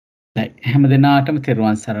හැම දිනාටම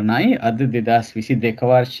තෙරුවන් සරණයි. අද 2022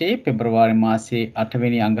 වර්ෂයේ පෙබරවාරි මාසයේ 8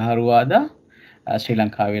 වෙනි අඟහරුවාදා ශ්‍රී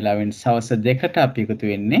ලංකා වේලාවෙන් සවස් 2ට අපි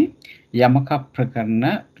එකතු වෙන්නේ යමක ප්‍රකරණ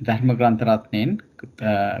ධර්ම ග්‍රන්ථ රත්නයෙන්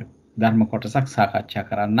ධර්ම කොටසක් සාකච්ඡා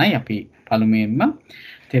කරන්නයි. අපි පළමුවෙන්ම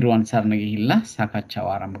තෙරුවන් සරණ ගිහිල්ලා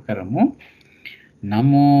සාකච්ඡාව ආරම්භ කරමු.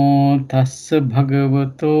 නමෝ තස්ස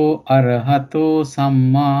භගවතෝ අරහතෝ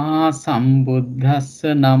සම්මා සම්බුද්දස්ස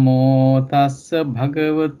නමෝ තස්ස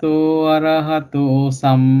භගවතෝ අරහතෝ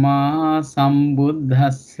සම්මා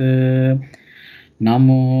සම්බුද්දස්ස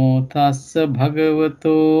නමෝ තස්ස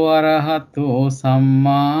භගවතෝ අරහතෝ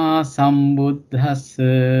සම්මා සම්බුද්දස්ස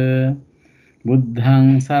බුද්ධං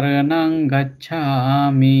සරණං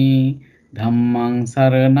ගච්ඡාමි ධම්මං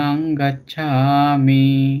සරණං ගච්ඡාමි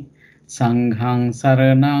සංඝං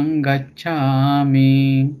සරණං ගච්ඡාමි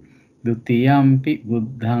ဒ ුතියම්පි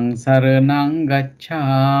බුද්ධං සරණං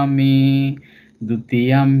ගච්ඡාමි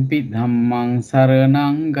ဒ ුතියම්පි ධම්මං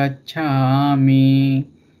සරණං ගච්ඡාමි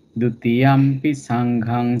ဒ ුතියම්පි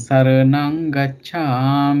සංඝං සරණං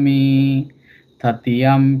ගච්ඡාමි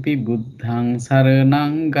තතියම්පි බුද්ධං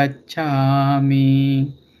සරණං ගච්ඡාමි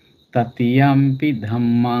තතියම්පි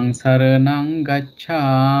ධම්මං සරණං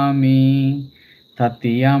ගච්ඡාමි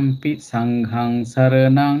තතියම්පි සංඝං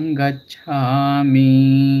සරණං ගච්ඡාමි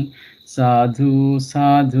සාදු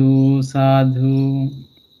සාදු සාදු.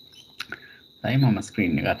 මම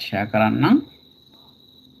ස්ක්‍රීන් එක ෂෙයා කරන්නම්.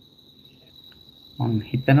 මම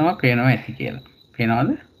හිතනවා පේනවා ඇති කියලා.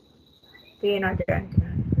 පේනවද? පේනවා.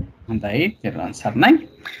 හොඳයි. ඊළඟ සරණයි.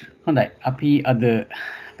 හොඳයි. අපි අද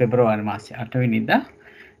පෙබරවාරි මාසයේ 8 වෙනිදා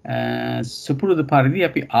සුපුරුදු පරිදි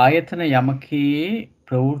අපි ආයතන යමකේ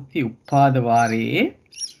ප්‍රවෘත්ති උපාද වාරයේ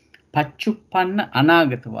පච්චුප්පන්න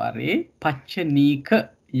අනාගත වාරයේ පච්චනීක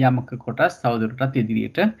යමක කොටස් තවදුරටත්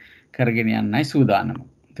ඉදිරියට කරගෙන යන්නයි සූදානම.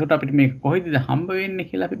 එතකොට අපිට මේක කොහෙදද හම්බ වෙන්නේ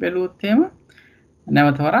කියලා අපි බැලුවොත් එහෙම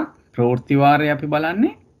නැවත වරක් ප්‍රවෘත්ති වාරය අපි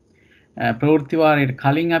බලන්නේ. ප්‍රවෘත්ති වාරයට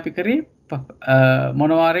කලින් අපි කරේ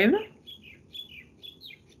මොන වාරයේද?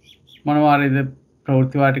 මොන වාරයේද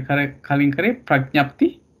ප්‍රවෘත්ති වාරයට කලින් කරේ ප්‍රඥප්ති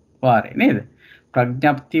වාරය නේද?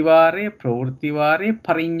 ප්‍රඥප්ති වාරය, ප්‍රවෘත්ති වාරය,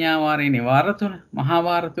 පරිඥා වාරය නේ වාර තුන, මහා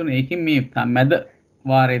වාර තුන. ඒකෙන් මේ මැද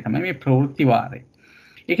වාරය තමයි මේ ප්‍රවෘත්ති වාරය.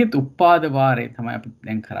 ඒකෙත් උපාද වාරය තමයි අපි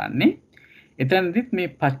දැන් කරන්නේ. එතනදිත් මේ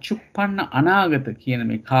පච්චුප්පන්න අනාගත කියන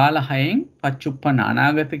මේ කාල හයෙන් පච්චුප්පන්න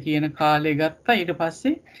අනාගත කියන කාලය ගත්තා. ඊට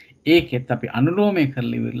පස්සේ ඒකෙත් අපි අනුලෝමය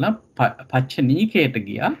කරලා ඉවරලා පච්චනීකයට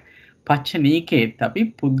ගියා. පච්චනීකේත් අපි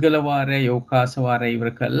පුද්ගල වාරය, යෝකාස වාරය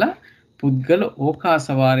ඉවර කළා. පුද්ගල ඕකාස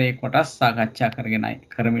වාරයේ කොටස් සාකච්ඡා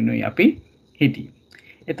කරමිනුයි අපි හිටියේ.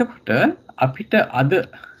 එතකොට අපිට අද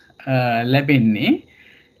ලැබෙන්නේ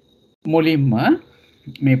මුලින්ම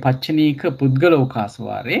මේ පච්චනීක පුද්ගල ඕකාස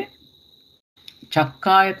වාරයේ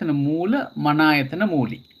චක්කායතන මූල මනායතන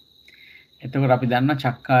මූලී. එතකොට අපි දන්නවා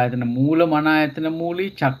චක්කායතන මූල මනායතන මූලී,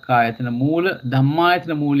 චක්කායතන මූල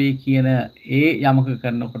ධම්මායතන මූලී කියන ඒ යමක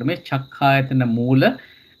කරනකොට මේ චක්කායතන මූල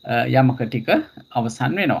යමක ටික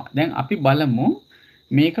අවසන් වෙනවා. දැන් අපි බලමු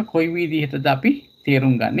මේක කොයි විදිහටද අපි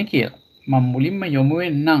තේරුම් ගන්න කියලා. මම මුලින්ම යොමු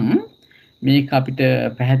වෙන්නම් මේක අපිට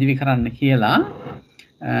පැහැදිලි කරන්න කියලා.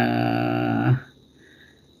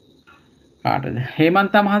 කාටද?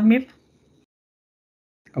 හේමන්ත මහත්මිය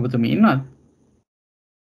ඔබතුමී ඉන්නවද?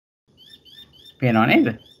 පේනව නේද?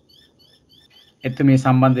 එතුමී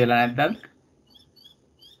සම්බන්ධ වෙලා නැද්ද?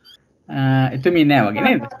 එතුමී නෑ වගේ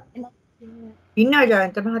නේද? ඉන්නවා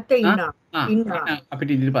ජයන්ත මහත්තයා ඉන්නවා.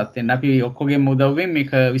 අපිට ඉදිරිපත් වෙන්න. අපි ඔක්කොගෙම උදව්වෙන්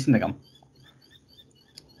මේක විසඳගමු.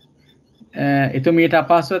 එතුමියට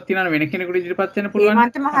අපහසුතාවක් තියෙනවනේ වෙන කෙනෙකුට ඉදිරිපත් වෙන්න පුළුවන්.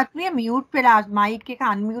 හේමන්ත මහත්මිය මියුට් වෙලා මයික් එක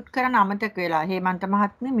අන්මියුට් කරන්න අමතක වෙලා. හේමන්ත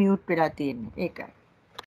මහත්මිය මියුට් වෙලා තියෙන්නේ. ඒකයි.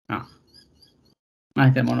 මම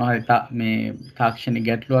හිතන්නේ මොනවා හරි මේ තාක්ෂණික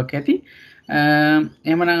ගැටලුවක් ඇති.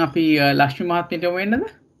 එහෙමනම් අපි ලක්ෂ්මී මහත්මියට යමු වෙන්නද?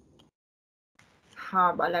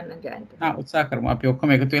 බලන්න ජයන්ත. උත්සාහ කරමු. අපි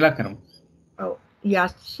ඔක්කොම එකතු වෙලා කරමු. ඔව්.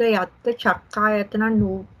 යස්ස යත්ත චක්කායතන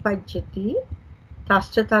නූපජ්ජති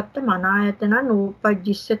තස්ස තත්ත මනායතන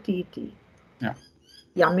නූපජ්ජිස්සති තී.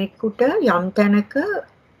 යමෙකුට යම් තැනක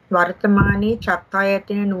වර්තමානයේ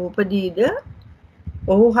චක්කායතන නූපදීද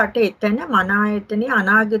ඔහු හට එතන මනායතනේ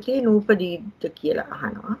අනාගතයේ නූපදීද කියලා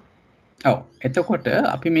අහනවා. ඔව්. එතකොට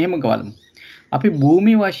අපි මෙහෙම ගවලමු. අපි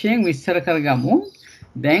භූමි වශයෙන් විස්තර කරගමු.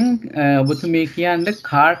 දැන් ඔබතුමී කියන්නේ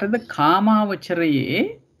කාටද කාමාවචරයේ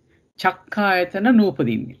චක්කායතන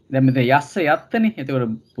නූපදින්නේ? දැන් මෙතන යස්ස යත්තනේ.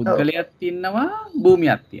 එතකොට පුද්ගලයක් ඉන්නවා,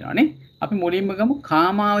 භූමියක් තියෙනවා නේ. අපි මුලින්ම ගමු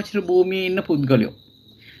කාමාවචර භූමියේ ඉන්න පුද්ගලයෝ.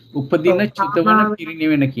 උපදින චුතවන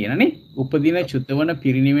පිරිනිවෙන කියනනේ. උපදින චුතවන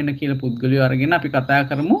පිරිනිවෙන කියලා පුද්ගලයෝ අරගෙන අපි කතා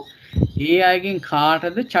කරමු. ඒ අයගෙන්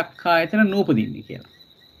කාටද චක්කායතන නූපදින්නේ කියලා.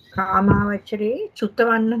 කාමාවචරේ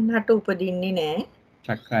චුතවන්නන්ට උපදින්නේ නැහැ.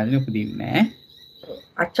 චක්කායතනෙ උපදින්නේ නැහැ.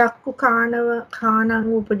 අචක්කු කානං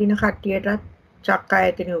උපදින කට්ටියටත්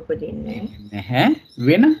චක්කායතනෙ උපදින්නේ නැහැ.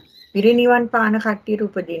 වෙන පිරිනිවන් පාන කට්ටියට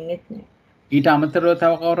උපදින්නෙත් නැහැ. ඊට අමතරව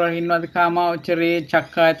තව කවුරු හරි ඉන්නවද කාමාවචරේ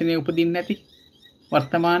චක්කායතනෙ උපදින්නේ නැති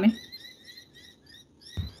වර්තමානයේ?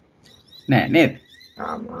 නෑ නේද?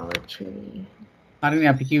 කාමාවචරේ හරිනේ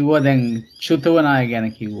අපි කිව්වා දැන් චුතවනාය ගැන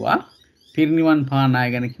කිව්වා. පිරිනිවන්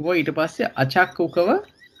පානාය ගැන කිව්වා. ඊට පස්සේ අචක්කුකව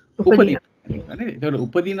උපදින. නේද? ඒතකොට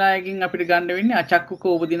උපදිනායකින් අපිට ගන්න වෙන්නේ අචක්කුක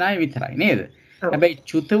උපදිනාය විතරයි නේද? හැබැයි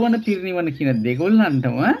චුතවන පිරිනිවන කියන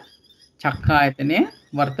දෙගොල්ලන්ටම චක්කායතනය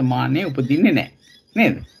වර්තමානයේ උපදින්නේ නැහැ.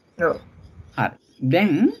 නේද? ඔව්. හරි.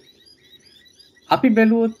 දැන් අපි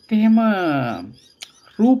බැලුවොත් එහෙම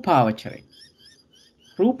රූපාවචරය.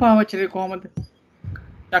 රූපාවචරය කොහොමද?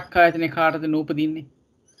 චක්කායතනේ කාටද නූපදින්නේ?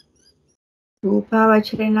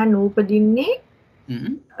 රූපාවචරේ නම් නූපදින්නේ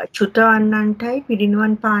චුතවන්නන්ටයි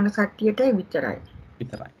පිරිනිවන් පාන කට්ටියටයි විතරයි.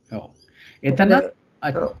 විතරයි. ඔව්. එතන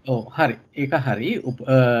ඔව් හරි. ඒක හරි.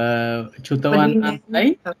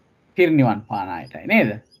 චුතවන්නන්ටයි පිරිනිවන් පාන අයටයි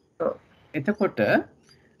නේද? ඔව්. එතකොට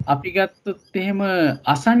අපි ගත්තොත් එහෙම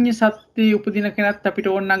අසඤ්ඤ සත්‍යයේ උපදින කෙනත් අපිට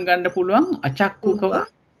ඕනනම් ගන්න පුළුවන් අචක්කුකව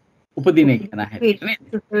උපදින එක නැහැ නේද?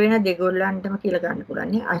 චුත වෙන දෙගොල්ලන්ටම කියලා ගන්න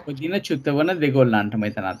පුළුවන් නේ. උපදින චුතවන දෙගොල්ලන්ටම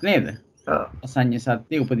එතනත් නේද? ඔව්. අසඤ්ඤ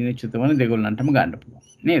සත්‍යයේ උපදින චුතවන දෙගොල්ලන්ටම ගන්න පුළුවන්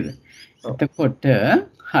නේද? එතකොට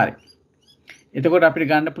හරි. එතකොට අපිට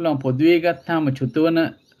ගන්න පුළුවන් පොදුවේ ගත්තාම චුතවන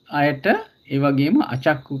අයට ඒ වගේම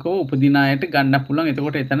අචක්කුකව උපදින අයට ගන්න පුළුවන්.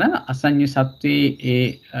 එතකොට එතන අසඤ්ඤ සත්‍යයේ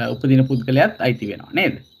ඒ උපදින පුද්ගලයාත් අයිති වෙනවා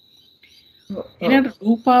නේද? ඊළඟට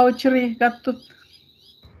රූපාවචරය ගත්තොත්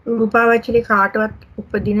රූපාවචරේ කාටවත්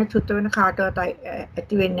උපදින චුත වෙන කාටවත්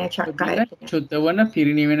ඇති වෙන්නේ නැහැ චක්කායතනය. චුතවන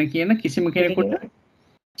පිරිනිවෙන කියන කිසිම කෙනෙකුට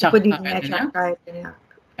උපදින්නේ චක්කායතනය.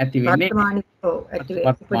 ඇති වෙන්නේ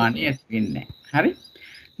වර්තමානයේ ඇති වෙන්නේ. හරි.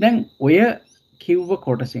 දැන් ඔය කිව්ව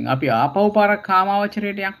කොටසින් අපි ආපහු පාරක්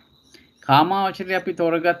කාමාවචරයට යමු. කාමාවචරය අපි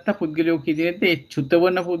තෝරගත්ත පුද්ගලයෝ කිදිනෙත් ඒ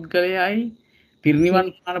චුතවන පුද්ගලයයි පිරිනිවන්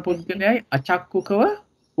පාන පුද්ගලයයි අචක්කුකව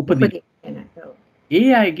උපදින. ඒ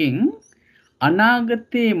අයගෙන්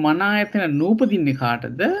අනාගතේ මන ආයතන නූපදින්නේ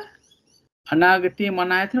කාටද? අනාගතේ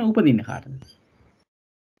මන ආයතන උපදින්නේ කාටද?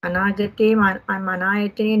 අනාගතේ මන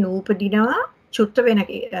ආයතනේ නූපදිනවා චුත්ත වෙන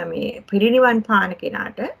මේ පිරිනිවන් පාන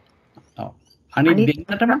කෙනාට. ඔව්.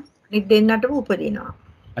 අනිත් දෙන්නටම උපදිනවා.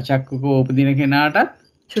 අචක්කුක උපදින කෙනාටත්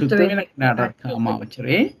චුත්ත වෙන කෙනාටත්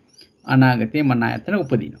කාමාවචරේ අනාගතේ මන ආයතන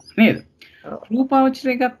උපදිනවා නේද?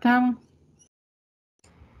 රූපාවචරය ගත්තාම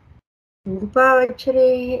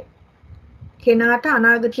රූපාවචරේ කෙනාට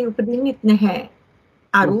අනාගතේ උපදින්නෙත් නැහැ.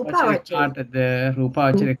 අරූපාවචරයට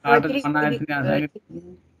රූපාවචරේ කාටද මන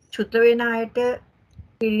ආයතන චුත්ත වෙන අයට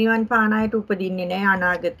පිරිනිවන් පාන අයට උපදින්නේ නැහැ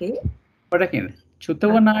අනාගතේ. පොඩ කියන්නේ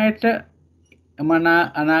චුතවන අයට මන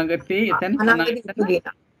අනාගතේ එතන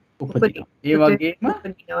උපදිනවා. ඒ වගේම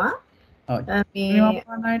උපදිනවා.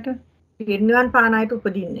 පිරිනිවන් පාන අයට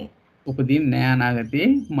උපදින්නේ නැහැ අනාගතේ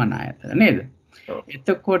මන ආයතන නේද?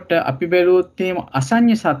 එතකොට අපි බැලුවොත් එහෙම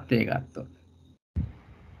අසඤ්ඤ සත්‍යය ගත්තොත්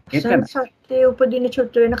එතන සත්‍යයේ උපදින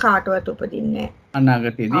චුත්ත වෙන කාටවත් උපදින්නේ නැහැ.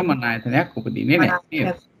 අනාගතයේදී මන ආයතනයක් උපදින්නේ නැහැ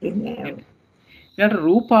නේද? ඊට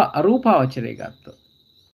අරූපාවචරය ගත්තොත්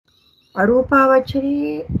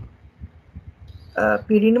අරූපාවචරේ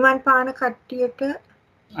පිරිනිවන් පාන කට්ටියට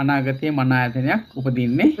අනාගතයේ මන ආයතනයක්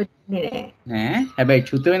උපදින්නේ නැහැ. හැබැයි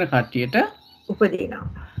චුත වෙන කට්ටියට උපදිනවා.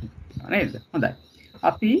 නේද? හොඳයි.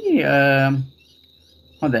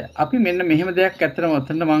 අපි මෙන්න මෙහෙම දෙයක් ඇත්තටම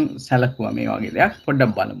ඔතන මම සැලකුවා මේ වගේ දෙයක්.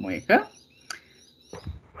 පොඩ්ඩක් බලමු ඒක.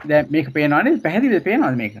 දැන් මේක පේනවද? පැහැදිලිද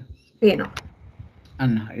පේනවද මේක? පේනවා.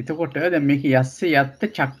 අන්න හරි. එතකොට දැන් මේක යස්ස යත්ත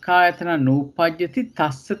චක්කායතන නූපජ්ජති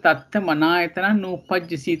තස්ස තත්ත මනායතන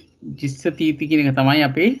නූපජ්ජසි ජිස්සතිති කියන එක තමයි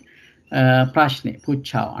අපේ ප්‍රශ්නේ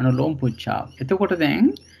පුච්චාව අනුලෝම පුච්චාව. එතකොට දැන්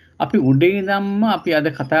අපි උඩේ ඉඳන්ම අපි අද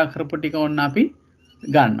කතා කරපු ටික ඔන්න අපි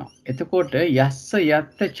ගන්නවා. එතකොට යස්ස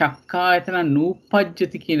යත්ත චක්කායතන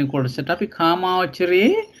නූපජ්ජති කියන කොටසට අපි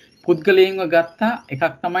කාමාවචරයේ පුද්ගලයන්ව ගත්තා.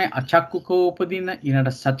 එකක් තමයි අචක්කුකෝ උපදින,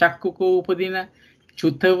 ඊළඟට සචක්කුකෝ උපදින,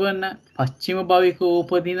 චුතවන, පස්චිම භවිකෝ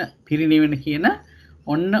උපදින, පිරිනිවෙන කියන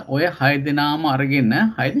ඔන්න ඔය 6 දෙනාම අරගෙන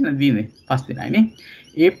 6 දෙනා දිනේ 5 දෙනායිනේ.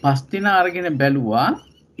 ඒ 5 දෙනා අරගෙන බැලුවා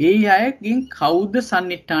ඒ අයගෙන් කවුද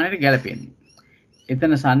සම්නිට්ඨානෙට ගැලපෙන්නේ?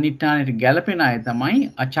 එතන සම්නිට්ඨානෙට ගැලපෙන අය තමයි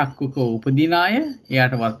අචක්කුකෝ උපදින අය.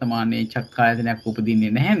 එයාට වර්තමානයේ චක්කායතනයක්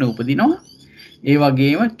උපදින්නේ නැහැ නූපදිනවා. ඒ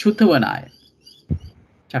වගේම චුතවන අය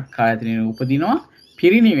චක්කායතනෙ උපදිනවා.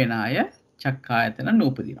 පිරිනිවෙන අය චක්කායතන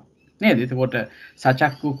නූපදිනවා. නේද? එතකොට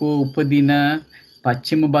සචක්කුකෝ උපදින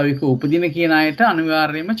පච්චිම භවික උපදින කියන අයට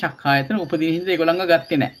අනිවාර්යයෙන්ම චක්කායතන උපදින හින්දා ඒගොල්ලන්ව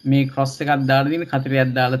ගත්තේ නැහැ. මේ ක්‍රොස් එකක් දාලා තියෙන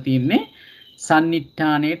කතරයක් දාලා තින්නේ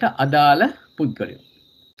සන්නිට්ඨානයට අදාළ පුද්ගලයෝ.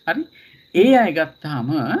 හරි? ඒ අය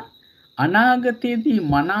ගත්තාම අනාගතයේදී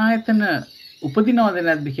මන ආයතන උපදිනවද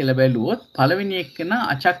නැද්ද කියලා බැලුවොත් පළවෙනි එක්කෙනා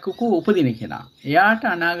අචක්කුකෝ උපදින කෙනා. එයාට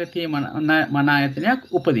අනාගතයේ මන ආයතනයක්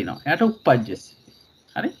උපදිනවා. එයාට උප්පජ්ජස්.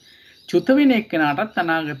 හරි? චුත වෙන එක්කෙනාටත්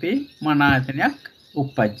අනාගතයේ මන ආයතනයක්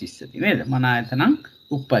උප්පජ්ජිස්සති නේද? මන ආයතනං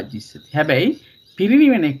උප්පජ්ජිස්සති. හැබැයි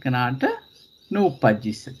පිරිනිවෙන එක්කෙනාට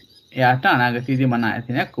නුඋප්පජ්ජිස්සති. එයාට අනාගතයේදී මන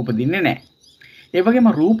ආයතනයක් උපදින්නේ නැහැ. ඒ වගේම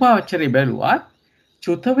රූපාවචරය බැලුවත්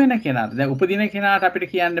චුත වෙන කෙනාට දැන් උපදින කෙනාට අපිට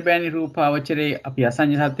කියන්න බෑනේ රූපාවචරයේ අපි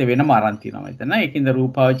අසඤ්ඤ සත්‍ය වෙනම අරන් තිනවා මෙතන. ඒකින්ද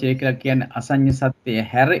රූපාවචරය කියලා කියන්නේ අසඤ්ඤ සත්‍යය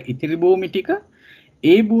හැර ඉතිරි භූමි ටික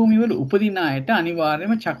ඒ භූමි වල උපදින අයට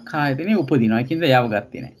අනිවාර්යයෙන්ම චක්ඛායතනෙ උපදිනවා. ඒකින්ද යව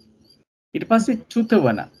ගත්තේ නැහැ. ඊට පස්සේ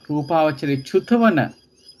චුතවන රූපාවචරයේ චුතවන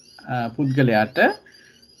පුද්ගලයාට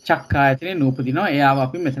චක්ඛායතනෙ නූපදිනවා. එයාව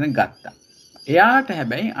අපි මෙතන ගත්තා. එයාට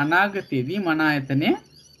හැබැයි අනාගතයේදී මන ආයතනය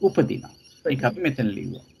උපදිනවා. ඒක අපි මෙතන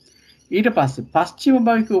ලිව්වා. ඊට පස්සේ පස්චිම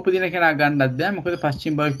භවික උපදින කෙනා ගන්නත් බෑ. මොකද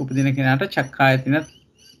පස්චිම භවික උපදින කෙනාට චක්කායතනත්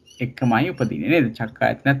එක්කමයි උපදින්නේ නේද?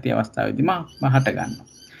 චක්කායතනත් ඒ අවස්ථාවේදීම හට ගන්නවා.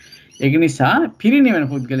 ඒක නිසා පිරිනිවෙන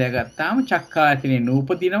පුද්ගලයා ගත්තාම චක්කායතනෙ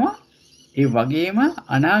නූපදිනවා. ඒ වගේම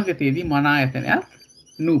අනාගතයේදී මන ආයතනයක්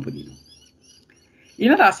නූපදිනවා.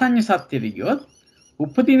 ඊළඟ අසඤ්ඤ සත්‍යෙදි ගියොත්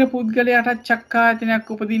උපදින පුද්ගලයාට චක්කායතනයක්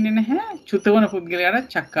උපදින්නේ නැහැ. චුතවන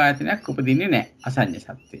පුද්ගලයාට චක්කායතනයක් උපදින්නේ නැහැ. අසඤ්ඤ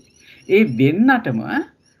සත්‍යෙ. ඒ දෙන්නටම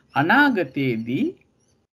අනාගතයේදී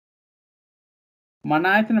මන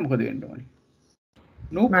ආයතන මොකද වෙන්න ඕනේ?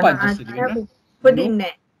 නූපජ්ජිසති වෙන්න. උපදින්නේ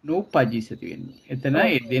නැහැ. නූපජ්ජිසති වෙන්න. එතන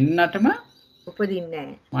ඒ දෙන්නටම උපදින්නේ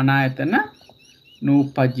නැහැ. මන ආයතන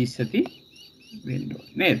නූපජ්ජිසති වෙන්න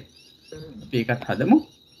ඕනේ නේද? අපි ඒකත් හදමු.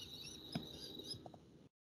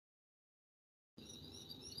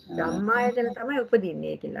 ධම්මායතන තමයි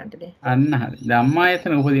උපදින්නේ කියලාන්ට නේ. අන්න හරි.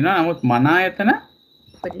 ධම්මායතන උපදිනවා. නමුත් මන ආයතන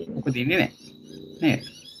උපදින්නේ නැහැ. නේද?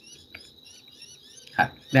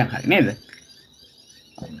 හරි. දැන් හරි නේද?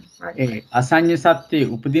 ඒ අසඤ්ඤ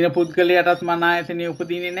සත්‍යයේ උපදින පුද්ගලයාටත් මන ආයතනෙ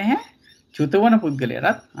උපදින්නේ නැහැ. චුතවන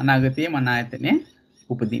පුද්ගලයාටත් අනාගතයේ මන ආයතනෙ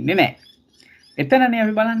උපදින්නේ නැහැ. එතනනේ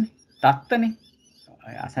අපි බලන්නේ. තත්ත්වනේ.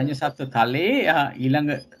 අසඤ්ඤ සත්‍ය තලයේ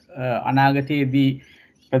ඊළඟ අනාගතයේදී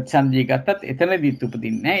ප්‍රතිසන්දිය ගත්තත් එතනදිත්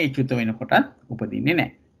උපදින්නේ නැහැ. ඒ චුත වෙනකොටත් උපදින්නේ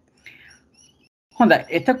නැහැ. හොඳයි.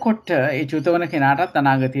 එතකොට ඒ චුතවන කෙනාටත්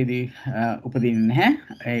අනාගතයේදී උපදින්නේ නැහැ.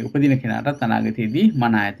 ඒ උපදින කෙනාටත් අනාගතයේදී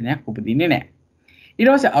මන ආයතනයක් උපදින්නේ නැහැ.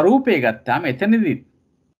 ඊට පස්සේ අරූපය ගත්තාම එතනදී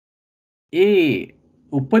ඒ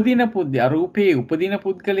උපදින අරූපේ උපදින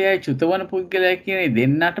පුද්ගලයයි චුතවන පුද්ගලයයි කියන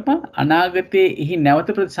දෙන්නටම අනාගතයේ එහි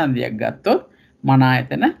නැවත ප්‍රතිසන්දියක් ගත්තොත් මන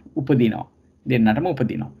ආයතන උපදිනවා. දෙන්නටම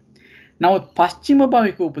උපදිනවා. නමුත් පස්චිම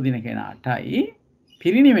භවික උපදින කෙනාටයි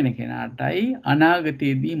පිරිනිවෙන කෙනාටයි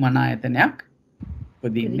අනාගතයේදී මන ආයතනයක්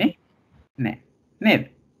උපදින්නේ නැහැ. නේද?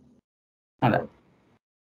 හරි.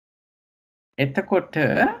 එතකොට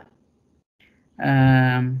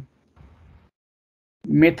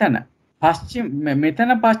මෙතන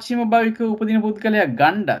පස්චිම භවික උපදින පුද්ගලයා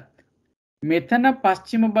ගණ්ඩත් මෙතන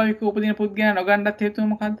පස්චිම භවික උපදින පුද්ගලයා නොගණ්ඩත් හේතුව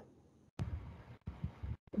මොකද්ද?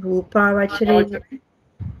 රූපාවචරයේ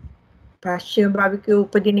පස්චිම භවික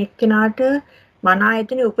උපදින එක්කෙනාට මන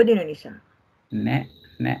ආයතනෙ උපදින නිසා.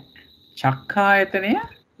 නෑ. චක්ඛායතනය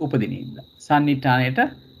උපදිනින්ද. සන්නිඨානයට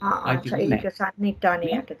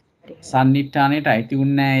සන්නිඨානයට අයිති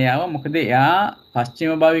උන්නේ යාව. මොකද එයා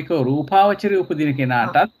පස්චිම භවික රූපාවචරය උපදින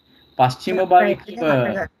කෙනාටත් පස්චිම භවික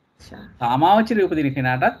කාමාවචරය උපදින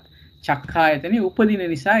කෙනාටත් චක්ඛායතනෙ උපදින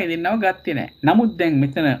නිසා ඒ දෙන්නව ගත්තේ නැහැ. නමුත් දැන්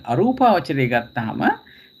මෙතන අරූපාවචරය ගත්තාම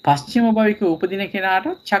පස්චිම භවික උපදින කෙනාට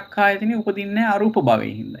චක්ඛායතනෙ උපදින්නේ අරූප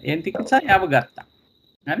භවයෙන් හින්දා. එන් ටික නිසා යාව ගත්තා.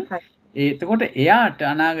 හරි? එතකොට එයාට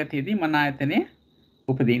අනාගතයේදී මන ආයතනය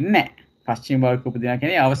උපදින්නේ නැහැ. පස්චිම භවික උපදිනවා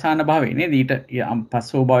කියන්නේ අවසාන භවය නේද? ඊට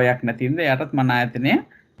පස්සෝ භවයක් නැතිඳ එයාටත් මන ආයතනය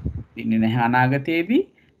උපදින්නේ නැහැ. අනාගතයේදී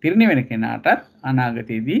පිරිනිවෙන කෙනාටත්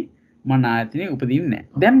අනාගතයේදී මන ආයතනය උපදින්නේ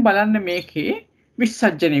නැහැ. දැන් බලන්න මේකේ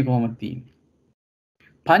විසර්ජනය කොහොමද තියෙන්නේ?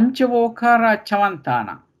 පංචවෝකාර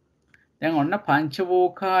චවන්තාන. දැන් ඔන්න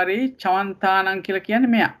පංචවෝකාරේ චවන්තානං කියලා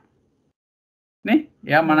කියන්නේ මෙයා. නේ?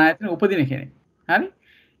 එයා මන ආයතනය උපදින කෙනෙක්. හරි?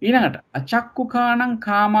 ඊළඟට අචක්කුකාණං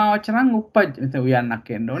කාමාවචරං උප්පජ්ජ උයන්නක්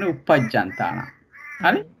එන්න ඕනේ උප්පජ්ජන්තාන.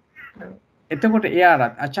 හරි? එතකොට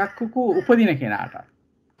එයාට අචක්කුකෝ උපදින කෙනාට.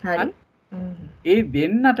 හරි? ඒ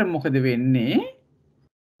දෙන්නට මොකද වෙන්නේ?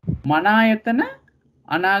 මන ආයතන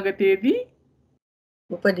අනාගතයේදී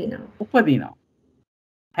උපදිනවා.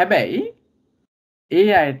 හැබැයි ඒ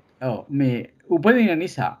අය මේ උපදින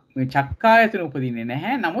නිසා මේ චක්කායතන උපදින්නේ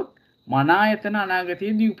නැහැ. නමුත් මනායතන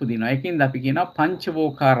අනාගතයේදී උපදිනවා. ඒකෙන්ද අපි කියනවා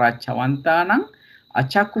පංචවෝකාරච්ඡවන්තානං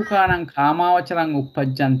අචක්කුකානං කාමාවචරං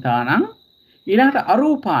uppajjantāනං ඊළඟට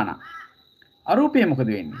අරූපානං. අරූපේ මොකද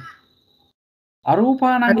වෙන්නේ?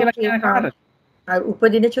 අරූපානං කියලා කියන කාටද?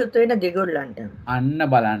 උපදින චුත වෙන දෙගොල්ලන්ට. අන්න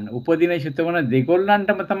බලන්න. උපදින චුත වෙන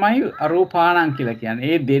දෙගොල්ලන්ටම තමයි අරූපානං කියලා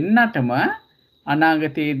කියන්නේ. ඒ දෙන්නටම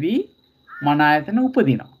අනාගතයේදී මනායතන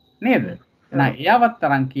උපදිනවා. නේද?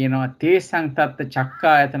 එයාවත්තරන් කියනවා තේසං තත්ත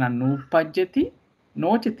චක්කායතන නූපජ්ජති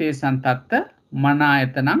නොච තේසං තත්ත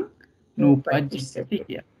මනායතනං නූපජ්ජති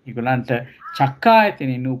කියලා. ඒගොල්ලන්ට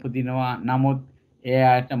චක්කායතනෙ නූපදිනවා. නමුත්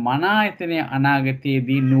එයාට මනායතනය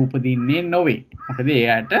අනාගතයේදී නූපදින්නේ නොවේ. මොකද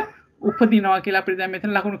එයාට උපදිනවා කියලා අපිට දැන්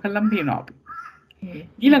මෙතන ලකුණු කරලම තියෙනවා අපි.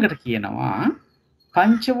 ඊළඟට කියනවා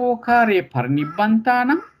පංචවෝකාරයේ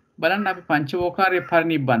පරිනිබ්බන්තානම් බලන්න අපි පංචවෝකාරයේ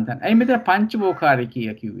පරිනිබ්බන්තන. ඇයි මෙතන පංචවෝකාරය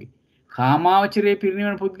කියලා කිව්වේ? කාමාවචරයේ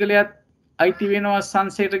පිරිනිවන පුද්ගලයාත් අයිති වෙනවා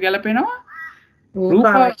සංසයට ගැලපෙනවා.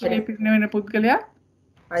 රූපාවචරයේ පිරිනිවන පුද්ගලයා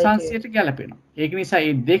සංසයට ගැලපෙනවා. ඒක නිසා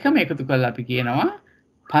මේ දෙකම එකතු කරලා අපි කියනවා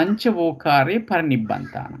පංචවෝකාරයේ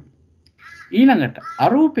පරිනිබ්බන්තානම්. ඊළඟට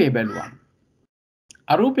අරූපේ බැලුවම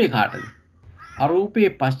අරූපේ කාටද? අරූපේ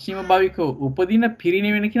පස්චිම භවික උපදින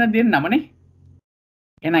පිරිනිවෙන කියන දෙන්නමනේ.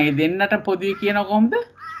 එහෙනම් මේ දෙන්නට පොදුයි කියන කොහොමද?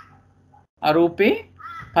 අරූපේ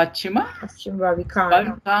පස්චිම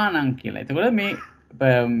භවිකානං කියලා. එතකොට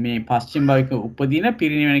මේ පස්චිම භවික උපදින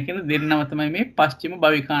පිරිනිවෙන කියන දෙන්නම තමයි මේ පස්චිම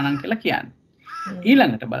භවිකානං කියලා කියන්නේ.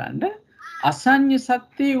 ඊළඟට බලන්න අසඤ්ඤ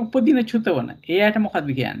සත්‍යයේ උපදින චුතවන. එයාට මොකද්ද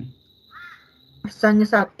කියන්නේ? අසඤ්ඤ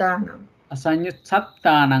සත්තානං. අසඤ්ඤ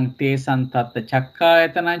සත්තානං තේසං තත්ත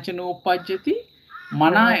චක්කායතනංච නූපජ්ජති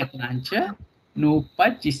මනායතනංච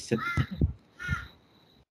නූපජ්ජිස්සති.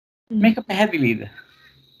 මේක පැහැදිලිද?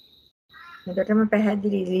 හොඳටම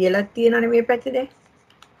පැහැදිලි ලියලා තියෙනනේ මේ පැත්තේ දැන්.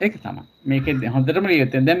 ඒක තමයි. මේකේ හොඳටම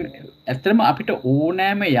ලියලා තියෙන. දැන් ඇත්තටම අපිට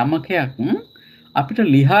ඕනෑම යමකයක් අපිට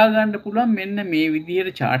ලියා ගන්න පුළුවන් මෙන්න මේ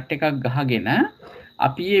විදිහට chart එකක් ගහගෙන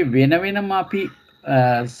අපි වෙන වෙනම අපි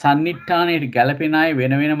සම්නිට්ඨානයේ ගැලපෙන අය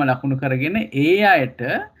වෙන වෙනම ලකුණු කරගෙන ඒ අයට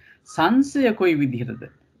සංශය කොයි විදිහටද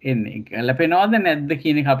එන්නේ ගැලපෙනවද නැද්ද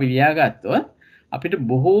කියන එක අපි ලියාගත්තොත් අපිට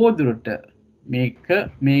බොහෝ දුරට මේ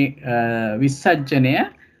විසර්ජනය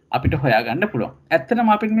අපිට හොයාගන්න පුළුවන්.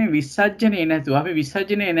 ඇත්තටම අපිට මේ විසර්ජනේ නැතුව අපි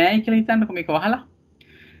විසර්ජනේ නැහැ කියලා හිතන්නකො මේක වහලා.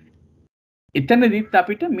 එතනදිත්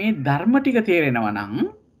අපිට මේ ධර්ම ටික තේරෙනවා නම්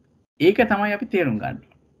ඒක තමයි අපි තේරුම් ගන්න.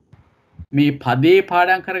 මේ පදේ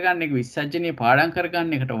පාඩම් කරගන්න එක විසර්ජනයේ පාඩම්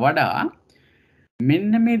කරගන්න එකට වඩා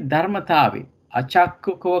මෙන්න මේ ධර්මතාවේ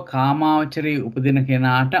අචක්කකව කාමාවචරයේ උපදින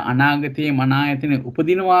කෙනාට අනාගතයේ මනායතනෙ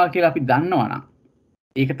උපදිනවා කියලා අපි දන්නවනම්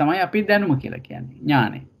ඒක තමයි අපි දැනුම කියලා කියන්නේ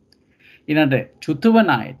ඥානය. ඊළඟට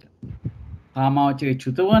චුතවනායට කාමාවචරයේ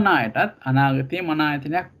චුතවනායටත් අනාගතයේ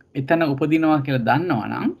මනායතනයක් එතන උපදිනවා කියලා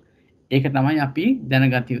දන්නවනම් ඒක තමයි අපි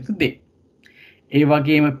දැනගත යුතු දේ. ඒ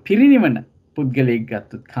වගේම පිරිනිවන පුද්ගලයෙක්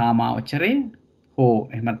ගත්තොත් කාමාවචරයේ හෝ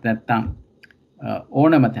එහෙමත් නැත්නම්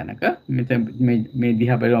ඕනම තැනක මේ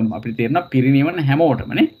දිහා බලුවම අපිට තේරෙනවා පිරිනිවන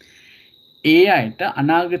හැමෝටමනේ ඒ අයට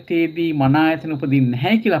අනාගතයේදී මනායතන උපදින්නේ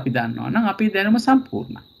නැහැ කියලා අපි දන්නවා නම් අපේ දැනුම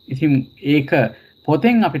සම්පූර්ණයි. ඉතින් ඒක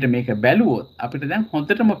පොතෙන් අපිට මේක බැලුවොත් අපිට දැන්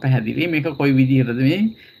හොඳටම පැහැදිලි මේක කොයි විදිහටද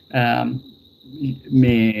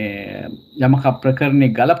මේ යමක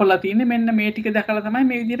ප්‍රකරණේ ගලපලා තියෙන්නේ මෙන්න මේ ටික දැකලා තමයි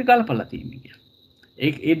මේ විදිහට ගලපලා තියෙන්නේ කියලා.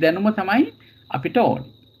 ඒ දැනුම තමයි අපිට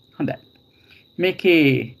ඕනේ. හොඳයි.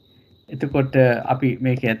 මේකේ එතකොට අපි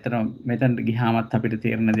මේක ඇත්තටම මෙතනට ගියාමත් අපිට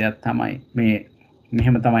තේරෙන දෙයක් තමයි මේ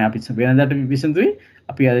මෙහෙම තමයි අපි වෙනදාට විසඳුවේ.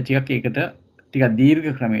 අපි අද ටිකක් ඒකට ටිකක්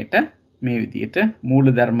දීර්ඝ ක්‍රමයට මේ විදිහට මූල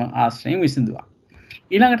ධර්ම ආශ්‍රයෙන් විසඳුවා.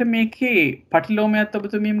 ඊළඟට මේකේ පටිලෝමයත්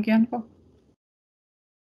ඔබතුමියම කියන්නකෝ.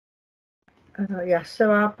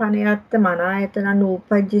 යස්සවාපනයත්ත මනායතන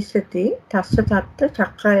නූපජ්ජිස්සති තස්ස තත්ත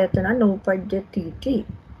චක්ඛායතන නූපජ්ජති.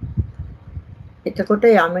 එතකොට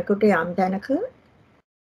යමෙකුට යම් තැනක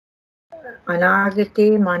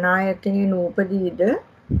අනාගතේ මනායතනේ නූපදීද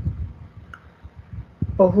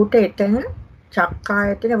ඔහුට එතන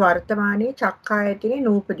චක්ඛායතන වර්තමානයේ චක්ඛායතනේ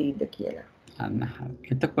නූපදීද කියලා. අන්න හරි.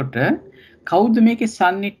 එතකොට කවුද මේකේ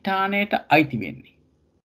සම්නිට්ඨාණයට අයිති වෙන්නේ?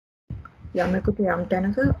 යමෙකුට යම්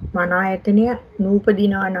තැනක මනායතනය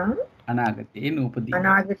නූපදිනා නම් අනාගතේ නූපදී.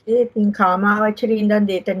 අනාගතේ ඉතින් කාමාවචරේ ඉඳන්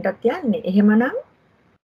දෙතෙන්ටත් යන්නේ. එහෙමනම්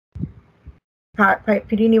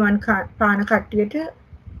පිරිනිවන් පාන කට්ටියට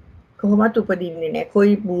කොහොමත් උපදින්නේ නැහැ.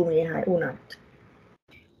 කොයි භූමියේ වුණත්.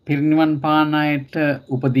 පිරිනිවන් පානයට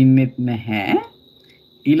උපදින්නෙත් නැහැ.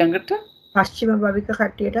 ඊළඟට පස්චිම භවික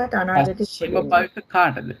කට්ටියට අනාගතේ පස්චිම භවික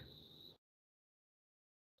කාටද?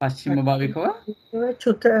 පස්චිම භවිකව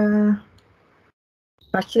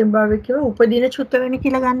පස්චිම භාවිකව උපදින චුත වෙන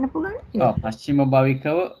කියලා ගන්න පුළුවන්. ඔව් පස්චිම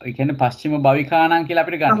භාවිකව ඒ කියන්නේ පස්චිම භාවිකාණන් කියලා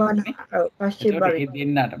අපිට ගන්න ඕනේ. ඔව් පස්චිම එතකොට භාවික. මේ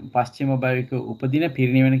දෙන්නටම පස්චිම භාවික උපදින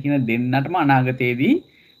පිරිනිවන කියන දෙන්නටම අනාගතයේදී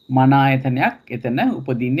මන ආයතනයක් එතන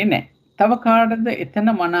උපදින්නේ නැහැ. තව කාටද එතන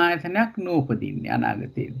මන ආයතනයක් නූපදින්නේ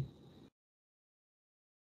අනාගතයේදී?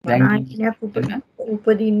 දැන්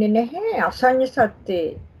උපදින්නේ නැහැ අසඤ්ඤ සත්‍යේ.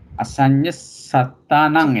 අසඤ්ඤ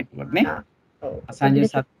සත්තානං එතකොට නේ. අසඤ්ඤ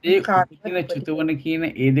සත්‍යේ උපදින චුතවන කියන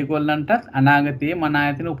ඒ දෙකොල්ලන්ටත් අනාගතයේ මන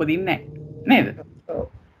ආයතන උපදින්නේ නැහැ. නේද? ඔව්.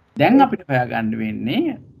 දැන් අපිට හොයාගන්න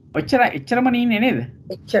වෙන්නේ එච්චරම නින්නේ නේද?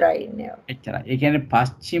 එච්චරයි ඉන්නේ. එච්චරයි. ඒ කියන්නේ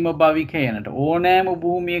පස්චිම භවිකයනට ඕනෑම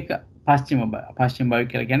භූමියක පස්චිම භවික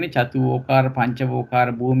කියලා කියන්නේ චතුෝකාර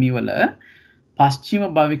පංචවෝකාර භූමිවල පස්චිම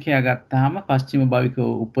භවිකය ගත්තාම පස්චිම භවික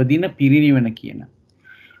උපදින පිරිනිවන කියන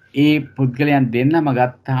ඒ පුද්ගලයන් දෙන්නම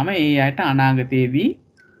ගත්තාම ඒ අයට අනාගතයේදී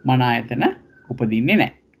මන ආයතන උපදින්නේ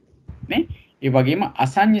නැහැ. නේ? ඒ වගේම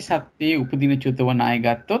අසඤ්ඤ සත්‍යයේ උපදින චුතවන අය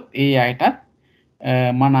ගත්තොත් ඒ අයටත්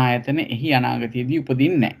මන ආයතන එහි අනාගතයේදී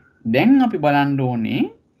උපදින්නේ නැහැ. දැන් අපි බලන්න ඕනේ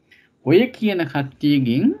ඔය කියන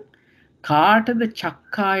කට්ටියකින් කාටද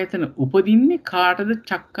චක්කායතන උපදින්නේ කාටද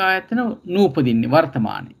චක්කායතන නූපදින්නේ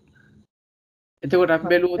වර්තමානයේ. එතකොට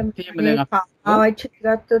අපි බැලුවොත් එහෙම දැන් අපි කාමාවචරය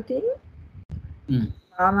ගත්තොත්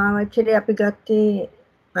කාමාවචරය අපි ගත්තේ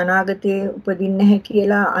අනාගතයේ උපදින්නේ නැහැ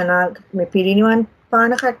කියලා මේ පිරිනිවන්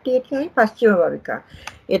පාන කට්ටියටයි පස්චිම භවිකා.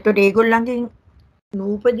 ඒතකොට ඒගොල්ලන්ගෙන්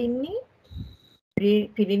නූපදින්නේ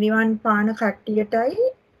පිරිනිවන් පාන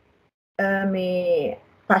කට්ටියටයි මේ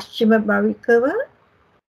පස්චිම භවිකව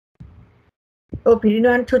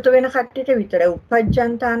පිරිනිවන් චුත වෙන කට්ටියට විතරයි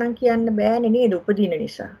උපජ්ජන්තානං කියන්න බෑනේ නේද උපදින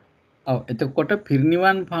නිසා. ඔව් එතකොට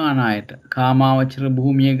පිරිනිවන් පාන අයට කාමාවචර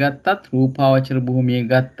භූමිය ගත්තත් රූපාවචර භූමිය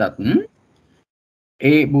ගත්තත්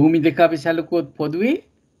ඒ භූමි දෙක අපි සැලකුවොත් පොදුවේ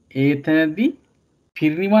ඒතනදී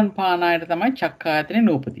පිරිනිවන් පාන අයට තමයි චක්කායතනේ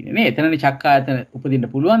නූපදින්නේ නේ. එතනනේ චක්කායතන උපදින්න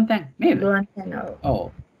පුළුවන් තැන් නේද? පුළුවන් තැන. ඔව්.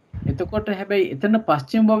 එතකොට හැබැයි එතන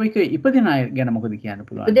පස්චිම භවික ඉපදින අය ගැන මොකද කියන්න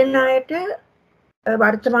පුළුවන්? ඉපදින අයට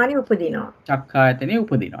වර්තමානයේ උපදිනවා. චක්කායතනේ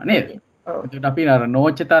උපදිනවා නේද? ඔව්. එතකොට අපි අර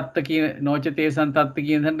නෝච තත්ත කියන නෝච තේසන් තත්ත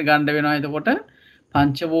කියන තැනට ගන්න වෙනවා. එතකොට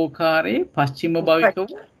පංචවෝකාරේ පස්චිම භවික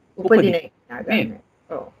උපදින නේද?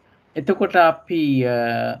 ඔව්. එතකොට අපි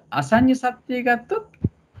අසඤ්ඤ සත්‍යය ගත්තොත්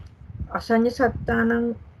අසඤ්ඤ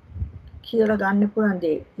සත්තානං කියලා ගන්න පුළුවන්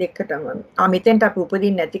දෙකටම. මෙතෙන්ට අපි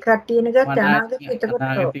උපදින්නේ නැති කට්ටියන ගත්ත අනාගතේ එතකොට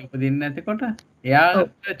අනාගතේ උපදින්නේ නැතිකොට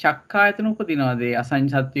එයාට චක්කායතන උපදිනවාද ඒ අසඤ්ඤ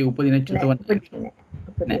සත්‍යය උපදින චුතවන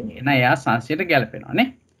නෑ එයා සංසයට ගැලපෙනවා නේ.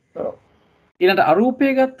 ඔව්. ඊළඟට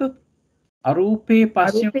අරූපය ගත්තොත් අරූපේ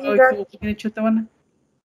පස්චිම භවික උපදින චුතවන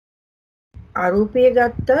අරූපය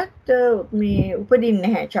ගත්තත් මේ උපදින්නේ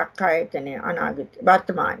නැහැ චක්කායතනය අනාගතේ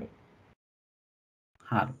වර්තමානයේ.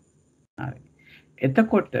 හරි. හරි.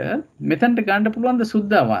 එතකොට මෙතනට ගන්න පුළුවන්ද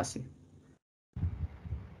සුද්ධාවාසය?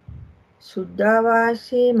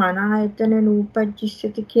 සුද්ධාවාසයේ මන ආයතන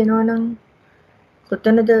නූපජ්ජිස්සති කියනවනම්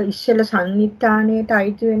කොතනද ඉස්සෙල්ලා සංනිත්තාණයට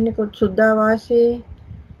අයිති වෙන්නේ සුද්ධාවාසයේ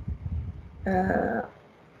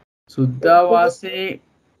සුද්ධාවාසයේ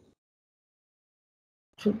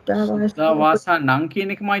සුද්ධාවාසා නම්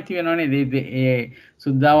කියන එකමයි තියෙනව නේද? ඒ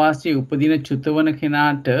සුද්ධාවාසයේ උපදින චුතවන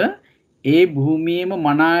කෙනාට ඒ භූමියේම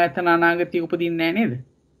මන ආයතන අනාගතයේ උපදින්නේ නැහැ නේද?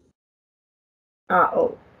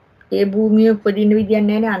 ඔව්. ඒ භූමියේ උපදින්න විදියක්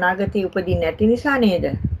නැහැ නේ අනාගතයේ උපදින්නේ නැති නිසා නේද?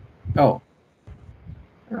 ඔව්.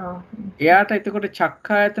 එයාට එතකොට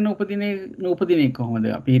චක්කායතන උපදිනේ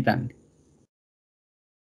කොහොමද අපි හිතන්නේ?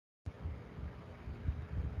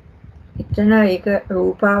 එතන ඒක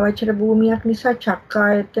රූපාවචර භූමියක් නිසා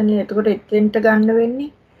චක්කායතනෙ එතකොට එතෙන්ට ගන්න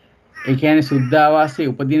වෙන්නේ. ඒ කියන්නේ සුද්ධාවාසයේ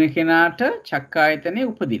උපදින කෙනාට චක්කායතනෙ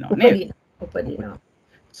උපදිනවා නේද? උපදිනවා.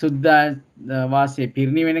 සුද්ධාවාසයේ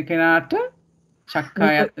පිරිනිවෙන කෙනාට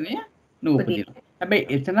චක්කායතනය නූපදිනවා. හැබැයි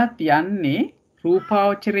එතනත් යන්නේ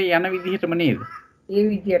රූපාවචරයේ යන විදිහටම නේද? ඒ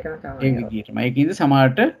විදිහටම තමයි. ඒ විදිහටම. ඒකින්ද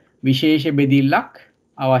සමහරට විශේෂ බෙදිල්ලක්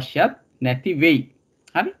අවශ්‍යත් නැති වෙයි.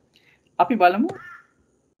 හරි? අපි බලමු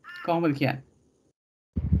කොහොමද කියන්නේ?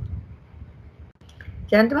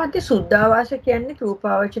 ජයන්ත සුද්ධාවාස කියන්නේ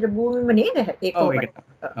රූපාවචර භූමියම නේද? ඒක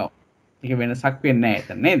ඔව්. ඒක වෙනසක් වෙන්නේ නැහැ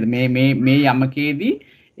එතන නේද? මේ යමකේදී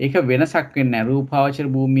ඒක වෙනසක් වෙන්නේ නැහැ. රූපාවචර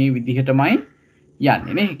භූමියේ විදිහටමයි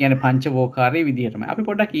යන්නේ නේ. ඒ කියන්නේ පංචවෝකාරයේ විදිහටමයි. අපි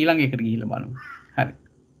පොඩ්ඩක් ඊළඟ එකට ගිහිල්ලා බලමු. හරි.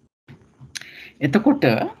 එතකොට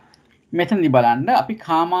මෙතනදි බලන්න අපි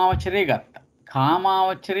කාමාවචරය ගත්තා.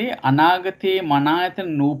 කාමාවචරයේ අනාගතයේ මන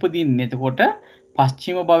ආයතන නූපදින්නේ එතකොට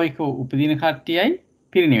පස්චිම භවික උපදින කට්ටියයි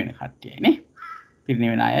පිරිනිවෙන කට්ටියයි නේ.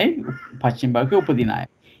 පිරිනිවෙන අයයි පස්චිම භවික උපදින අය.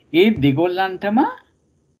 ඒ දෙගොල්ලන්ටම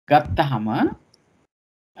ගත්තහම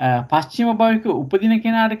පස්චිම භවික උපදින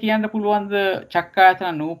කෙනාට කියන්න පුළුවන්ද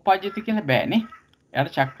චක්කායතන නූපජ්ජති කියලා බෑනේ.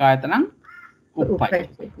 එයාට චක්කායතනං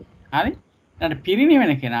උප්පජ්ජති. හරි? ඊට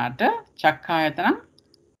පිරිනිවෙන කෙනාට චක්කායතනං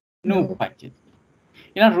නූප්පජ්ජති.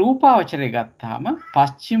 ඊළඟ රූපාවචරය ගත්තාම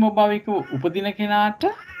පස්චිම භවික උපදින කෙනාට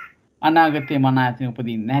අනාගතේ මන ආයතනෙ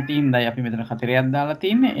උපදින්නේ නැති හින්දායි අපි මෙතන කතරයක් දාලා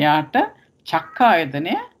තින්නේ. එයාට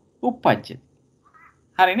චක්කායතනය උප්පජ්ජති.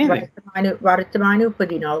 හරි නේද? වර්තමානයේ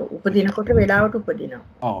උපදිනවා. උපදිනකොට වෙලාවට උපදිනවා.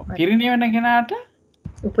 ඔව්. පිරිනිවෙන කෙනාට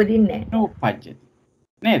උපදින්නේ නැහැ. නූප්පජ්ජති.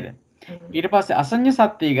 නේද? ඊට පස්සේ අසඤ්ඤ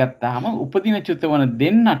සත්‍යය ගත්තාම උපදින චුතවන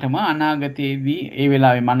දෙන්නටම අනාගතයේදී ඒ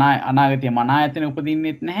වෙලාවේ අනාගතයේ මන ආයතනෙ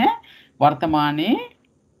උපදින්නෙත් නැහැ. වර්තමානයේ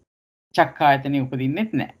චක්කායතනෙ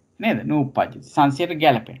උපදින්නෙත් නැහැ. නේද? නූප්පජ්ජති. සංසියට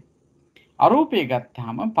ගැලපෙන. අරූපය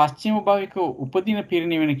ගත්තාම පස්චිම භවික උපදින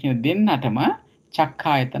පිරිනිවෙන කියන දෙන්නටම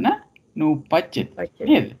චක්කායතන නූප්පජ්ජති.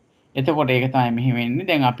 නේද? එතකොට ඒක තමයි මෙහි වෙන්නේ.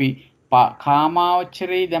 දැන් අපි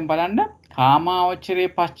කාමාවචරේ දැන් බලන්න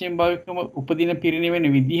කාමාවචරයේ පස්චිම භවිකම උපදින පිරිනිවෙන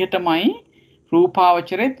විදිහටමයි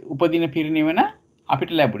රූපාවචරෙත් උපදින පිරිනිවෙන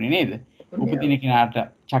අපිට ලැබුණේ නේද? උපදින කෙනාට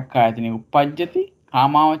චක්කායතනෙ උප්පජ්ජති.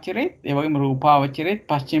 කාමාවචරෙත් ඒ වගේම රූපාවචරෙත්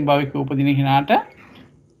පස්චිම භවික උපදින කෙනාට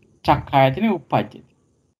චක්කායතනෙ උප්පජ්ජති.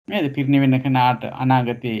 නේද? පිරිනිවෙන කෙනාට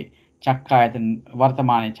අනාගතේ චක්කායතන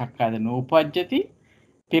වර්තමානයේ චක්කායතන උපජ්ජති.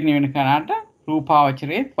 පිරිනිවෙන කෙනාට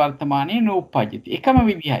රූපාවචරයේ වර්තමානයේ නූපජ්ජති. එකම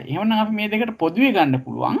විදිහයි. එහෙනම් අපි මේ දෙකට පොදුවේ ගන්න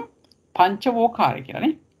පුළුවන් පංචවෝකාරය කියලා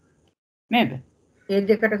නේ. නේද? ඒ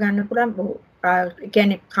දෙකට ගන්න පුළුවන් බොහෝ. ඒ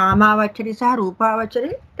කියන්නේ කාමාවචරي සහ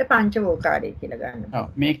රූපාවචරي පංචවෝකාරය කියලා ගන්න. ඔව්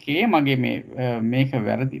මේකේ මගේ මේක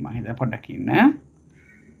වැරදි මම හිතා පොඩ්ඩක් ඉන්න.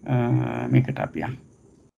 මේකට අපි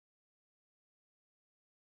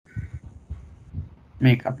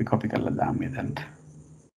මේක අපි කොපි කරලා දාමු එතනට.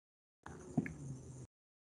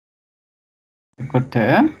 එතකොට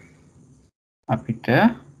අපිට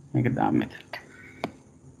මේක දාමු එතනට.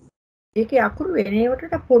 ඒකේ අකුරු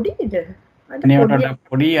වෙනේවට පොඩිද? වෙනේවට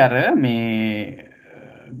පොඩි අර මේ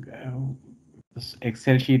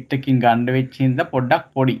Excel sheet එකකින් ගන්න වෙච්ච හින්දා පොඩ්ඩක්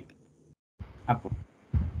පොඩි අකුරු.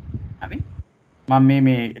 හරි? මම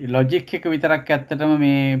මේ ලොජික් එක විතරක් ඇත්තටම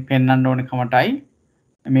මේ පෙන්වන්න ඕනේ කමටයි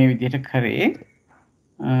මේ විදිහට කරේ.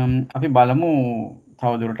 අපි බලමු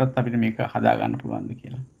තවදුරටත් අපිට මේක හදා ගන්න පුළුවන්ද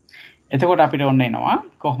කියලා. එතකොට අපිට ඔන්න එනවා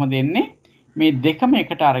කොහොමද එන්නේ මේ දෙකම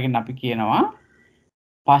එකට අරගෙන අපි කියනවා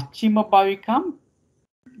පස්චිම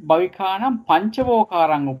භවිකානම්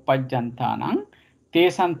පංචවෝකාරං උපජ්ජන්තානං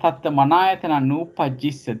තේසං තත්ත මනායතන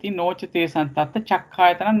නූපජ්ජිස්සති නොච තේසං තත්ත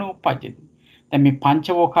චක්ඛායතන නූපජ්ජති. දැන් මේ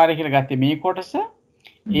පංචවෝකාරය කියලා ගත්තේ මේ කොටස.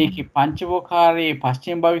 ඒකේ පංචවෝකාරයේ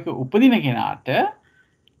පස්චිම භවික උපදින කෙනාට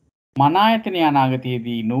මනායතන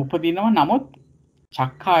අනාගතයේදී නූපදිනව නමුත්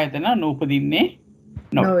චක්ඛායතන නූපදින්නේ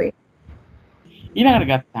නොවේ. ඊළඟට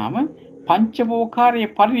ගත්තාම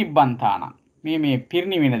පංචවෝකාරයේ පරිනිබ්බන්තාන මේ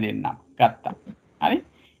පිරිනිවෙන දෙන්න ගත්තා. හරි?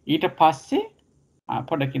 ඊට පස්සේ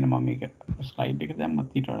පොඩකින් මම මේක ස්ලයිඩ් එක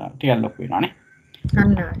දැම්මත් ඊට වඩා ටිකක් ලොකු වෙනවානේ.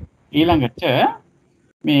 ඊළඟට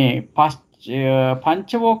මේ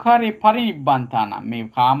පංචවෝකාරයේ පරිනිබ්බන්තාන මේ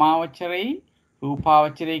කාමාවචරයේ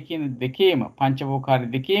රූපාවචරයේ කියන දෙකේම පංචවෝකාර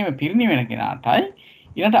දෙකේම පිරිනිවෙන කෙනාටයි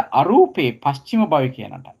ඊළඟට අරූපේ පස්චිම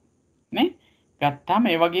භවිකයනටයි නේ ගත්තාම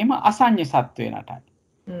ඒ වගේම අසඤ්ඤ සත්වයනටයි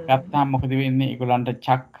ගත්තාම මොකද වෙන්නේ ඒගොල්ලන්ට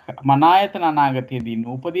මනායතන අනාගතයේදී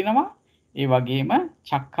නූපදිනවා ඒ වගේම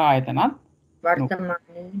චක්කායතනත්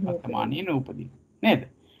වර්තමානයේ නූපදින නේද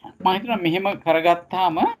මම හිතනවා මෙහෙම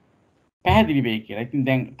කරගත්තාම පැහැදිලි වෙයි කියලා. ඉතින්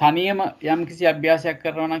දැන් තනියම යම්කිසි අභ්‍යාසයක්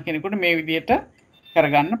කරනවා නම් කෙනෙකුට මේ විදිහට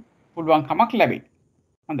කරගන්න පුළුවන් කමක් ලැබෙයි.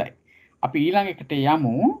 හොඳයි. අපි ඊළඟ එකට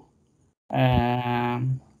යමු.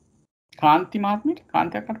 කාන්ති මහත්මියට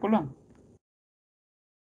කාන්තියක් ගන්න පුළුවන්.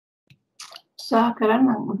 උත්සාහ කරන්න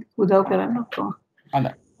උදව් කරන්න ඔක්කොම.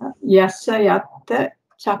 හොඳයි. යස්ස යත්ත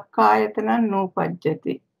චක්කායතන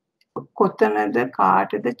නූපජ්ජති. කොතනද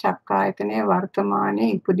කාටද චක්කායතනයේ වර්තමානයේ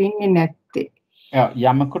ඉපදින්නේ නැත්තේ?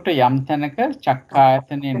 යමකට යම් තැනක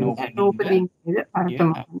චක්කායතනයේ නූපදින්නේ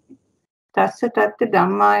වර්තමානයේ. තස්ස තත්ත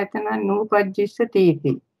ධම්මායතන නූපජ්ජිස්ස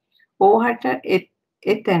තීති. ඕහට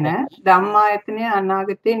එතන ධම්මායතනය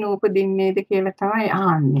අනාගතේ නූපදින්නේද කියලා තමයි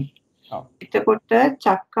අහන්නේ. එතකොට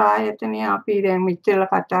චක්කායතනය අපි දැන් මෙච්චර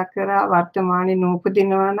කතා කරා වර්තමානයේ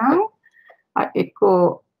නූපදිනවා නම් එක්කෝ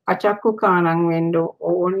අචක්කුකාණං වෙන්න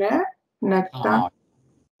ඕන නැත්නම්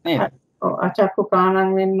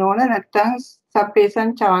අචක්කුකාණං වෙන්න ඕන නැත්නම්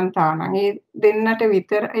සප්පේසං චවන්තාණං. ඒ දෙන්නට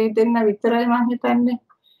විතර ඒ දෙන්න විතරයි මම හිතන්නේ.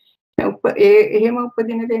 එහෙම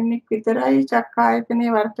උපදින දෙන්නෙක් විතරයි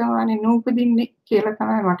චක්කායතනයේ වර්තමානයේ නූපදින්නේ කියලා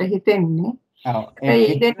තමයි මට හිතෙන්නේ. ඔව්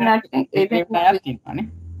ඒ දෙන්නට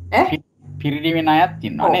පිරිනිවෙන අයත්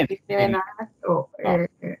ඉන්නවා නේද?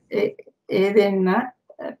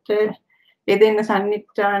 ඒ දෙන්න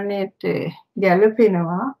සම්නිච්ඡානයේට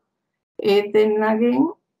ගැළපෙනවා. ඒ දෙන්නගෙන්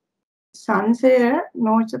සංසය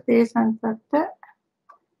නොචතේ සංසත්ත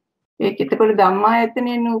ඒක එතකොට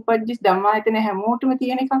ධම්මායතනෙන් උපජ්ජි ධම්මායතන හැමෝටම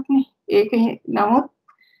තියෙන එකක් නේ. ඒක නමුත්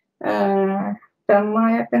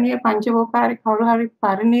ධම්මායතනයේ පංචවෝකාරී කවුරු හරි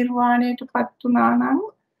පරිනිර්වාණයටපත් වුණා නම්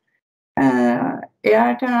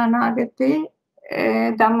එයාට අනාගතේ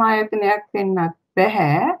ධම්මායතනයක් වෙන්නත්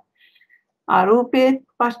බෑ. අරූපේ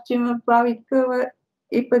පස්චිම භාවිකව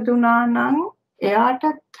ඉපදුනා නම්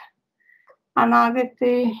එයාටත්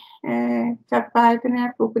අනාගතේ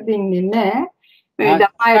චක්කායතනයක් උපදින්නේ නැහැ. මේ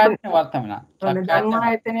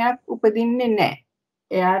ධම්මායතනයක් උපදින්නේ නැහැ.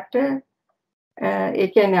 එයාට ඒ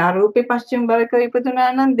කියන්නේ අරූපේ පස්චිම භාවිකව ඉපදුනා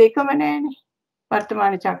නම් දෙකම නැහැනේ.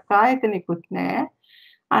 වර්තමාන චක්කායතනෙකුත් නැහැ.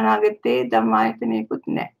 අනාගතේ ධම්මායතනෙකුත්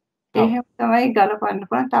නැහැ. එහෙම තමයි ගලපන්න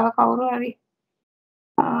පුළුවන්. තව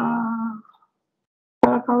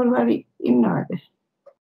කවුරු හරි ඉන්නවද?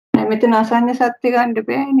 නෑ මෙතන අසඤ්ඤ සත්‍ය ගන්න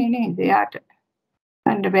බෑනේ නේද? එයාට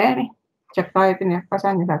ගන්න බෑනේ. චක්කායතනයක්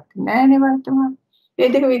අසඤ්ඤ සත්‍ය නෑනේ වර්තමාන. ඒ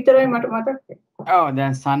දෙක විතරයි මට මතක් වෙන්නේ. ඔව්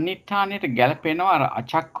දැන් සම්නිට්ඨානෙට ගැලපෙනවා අර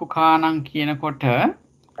අචක්කුකානං කියනකොට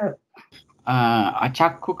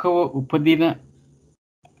අචක්කුකව උපදින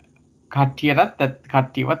කට්ටියවත්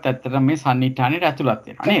ඇත්තට මේ සම්නිට්ඨානෙට ඇතුළත්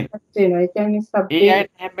වෙනවා නේද? ඒ කියන්නේ ඒ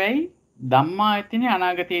අයට හැබැයි ධම්මායතනේ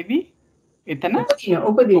අනාගතයේදී එතන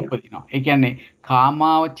උපදිනවා. ඒ කියන්නේ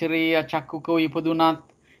කාමාවචරයේ අචක්කුකව ඉපදුනත්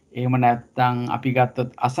එහෙම නැත්නම් අපි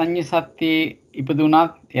ගත්තොත් අසඤ්ඤ සත්‍යයේ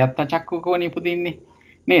ඉපදුනත් එයත් අචක්කුකවනේ ඉපදින්නේ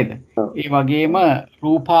නේද? ඒ වගේම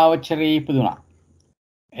රූපාවචරයේ ඉපදුනත්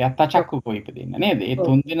එයත් අචක්කුකව ඉපදින්න නේද? ඒ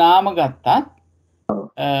තුන් දෙනාම ගත්තත්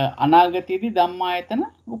අනාගතයේදී ධම්මායතන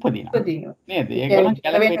උපදිනවා නේද? ඒකනම්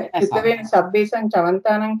ගැලපෙන්නේ නැහැ. වෙන සබ්බේසං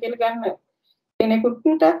චවන්තානං කියලා ගන්න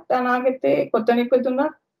කෙනෙකුට අනාගතේ කොතන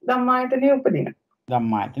ඉපදුනත් ධම්මායතනෙ උපදිනවා.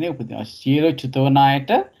 ධම්මායතනෙ උපදිනවා. සියලු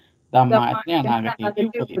චුතවනායට ධම්මායතනෙ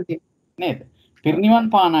අනාගතයේදී උපදිනවා. නේද? පිරිනිවන්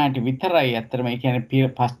පාන අයට විතරයි ඇත්තටම ඒ කියන්නේ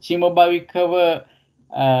පස්චිම භවිකව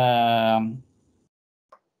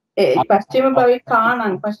පස්චිම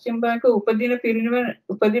භවිකානං පස්චිම භවික උපදින පිරිනිවන්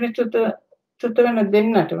උපදින චුත වෙන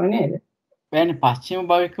දෙන්නටම නේද? يعني පස්චිම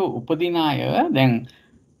භවික උපදින අය දැන්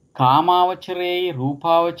කාමාවචරයේ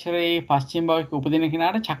රූපාවචරයේ පස්චිම භවික උපදින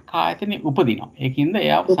කෙනාට චක්කායතනෙ උපදිනවා. ඒකින්ද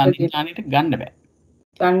එයාව සම්නිඥානෙට ගන්න බෑ.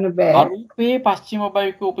 ගන්න බෑ. අරූපේ පස්චිම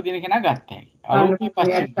භවික උපදින කෙනා ගත්ත හැකි. අරූපේ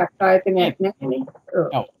පස්චිම චක්කායතනයක් නැහැ.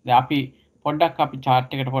 ඔව්. දැන් අපි පොඩ්ඩක් අපි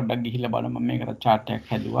chart එකට පොඩ්ඩක් ගිහිල්ලා බලමු. මම මේකට chart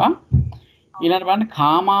එකක් හැදුවා. ඊළඟට බලන්න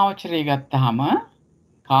කාමාවචරය ගත්තාම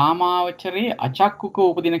කාමාවචරයේ අචක්කුක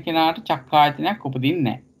උපදින කෙනාට චක්කායතනයක් උපදින්නේ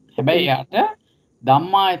නැහැ. හැබැයි යාට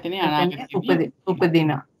ධම්මායතනේ අනාගතයේදී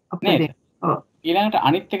උපදිනවා. ඊළඟට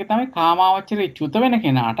අනිත් එක තමයි කාමාවචරයේ චුත වෙන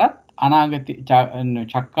කෙනාටත් අනාගත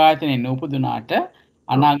චක්කායතනේ නූපදුනාට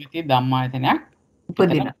අනාගතයේ ධම්මායතනයක්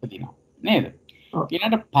උපදිනවා නේද?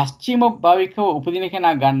 ඊළඟට පස්චිම භවිකව උපදින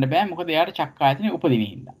කෙනා ගන්න බෑ මොකද එයාට චක්කායතනේ උපදින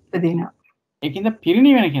හින්දා. උපදිනවා. ඒකින්ද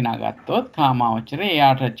පිරිනිවෙන කෙනා ගත්තොත් කාමාවචරයේ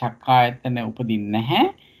එයාට චක්කායතන උපදින්නේ නැහැ.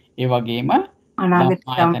 ඒ වගේම අනාගත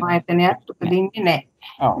ධම්මායතනයක් උපදින්නේ නැහැ.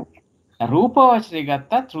 ඔව්. රූපාවචරය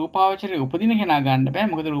ගත්තත් රූපාවචරයේ උපදින කෙනා ගන්න බෑ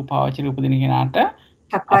මොකද රූපාවචරයේ උපදින කෙනාට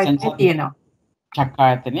චක්කායතනෙ තියෙනවා.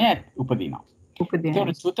 චක්කායතනෙ උපදිනවා.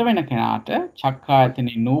 ඒක සුත වෙන කෙනාට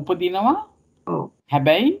චක්කායතනෙ නූපදිනවා. ඔව්.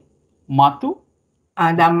 හැබැයි මතු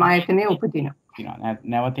ධම්මායතනෙ උපදිනවා.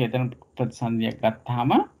 නැවත එතන ප්‍රතිසන්දියක්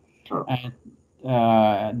ගත්තාම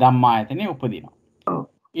ධම්මායතනෙ උපදිනවා. ඔව්.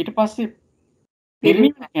 ඊට පස්සේ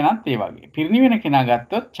පිරිනිවෙන කෙනාත් ඒ වගේ. පිරිනිවෙන කෙනා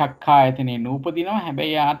ගත්තොත් චක්කායතනෙ නූපදිනවා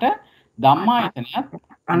හැබැයි යාට ධම්මායතනයත්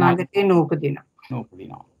අනාගතේ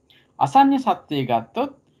නූපදිනවා. අසඤ්ඤ සත්‍යය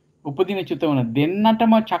ගත්තොත් උපදින චුත වන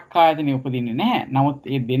දෙන්නටම චක්කායතනෙ උපදින්නේ නැහැ. නමුත්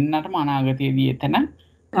ඒ දෙන්නටම අනාගතයේදී එතන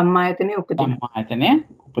ධම්මායතනෙ උපදිනවා. ධම්මායතනය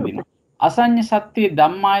උපදිනවා. අසඤ්ඤ සත්‍යයේ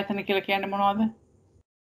ධම්මායතන කියලා කියන්නේ මොනවද?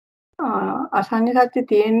 අසඤ්ඤ සත්‍ය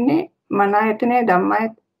තියෙන්නේ මනායතනේ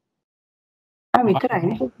ධම්මායතන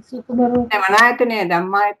විතරයිනේ. මනායතනේ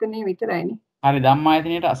ධම්මායතනේ විතරයිනේ. හරි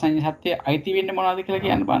ධම්මායතනයේට අසඤ්ඤ සත්‍ය අයිති වෙන්නේ මොනවද කියලා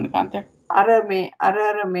කියන්න බලන්න කාන්තයක්. අර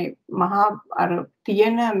මේ මහා අර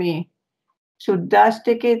තියෙන මේ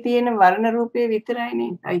සුද්දාෂ්ටකයේ තියෙන වර්ණ රූපේ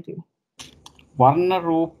විතරයිනේ අයිති. වර්ණ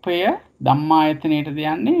රූපය ධම්මායතනයේට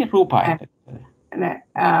යන්නේ රූපායතනයට. නෑ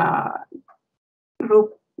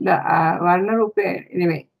වර්ණ රූපේ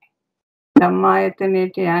නෙමෙයි.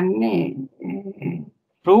 ධම්මායතනයට යන්නේ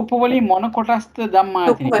රූප වලින් මොන කොටස්ද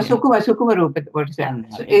ධම්මායතනයට? සුකුම රූප කොටස.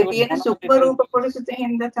 ඒ තියෙන සුකුම රූප කොටස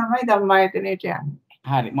තෙන්ද තමයි ධම්මායතනයට යන්නේ.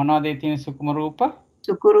 හරි මොනවද ඒ තියෙන සුකුම රූප?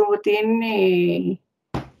 සුකුම රූප තියෙන්නේ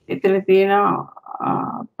එතන තියෙන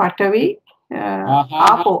පඨවි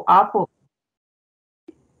ආපෝ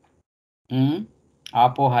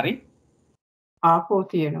ආපෝ හරි ආපෝ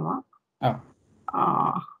තියෙනවා. ඔව්.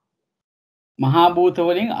 මහා භූත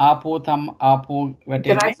වලින් ආපෝ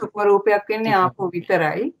වැටෙන්නේ. සුක්ම රූපයක් වෙන්නේ ආපෝ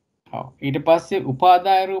විතරයි. ඔව්. ඊට පස්සේ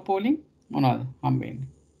උපාදාය රූප වලින් මොනවද හම්බෙන්නේ?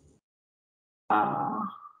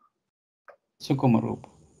 සුකුම රූප.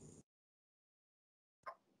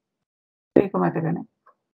 ඒක මතක නැහැ.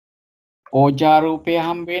 ඕජා රූපය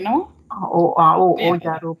හම්බ වෙනවා.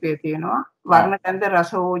 ඕජා රූපය තියෙනවා. වර්ණ ගන්ධ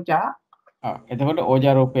රස ඕජා. එතකොට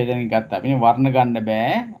ඕජා රූපය දැන් ගත්තා. අපි වර්ණ ගන්න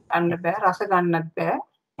බෑ. ගන්න බෑ. රස ගන්නත් බෑ.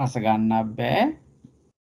 රස ගන්නත් බෑ.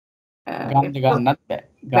 ගන්ධ ගන්නත් බෑ.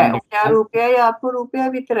 ඕජා රූපයයි ආපෝ රූපයයි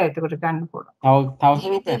විතරයි එතකොට ගන්න පුළුවන්.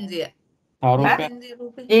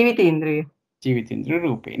 ජීවිතේන්ද්‍රිය. ජීවිතේන්ද්‍රිය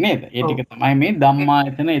රූපේ නේද? ඒ ටික තමයි මේ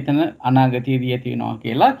ධම්මායතන එතන අනාගතයේදී ඇති වෙනවා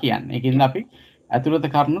කියලා කියන්නේ. ඒකෙන් අපි අතුලත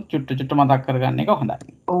කරුණු චුට්ට මතක් කරගන්න එක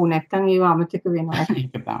හොඳයි. ඔව් නැත්තම් ඒව අමතක වෙනවා. ඒක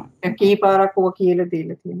තමයි. කීපාරක් ඔය කියලා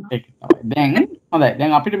දීලා තියෙනවා. ඒක තමයි. දැන් හොඳයි.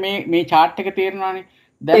 දැන් අපිට මේ chart එක තේරෙනවානේ.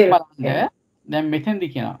 දැන් බලන්න. දැන් මෙතෙන්දි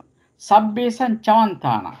කියනවා. සබ්බේසං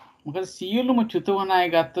චවන්තාන. මොකද සියලුම චුතවන අය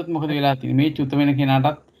ගත්තොත් මොකද වෙලා තියෙන්නේ? මේ චුත වෙන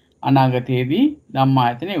කෙනාටත් අනාගතයේදී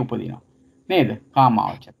ධම්මායතනේ උපදිනවා. නේද?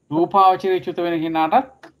 කාමාවචර. රූපාවචරයේ චුත වෙන කෙනාටත්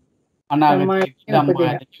අනාගතයේදී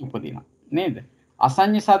ධම්මායතනේ උපදිනවා. නේද?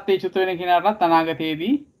 අසඤ්ඤ සත්‍යයේ චුත වෙන කෙනාටත්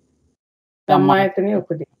අනාගතයේදී ධම්මායතනේ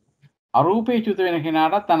උපදිනවා. අරූපේ චුත වෙන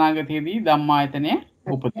කෙනාටත් අනාගතයේදී ධම්මායතනේ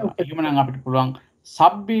උපදිනවා. එහෙමනම් අපිට පුළුවන්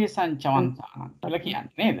සබ්බේ සංචවන්තාන කියලා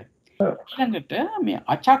කියන්නේ නේද? ඊළඟට මේ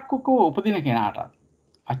අචක්කුකව උපදින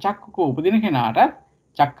කෙනාටත්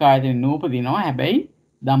චක්කායතනේ නූපදිනවා. හැබැයි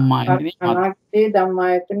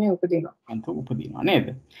ධම්මායතනේ උපදිනවා නේද?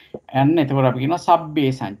 එන්න එතකොට අපි කියනවා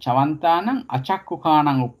සබ්බේ සංචවන්තානං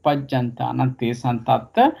අචක්කුකානං uppajjantāනං තේසං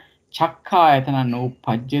තත්ත චක්කායතන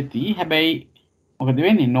නූපජ්ජති. හැබැයි මොකද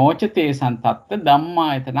වෙන්නේ? නොච තේසං තත්ත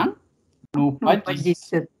ධම්මායතනං නූපජ්ජති.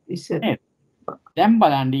 දැන්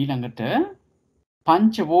බලන්න ඊළඟට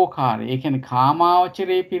පංචවෝකාරය. ඒ කියන්නේ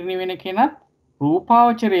කාමාවචරයේ පිරිනිවෙන කෙනත්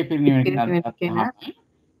රූපාවචරයේ පිරිනිවෙන කෙනත්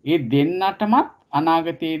ඒ දෙන්නටමත්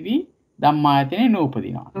අනාගතයේදී ධම්මායතනේ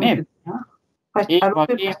නූපදිනවා නේද? ඒ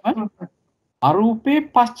වගේම අරූපේ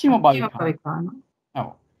පස්චිම භවිකාන. ඔව්.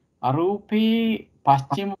 අරූපේ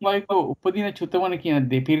පස්චිම භවිකව උපදින චුතවන කියන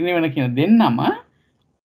පිරිනිවෙන කියන දෙන්නම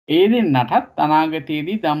ඒ දෙන්නටත්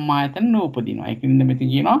අනාගතයේදී ධම්මායතන නූපදිනවා. ඒකින්ද මෙතන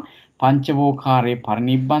කියනවා පංචවෝකාරේ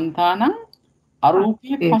පරිනිබ්බන්තානං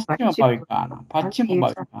අරූපේ පස්චිම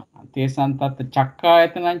භවිකාන. තේසං තත්ත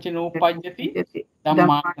චක්කායතනං ච නූපජ්ජති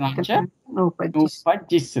ධම්මායතනං ච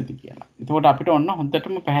නූපජ්ජිස්සති කියලා. එතකොට අපිට ඔන්න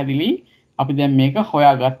හොඳටම පැහැදිලි අපි දැන් මේක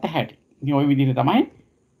හොයාගත්ත හැටි. ඉතින් ওই විදිහට තමයි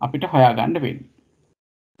අපිට හොයාගන්න වෙන්නේ.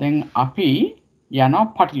 දැන් අපි යනවා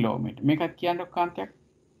පටිලෝමෙට. මේකත් කියන්න කාන්තයක්.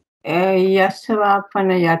 යස්සවාපන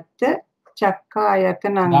යත්ත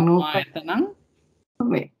චක්කායතනං ධම්මායතනං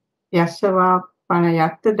මේ යස්සවාපන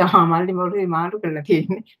යත්ත දහමල්ලි මොළේ මාරු කරලා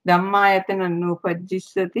තියෙන්නේ. ධම්මායතනං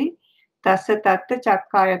නූපජ්ජිස්සති තස්ස තත්ත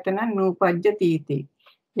චක්කායතනං නූපජ්ජති इति.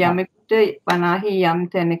 යමෙකුට වනාහි යම්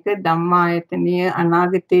තැනක ධම්මායතනීය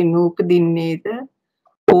අනාගතේ නූපදින්නේද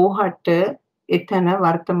ඕහට එතන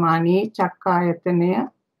වර්තමානයේ චක්කායතනය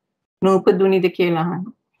නූපදුනිද කියලා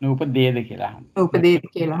අහනවා. නූපදේද කියලා අහනවා. නූපදේද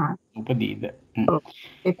කියලා අහනවා. නූපදීද.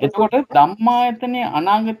 එතකොට ධම්මායතනේ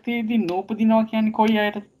අනාගතයේදී නූපදිනවා කියන්නේ කොයි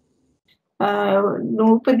අයටද?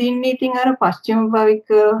 නූපදින්නේ ඉතින් අර පස්චිම භවික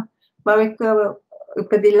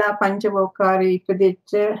උපදිලා පංචවෝකාරී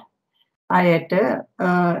ඉපදෙච්ච අයට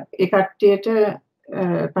ඒ කට්ටියට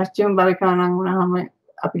පස්චිම භවිකාණන් වුණාම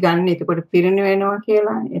අපි ගන්න එතකොට පිරිණි වෙනවා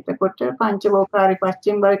කියලා. එතකොට පංචවෝකාරී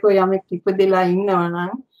පස්චිම භවිකෝ යමෙක් ඉපදෙලා ඉන්නවා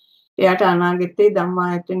නම් එයාට අනාගතේ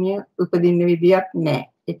ධම්මායතනිය උපදින්න විදියක් නැහැ.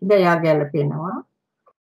 ඒකද එයා ගැලපෙනවා.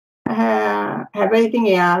 හැබැයි ඉතින්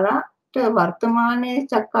එයාලට වර්තමානයේ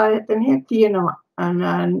චක්කායතනිය තියෙනවා.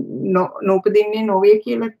 නූපදින්නේ නොවේ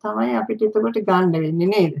කියලා තමයි අපිට එතකොට ගන්න වෙන්නේ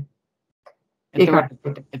නේද?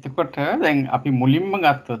 එතකොට දැන් අපි මුලින්ම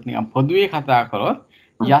ගත්තොත් නිකන් පොදුවේ කතා කරොත්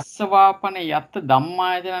යස්සවාපන යත්ත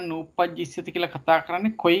ධම්මායතන නූපජ්ජිස්සති කියලා කතා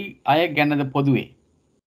කරන්නේ කොයි අය ගැනද පොදුවේ?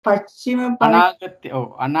 පස්චිම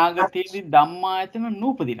අනාගතයේදී ධම්මායතන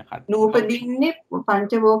නූපදින කට්ටිය. නූපදින්නේ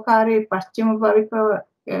පංචවෝකාරයේ පස්චිම භවිකව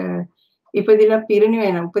ඉපදිලා පිරිණි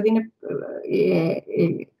වෙන උපදින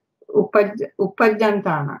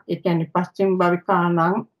උපජ්ජන්තාන. ඒ කියන්නේ පස්චිම භවිකානං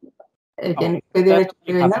ඒ කියන්නේ ඉපදිලා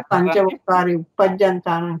වෙන පංචවෝකාරී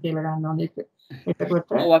උපජ්ජන්තාන කියලා ගන්නවා මේක.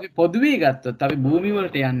 එතකොට අපි පොදුවේ ගත්තොත් අපි භූමි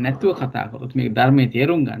වලට යන්නේ නැතුව කතා කරොත් මේක ධර්මයේ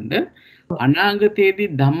තේරුම් ගන්න අනාගතයේදී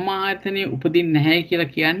ධම්මායතනෙ උපදින්නේ නැහැ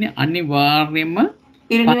කියලා කියන්නේ අනිවාර්යයෙන්ම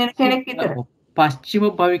පිරිණි වෙන කෙනෙක් විතර. පස්චිම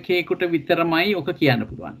භවිකයෙකුට විතරමයි ඔක කියන්න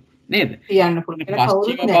පුළුවන්. නේද? කියන්න පුළුවන්.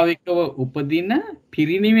 පස්චිම භවිකව උපදින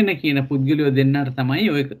පිරිණි වෙන කියන පුද්ගලයෝ දෙන්නට තමයි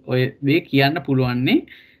ඔය දේ කියන්න පුළුවන්නේ.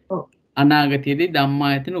 අනාගතයේදී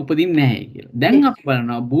ධම්මායතන උපදින්නේ නැහැ කියලා. දැන් අපි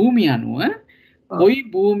බලනවා භූමිය අනුව කොයි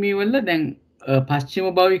භූමියවල දැන් පස්චිම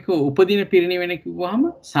භාවික උපදින පිරිනිවෙන කිව්වහම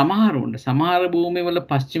සමහර භූමිවල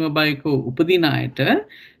පස්චිම භාවික උපදින අයට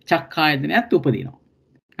චක්කායතනයත් උපදිනවා.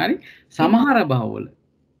 හරි? සමහර භවවල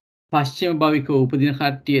පස්චිම භාවික උපදින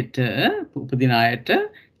කට්ටියට උපදින අයට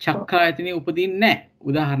චක්කායතනෙ උපදින්නේ නැහැ.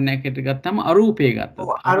 උදාහරණයකට ගත්තම අරූපේ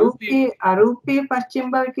ගත්තා. අරූපේ පස්චිම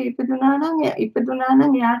භාවික ඉපදුනා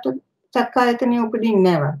නම් යාට චක්කායතනෙ උපදින්නේ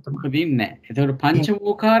නැහැ වර්තමාන. උපදින්නේ නැහැ. ඒතකොට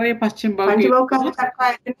පංචවෝකාරයේ පස්චිම භාවික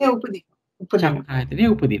චක්කායතනෙ උපදිනවා. චක්කායතනෙ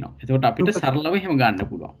උපදිනවා. ඒතකොට අපිට සරලව එහෙම ගන්න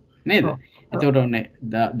පුළුවන්. නේද? ඒතකොට ඔන්නේ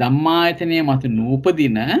ධම්මායතනයේ මත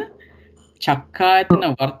නූපදින චක්කායතන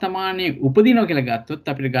වර්තමානයේ උපදිනවා කියලා ගත්තොත්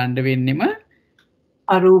අපිට ගන්න වෙන්නෙම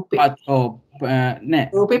අරූපේ. නෑ.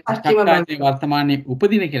 රූපේ පස්චිම භාවික වර්තමානයේ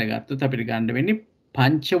උපදින කියලා ගත්තොත් අපිට ගන්න වෙන්නේ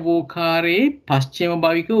පංචවෝකාරයේ පස්චිම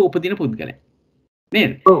භාවික උපදින පුද්ගලයා.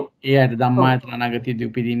 නේද? ඒ අයට ධම්මායතන අනාගතයේදී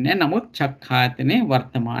උපදින්නේ නැහැ. නමුත් චක්කායතනේ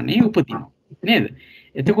වර්තමානයේ උපදිනවා. නේද?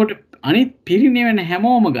 එතකොට අනිත් පිරිනිවෙන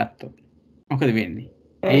හැමෝම ගත්තොත් මොකද වෙන්නේ?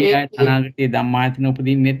 ඒ අයට අනාගතයේ ධම්මායතන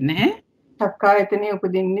උපදින්නෙත් නැහැ. චක්කායතනෙ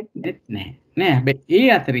උපදින්නෙත් නැහැ. නෑ. හැබැයි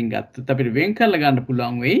ඒ අතරින් ගත්තොත් අපිට වෙන් කරලා ගන්න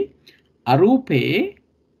පුළුවන් වෙයි අරූපේ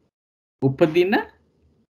උපදින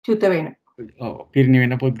චුත වෙන. ඔව්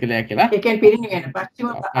පිරිනිවෙන පුද්ගලයා කියලා. ඒ කියන්නේ පිරිනිවෙන පස්චිම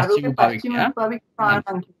අරූපේ පස්චිම භාවික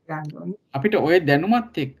කාණම් ගන්න. අපිට ওই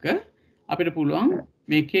දැනුමත් එක්ක අපිට පුළුවන්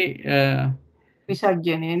මේකේ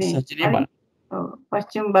විසර්ජනය නේ. සත්‍යය බලන්න. ඔව්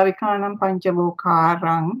පස්චිම භාවිකානම්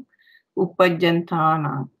පංචවෝකාරං උපජ්ජන්තානං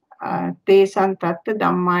තේසං තත්ත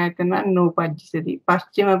ධම්මායතන නූපජ්ජසති.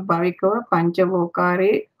 පස්චිම භාවිකව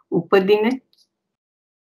පංචවෝකාරේ උපදින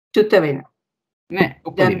චුත වෙන. නෑ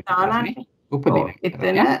උපදින.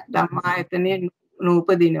 එතන ධම්මායතනේ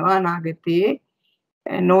නූපදිනවා අනාගතයේ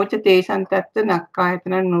නෝච තේසං තත්ත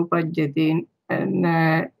නක්කායතන නූපජ්ජති.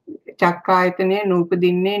 චක්කායතනේ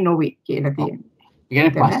නූපදින්නේ නොවේ කියලා තියෙනවා. ඒ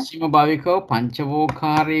කියන්නේ පස්චිම භාවිකව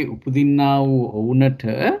පංචවෝකාරයේ උපදින්නා වූ ඔවුන්ට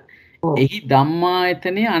එහි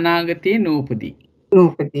ධම්මායතනේ අනාගතයේ නූපදී.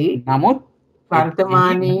 නමුත්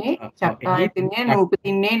වර්තමානයේ චක්කායතනේ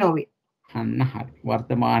නූපදින්නේ නොවේ. අන්න හරි.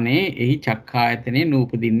 වර්තමානයේ එහි චක්කායතනේ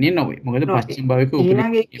නූපදින්නේ නොවේ. මොකද පස්චිම භාවික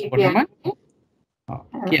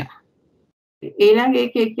ඊළඟ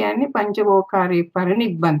එකේ කියන්නේ පංචවෝකාරේ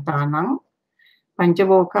පරිනිබ්බන්තානං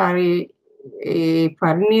පංචවෝකාරේ ඒ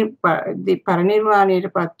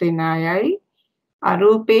පරිනිර්වාණයටපත් වෙන අයයි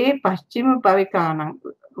අරූපේ පස්චිම භවිකානං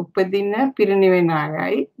උපදින පිරිනිවෙන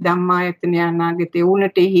අයයි ධම්මායතන අනාගතේ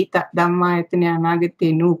උනට හිත ධම්මායතන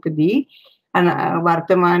අනාගතේ නූපදී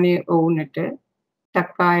වර්තමානයේ වුණට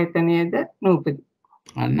චක්කායතනයේද නූපදී.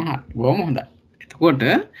 අන්න හරි. බොහොම හොඳයි. එතකොට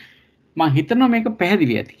මම හිතනවා මේක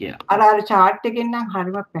පැහැදිලි ඇති කියලා. අර chart එකෙන් නම්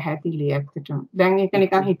හරිම පැහැදිලි ඇත්තටම. දැන් ඒක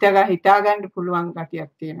නිකන් හිතා ගන්න පුළුවන් ගතියක්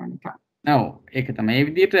තියෙනවා නිකන්. ඔව් ඒක තමයි. මේ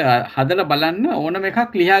විදිහට හදලා බලන්න ඕනම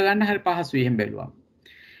එකක් ලියා ගන්න හරි පහසුයි එහෙම බැලුවා.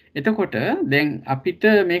 එතකොට දැන් අපිට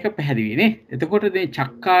මේක පැහැදිලි නේ. එතකොට මේ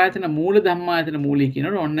චක්කායතන මූල ධම්මායතන මූලී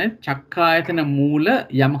කියනකොට ඔන්න චක්කායතන මූල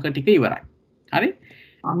යමක ටික ඉවරයි. හරි?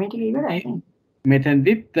 මේ ටික ඉවරයි.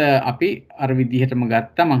 මෙතෙන්දිත් අපි අර විදිහටම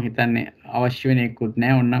ගත්තා. මම හිතන්නේ අවශ්‍ය වෙන එකකුත්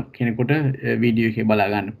නැහැ. ඔන්න කෙනෙකුට වීඩියෝ එකේ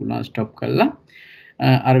බලා ගන්න පුළුවන් ස්ටොප් කරලා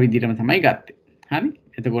අර විදිහටම තමයි ගත්තේ. හරි?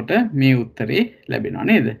 එතකොට මේ උත්තරේ ලැබෙනවා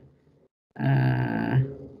නේද?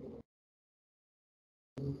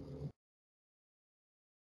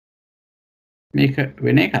 මේක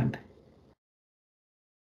වෙන එකක්ද?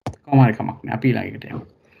 කොහොම හරි කමක් නෑ. අපි ඊළඟට යමු.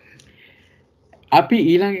 අපි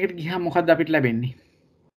ඊළඟට ගියාම මොකද්ද අපිට ලැබෙන්නේ?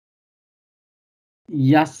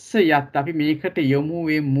 යස්ස යත් අපි මේකට යමු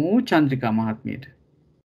වෙමු චන්ද්‍රිකා මහත්මියට.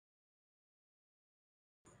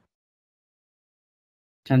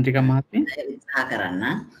 චන්ද්‍රිකා මහත්මිය උත්සාහ කරන්න.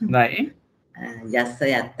 හොඳයි. යස්ස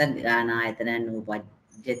යත්ත ගානායතන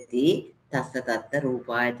නූපජ්ජති තස්ස තත්ත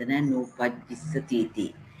රූපායතන නූපජ්ජිස්සති.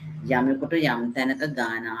 යමෙකුට යම් තැනක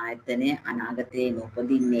ගානායතනයේ අනාගතයේ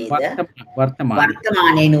නූපදින්නේද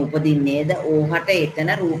වර්තමානයේ නූපදින්නේද ඕහට එතන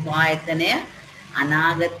රූපායතනය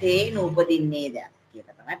අනාගතයේ නූපදින්නේද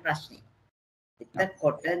කියලා තමයි ප්‍රශ්නේ.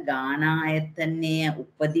 එතකොට ගානායතනයේ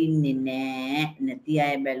උපදින්නේ නැති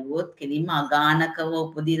අය බැලුවොත් කෙලින්ම අගානකව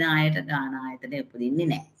උපදින අයට ගානායතනය උපදින්නේ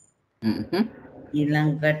නැහැ.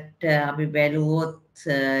 ඊළඟට අපි බැලුවොත්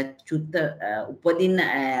චුත්ත උපදින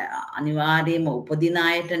අනිවාර්යයෙන්ම උපදින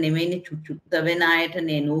අයට නෙමෙයිනේ චුත්ත වෙන අයට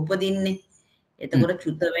නේ නූපදින්නේ. එතකොට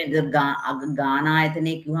චුත්ත වෙන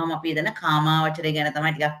ගානායතනේ කිව්වම අපි එතන කාමාවචරය ගැන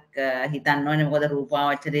තමයි ටිකක් හිතන්න ඕනේ. මොකද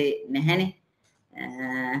රූපාවචරේ නැහැනේ.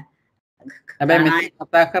 හැබැයි මේ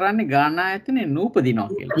කතා කරන්නේ ගානායතනේ නූපදිනවා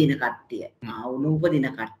කියලා. උපදින කට්ටිය. නූපදින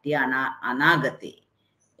කට්ටිය අනාගතේ.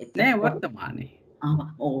 නෑ වර්තමානයේ.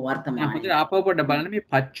 වර්තමානයේ හොඳට ආපහු පොඩ්ඩක් බලන්න මේ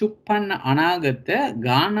පච්චුප්පන්න අනාගත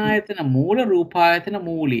ගානායතන මූල රූපායතන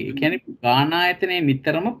මූලී. ඒ කියන්නේ ගානායතනේ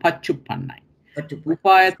නිතරම පච්චුප්පන්නයි.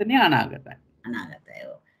 රූපායතනේ අනාගතයි. අනාගතය.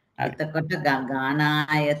 එතකොට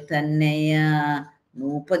ගානායතනය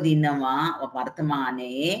නූපදිනවා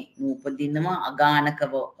වර්තමානයේ නූපදිනවා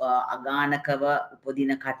අගානකව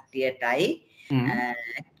උපදින කට්ටියටයි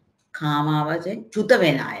කාමාවචෙන් චුත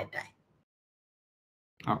වෙන අයටයි.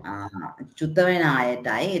 චුත වෙන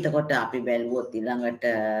අයටයි. එතකොට අපි බැලුවොත් ඊළඟට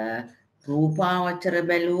රූපාවචර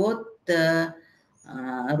බැලුවොත්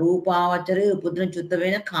රූපාවචරයේ උපදින චුත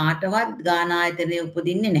වෙන කාටවත් ගානායතනයේ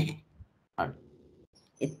උපදින්නේ නැහැ.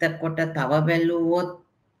 එතකොට තව බැලුවොත්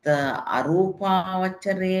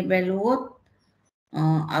අරූපාවචරයේ බැලුවොත්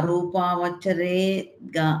අරූපාවචරයේ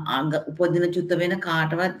උපදින චුත වෙන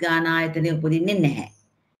කාටවත් ගානායතනයේ උපදින්නේ නැහැ.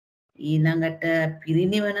 ඊළඟට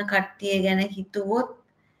පිරිනිවන කට්ටිය ගැන හිතුවොත්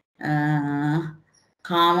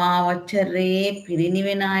කාමාවචරයේ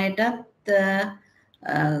පිරිනිවෙන අයටත්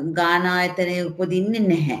ගානායතනයේ උපදින්නේ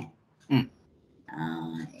නැහැ.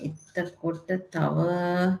 එතකොට තව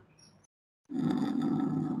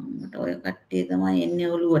ඔය කට්ටිය තමයි එන්නේ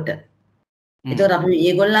ඔළුවට. ඒතකොට අපි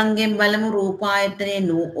ඒගොල්ලන්ගෙන් බලමු රූපායතනයේ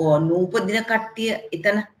නූපදින කට්ටිය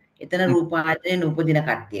එතන රූපායතනයේ නූපදින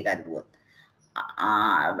කට්ටිය ගන්නවා.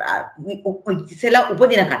 ඉස්සෙල්ලා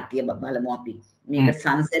උපදින කට්ටිය බලමු අපි. මේක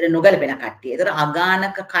සංසාර නොගැලපෙන කට්ටිය. ඒතකොට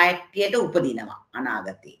අගානක කයට්ටියට උපදිනවා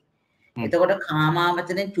අනාගතේ. එතකොට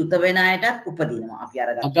කාමාවචරයෙන් චුත වෙන අයටත් උපදිනවා. අපි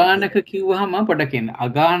අරගත්තා. අගානක කිව්වහම පොඩ්ඩක් කියන්න.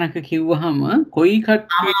 අගානක කිව්වහම කොයි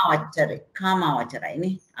කට්ටිය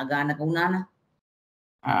කාමාවචරයිනේ. අගානක වුණා නම්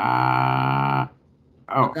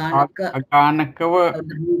අගානකව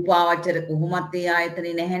රූපාවචර කොහොමත් ඒ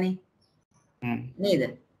ආයතනේ නැහැනේ. නේද?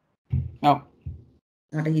 ඔව්.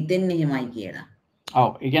 මට හිතෙන්නේ එහෙමයි කියලා.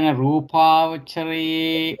 ඔව්. ඒ කියන්නේ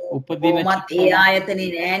රූපාවචරයේ උපදින කොහොමත් ඒ ආයතනේ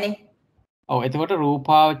නැහැනේ. ඔව්. එතකොට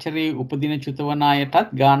රූපාවචරයේ උපදින චුතවන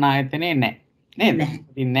අයටත් ගාන ආයතනේ නැහැ. නේද?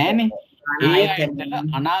 ඉතින් නැහැනේ. ඒ ආයතන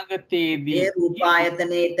අනාගතයේදී ඒ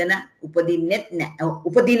රූපායතනේ එතන උපදින්නෙත් නැහැ.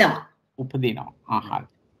 උපදිනවා. හරි.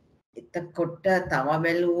 එතකොට තව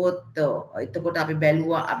බැලුවොත් එතකොට අපි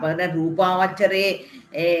බැලුවා අපේ රූපාවචරයේ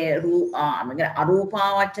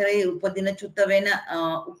අරූපාවචරයේ උපදින චුත වෙන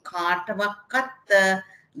කාටවත්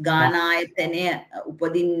ගානායතනය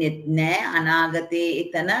උපදින්නෙත් නැහැ. අනාගතයේ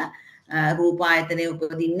එතන රූපායතනය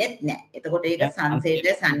උපදින්නෙත් නැහැ. එතකොට ඒක සංසේත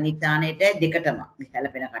සම්නිධානයේට දෙකටම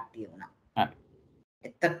හැලපෙන කට්ටිය වුණා.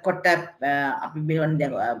 එතකොට අපි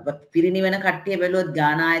පිරිනිවන කට්ටිය බැලුවොත්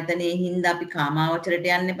ගානායතනයේ හින්දා අපි කාමාවචරයට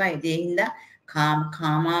යන්න එපා. ඒ හින්දා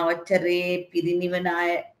කාමාවචරයේ පිරිනිවන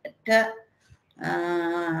අයට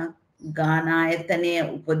ගානායතනයේ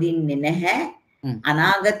උපදින්නේ නැහැ.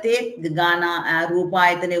 අනාගතයේ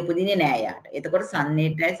රූපායතනයේ උපදින්නේ නැහැ යාට. එතකොට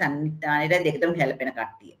සම්නේතයි සම්නිධානයේට දෙකටම හැලපෙන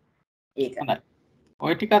කට්ටිය. ඒක.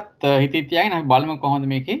 ඔය ටිකත් හිතේ තියාගෙන අපි බලමු කොහොමද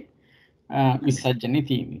මේකේ විසර්ජනේ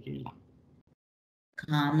තියෙන්නේ කියලා.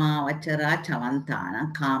 කාමාවචරා චවන්තාන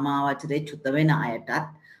කාමාවචරේ චුත වෙන අයටත්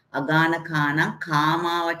අගානකාන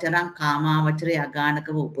කාමාවචරේ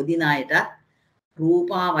අගානකව උපදින අයටත්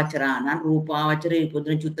රූපාවචරාන රූපාවචරේ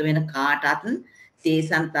උපදින චුත වෙන කාටත්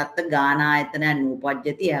තේසන් තත්ත ගානායතන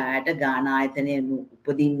නූපජ්ජති ආයට ගානායතනය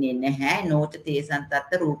උපදින්නේ නැහැ. නෝච තේසන්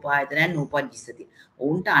තත්ත රූපායතනය නූපජ්ජිසති.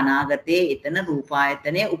 ඔවුන්ට අනාගතයේ එතන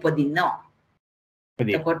රූපායතනය උපදින්නවා.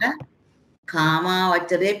 එතකොට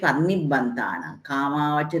කාමාවචරේ පරිනිබ්බන්තාන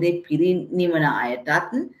කාමාවචරේ පිරිනිවන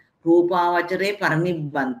අයටත් රූපාවචරේ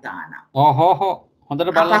පරිනිබ්බන්තාන හොඳට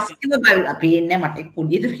බලන්න පස්තිම අපි ඉන්නේ මට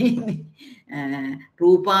කුඩියට වෙන්නේ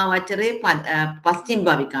රූපාවචරේ පස්චිම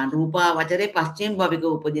භවිකාන් රූපාවචරේ පස්චිම භවික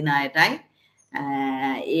උපදින අයටයි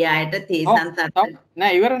ඒ අයට තේසන් තත්ත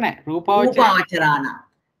නෑ ඉවර නෑ රූපාවචරාන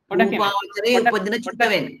රූපාවචරේ උපදින චුත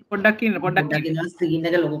වෙන්නේ පොඩ්ඩක් ඉන්න ස්ක්‍රීන්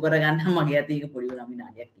එක ලොකු කරගන්න මගේ අතේ එක පොඩි උනා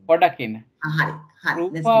විනාඩියක් පොඩ්ඩක් ඉන්න හරි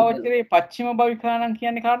රූපාවචරේ පස්චිම භවිකානම්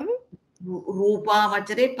කියන්නේ කාටද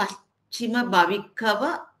රූපාවචරේ පස්චිම භවිකව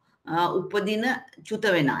උපදින චුත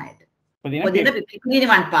වෙන අයට උපදින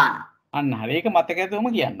පිරිනිවන් පාන අන්න හරි ඒක මතක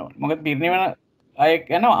ඇතුවම කියන්න ඕනේ මොකද පිරිනිවන අය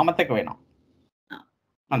යනවා අමතක වෙනවා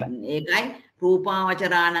හොඳයි ඒකයි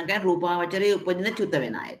රූපාවචරාණං කියන්නේ රූපාවචරයේ උපදින චුත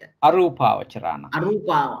වෙන අයට අරූපාවචරාණ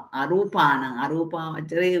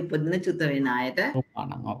අරූපාවචරයේ උපදින චුත වෙන අයට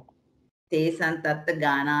රූපාණං ඔව් තේසන් තත්ත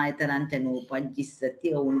ගානායතනං ච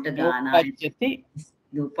නූපජ්ජිස්සති ඔවුන්ට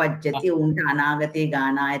නූපජ්ජති ඔවුන්ට අනාගතයේ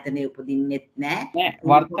ගානායතනෙ උපදින්නෙත් නැහැ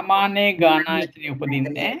වර්තමානයේ ගානායතනෙ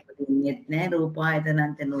උපදින්නේ නැහැ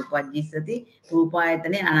රූපායතනං ච නූපජ්ජිස්සති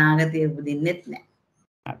රූපායතනේ අනාගතයේ උපදින්නෙත්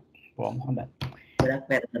නැහැ බොහොම හොඳයි ගොඩක්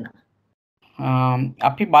වැරදුනා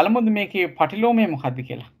අපි බලමුද මේකේ පටිලෝමය මොකද්ද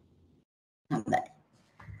කියලා හොඳයි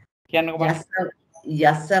කියන්නකෝ බලන්න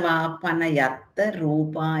යස්සවාපන යත්ත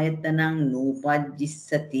රූපායතනං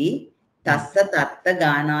නූපජ්ජිස්සති තස්ස තත්ත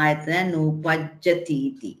ගානායතන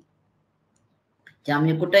නූපජ්ජතිති.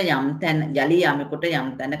 යමෙකුට යම් තැන යලි යමෙකුට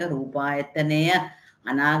යම් තැනක රූපායතනය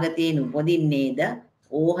අනාගතයේ නුපදින්නේද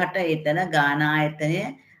ඕහට එතන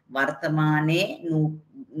ගානායතනය වර්තමානයේ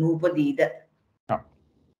නූපදීද.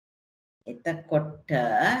 එතකොට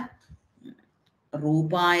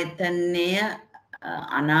රූපායතනය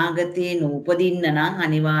අනාගතයේ නූපදින්න නම්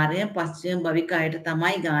අනිවාර්යයෙන් පස්චිම භවිකයට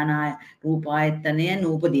තමයි ගානාය රූපායතනය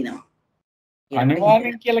නූපදිනවා.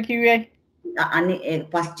 අනිවාර්යෙන් කියලා කිව්වේ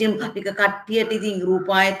පස්චිම භවික කට්ටියට ඉතින්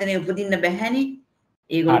රූපායතනය උපදින්න බැහැනේ.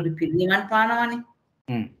 ඒගොල්ලෝ පිරිනිවන් පානවානේ.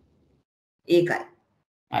 ඒකයි.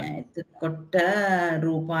 එතකොට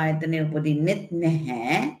රූපායතනය උපදින්නෙත්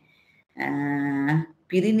නැහැ.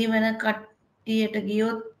 පිරිනිවන කට්ටියට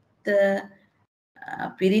ගියොත්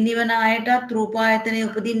පිරිනිවන අයටත් රූපායතනය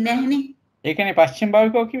උපදින්නේ නැහනේ. ඒ කියන්නේ පස්චිම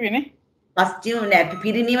භවිකෝ කිව්වේනේ. පස්චිම නෑ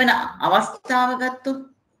පිරිනිවන අවස්ථාව ගත්තොත්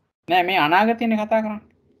නෑ මේ අනාගතයනේ කතා කරන්නේ.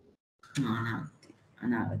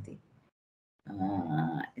 අනාගතේ.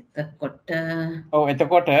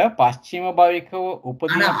 එතකොට පස්චිම භවිකව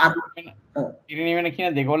උපදින පිරිනිවන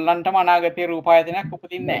කියන දෙගොල්ලන්ටම අනාගතයේ රූපායතනයක්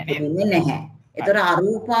උපදින්නේ නැහැ. ඒතර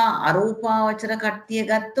අරූපාවචර කට්ටිය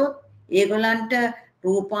ගත්තොත් ඒගොල්ලන්ට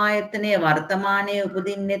රූපායතනයේ වර්තමානයේ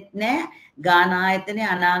උපදින්නෙත් නැහැ. ගානායතනයේ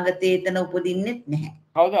අනාගතයේ එතන උපදින්නෙත් නැහැ.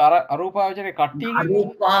 කවුද අරූපාවචරේ කට්ටිය?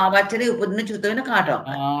 අරූපාවචරේ උපදින චුත වෙන කාටවත්.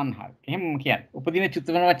 හරි. එහෙම කියන්නේ. උපදින චුත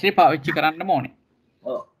වෙන වචනේ පාවිච්චි කරන්න ඕනේ.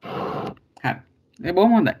 ඔව්. හරි. ඒ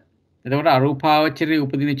බොහොම හොඳයි. එතකොට අරූපාවචරේ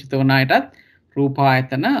උපදින චුත වන අයටත්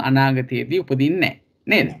රූපායතන අනාගතයේදී උපදින්නේ නැහැ.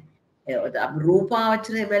 නේද?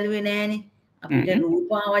 රූපාවචරේ බැලුවේ නැහනේ. අපිට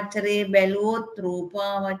රූපාවචරේ බැලුවොත්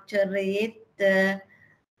රූපාවචරයේත්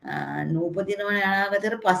නූපදිනවන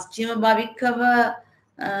අනාගතයට පස්චිම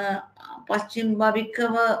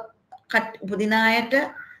භවිකව උපදින අයට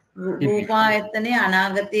රූපායතනයේ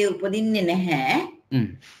අනාගතයේ උපදින්නේ නැහැ.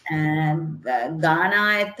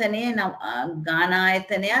 ගානායතනයත්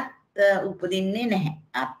උපදින්නේ නැහැ.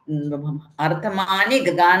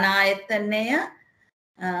 වර්තමානයේ ගානායතනය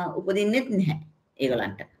උපදින්නෙත් නැහැ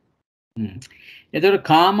ඒගොල්ලන්ට. එතකොට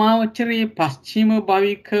කාමාවචරයේ පස්චිම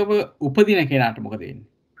භවිකව උපදින කෙනාට මොකද වෙන්නේ?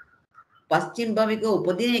 පස්චිම භවිකව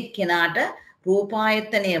උපදින කෙනාට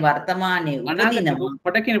රූපායතනයේ වර්තමානයේ උපදිනවා.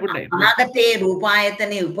 අනාගතයේ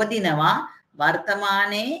රූපායතනයේ උපදිනවා.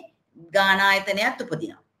 වර්තමානයේ ගානායතනයත්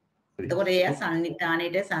උපදිනවා. එතකොට ඒ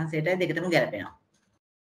සම්නිඨාණයට සංසේතය දෙකටම ගැලපෙනවා.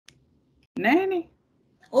 නෑනේ.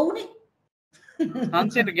 ඔව්නේ.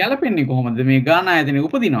 සංසේත ගැලපෙන්නේ කොහොමද මේ ගානායතනයේ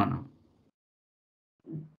උපදිනවා නම්?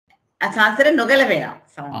 සංසාර නොගැලපෙනවා.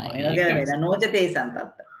 නොගැලපෙනවා. නොචතේ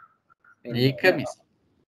සම්පත්ත. ඒක මිස.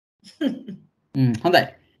 හොඳයි.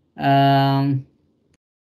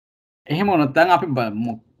 එහෙම වුණොත් දැන් අපි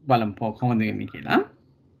බලමු කොහොමද වෙන්නේ කියලා.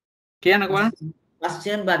 කියන්නකෝ.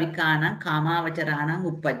 පස්චිම භවිකානං කාමාවචරාණං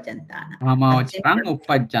uppajjantānaං. කාමාවචරං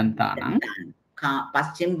uppajjantānaං.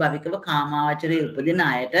 පස්චිම භවිකව කාමාවචරයේ උපදින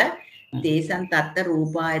අයට තේසං තත්ත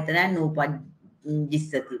රූපායතනං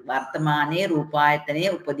නූපජ්ජිස්සති. වර්තමානයේ රූපායතනයේ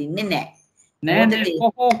උපදින්නේ නැහැ. නෑ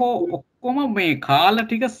ඔක්කොම මේ කාල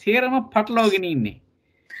ටික සේරම පටලවාගෙන ඉන්නේ.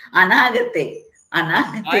 අනාගතේ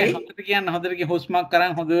හොඳට කියන්න හුස්මක්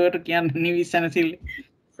කරන් හොඳට කියන්න නිවිසනසිල්ල.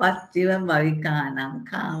 පස්චිම භවිකානං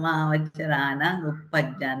කාමාවචරාණං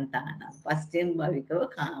uppajjantānaං. පස්චිම භවිකව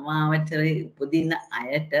කාමාවචරයේ උපදින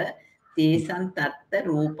අයට තේසං තත්ත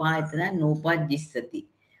රූපායතන නූපජ්ජිස්සති.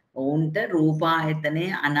 ඔවුන්ට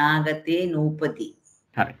රූපායතනයේ අනාගතේ නූපති.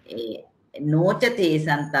 හරි. නෝච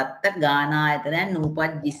තේසං තත්ත ගානායතන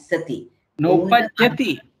නූපජ්ජිස්සති.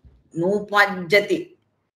 නූපජ්ජති.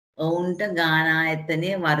 ඔවුන්ට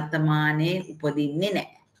ගානායතනයේ වර්තමානයේ උපදින්නේ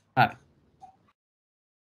නැහැ. හරි.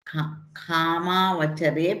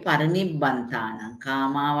 කාමාවචරේ පරිනිබ්බන්තානං.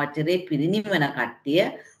 කාමාවචරේ පිරිනිවන කට්ටිය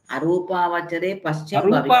අරූපාවචරේ පස්චිම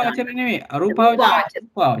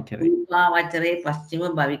රූපාවචරේ පස්චිම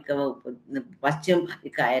භවිකව පස්චිම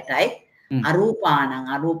භවිකයටයි අරූපානං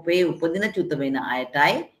අරූපේ උපදින චුත වෙන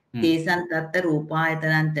අයටයි තේසං තත්ත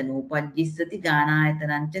රූපායතනංච නූපජ්ජිස්සති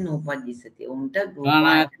ගානායතනංච නූපජ්ජිස්සති.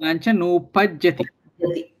 ගානායතනංච නූපජ්ජති.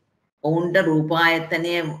 ඔවුන්ට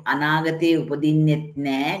රූපායතනය අනාගතයේ උපදින්නෙත්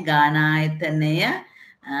නෑ. ගානායතනය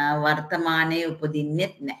වර්තමානයේ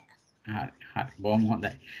උපදින්නෙත් නෑ. හරි බොහොම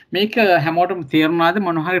හොඳයි. මේක හැමෝටම තේරුණාද?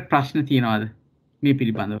 මොන හරි ප්‍රශ්න තියෙනවද මේ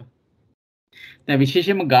පිළිබඳව? දැන්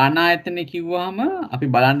විශේෂයෙන්ම ගානායතන කිව්වහම අපි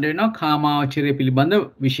බලන්න වෙනවා කාමාවචරය පිළිබඳ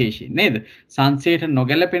විශේෂයෙන් නේද? සංසේත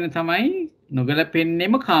නොගැලපෙන තමයි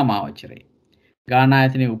නොගැලපෙන්නේම කාමාවචරය.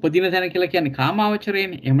 ගානායතනේ උපදින තැන කියලා කියන්නේ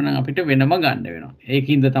කාමාවචරයනේ. එහෙමනම් අපිට වෙනම ගන්න වෙනවා.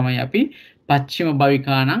 ඒකින්ද තමයි අපි පච්චිම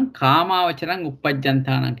භවිකානම් කාමාවචරං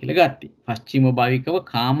uppajjantāනම් කියලා ගත්තේ. පච්චිම භවිකව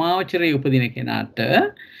කාමාවචරයේ උපදින කෙනාට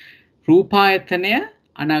රූපායතනය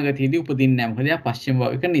අනාගතයේදී උපදින්නේ නැහැ. මොකද එයා පස්චිම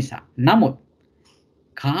භවික නිසා. නමුත්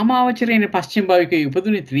කාමාවචරයේ පස්චිම භවිකයේ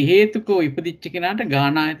උපදුනේ ත්‍රි හේතුකෝ ඉපදිච්ච කෙනාට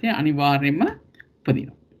ගානායතනය අනිවාර්යයෙන්ම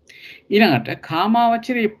උපදිනවා. ඊළඟට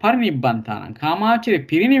කාමාවචරයේ පරිනිබ්බන්තානම් කාමාවචරයේ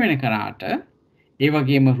පිරිනිවෙන කරාට ඒ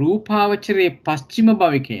වගේම රූපාවචරයේ පස්චිම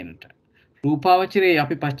භවිකේනට රූපාවචරයේ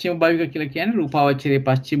අපි පස්චිම භවික කියලා කියන්නේ රූපාවචරයේ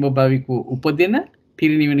පස්චිම භවික උපදින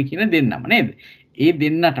පිරිනිවෙන කියන දෙන්නම නේද? ඒ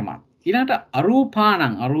දෙන්නටම ඊළඟට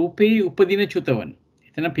අරූපානම් අරූපේ උපදින චුතවන.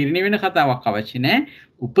 එතන පිරිනිවෙන කතාවක් අවශ්‍ය නැහැ.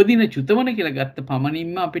 උපදින චුතවන කියලා ගත්ත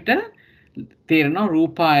පමණින්ම අපිට තේරෙනවා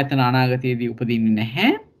රූපායතන අනාගතයේදී උපදින්නේ නැහැ.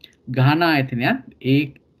 ගානායතනයත් ඒ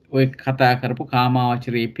ඔය කතා කරපු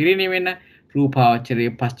කාමාවචරයේ පිරිනිවෙන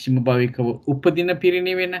රූපාවචරයේ පස්චිම භවිකව උපදින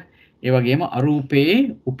පිරිනිවෙන ඒ වගේම අරූපේ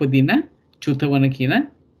උපදින චුතවන කියන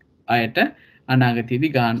අයට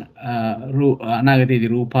අනාගතයේදී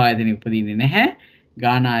රූපායතනෙ උපදින්නේ නැහැ.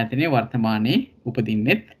 ගානායතනෙ වර්තමානයේ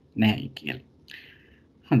උපදින්නෙත් නැහැ කියලා.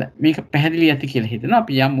 හොඳයි. මේක පැහැදිලි ඇති කියලා හිතනවා.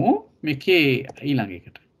 අපි යමු මේකේ ඊළඟ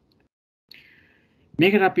එකට.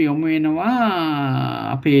 මේකට අපි යමු වෙනවා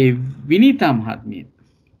අපේ විනීතා මහත්මිය.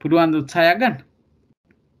 පුරුවන් උත්සාහයක් ගන්න.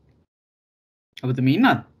 ඔබතුමී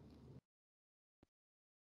ඉන්නවද?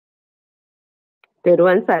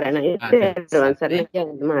 තෙරුවන් සරණයි. තෙරුවන් සරණයි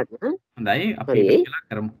මහත්මයා. හොඳයි අපි කියලා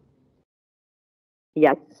කරමු.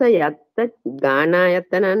 යස්ස යත්ත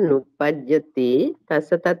ගානායතනං නුප්පජ්ජති තස්ස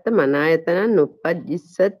තත්ත මනායතනං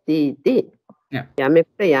නුප්පජ්ජිස්සති इति.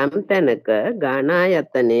 යමෙක්ට යම් තැනක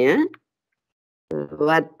ගානායතනය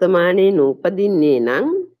වර්තමානයේ නූපදින්නේ නම්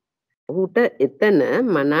ඔහුට එතන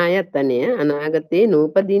මනායතනය අනාගතේ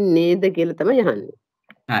නූපදින්නේද කියලා තමයි අහන්නේ.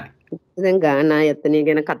 හරි. දැන් ගානායතනය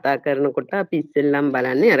ගැන කතා කරනකොට අපි ඉස්සෙල්ලම්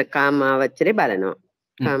බලන්නේ අර කාමාවචරේ බලනවා.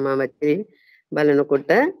 කාමාවචරේ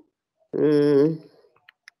බලනකොට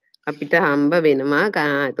අපිට හම්බ වෙනවා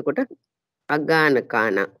එතකොට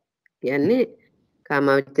අගානකාන කියන්නේ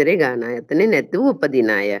කාමාවචරේ ගානායතනේ නැතුව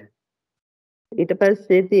උපදින අය. ඊට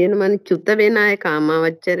පස්සේ තියෙනවනේ චුත වෙන අය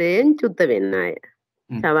කාමාවචරයෙන් චුත වෙන අය.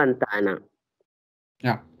 සවන්තාන.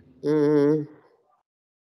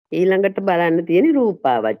 ඊළඟට බලන්න තියෙන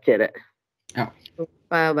රූපාවචර.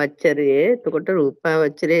 රූපාවචරයේ එතකොට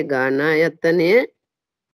රූපාවචරයේ ගානායතනය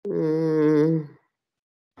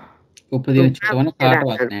උපදින චුතවන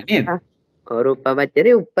කාටවත් නැහැ නේද?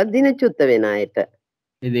 රූපාවචරයේ උපදින චුත වෙන අයට.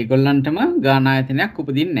 ඒ දෙගොල්ලන්ටම ගානායතනයක්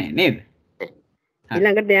උපදින්නේ නැහැ නේද?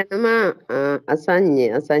 ඊළඟට යනවා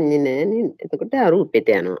අසඤ්ඤ නෑනේ. එතකොට අරූපෙට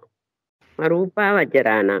යනවා.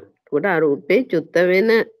 අරූපාවචරාණ. එතකොට අරූපේ චුත වෙන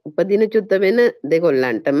උපදින චුත වෙන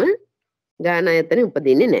දෙගොල්ලන්ටම ගානායතනෙ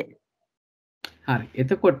උපදින්නේ නැහැ. හරි.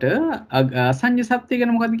 එතකොට අසඤ්ඤ සත්‍ය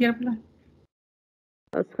ගැන මොකද්ද කියලා බලන්න.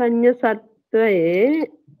 අසඤ්ඤ සත්වයේ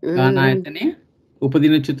ගානායතනෙ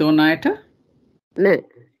උපදින චුත වන අයට නෑ.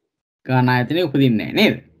 ගානායතනෙ උපදින්නේ නැහැ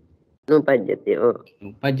නේද? නූපජ්ජති. ඔව්.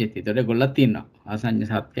 නූපජ්ජති. ඒතකොට ගොල්ලක් තියෙනවා. අසඤ්ඤ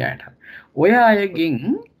සත්‍යයට. ඔය අයගෙන්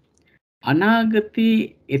අනාගතී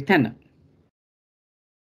එතන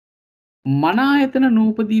මනායතන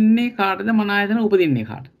නූපදින්නේ කාටද? මනායතන උපදින්නේ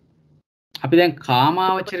කාටද? අපි දැන්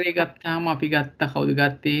කාමාවචරය ගත්තාම අපි ගත්ත කවුද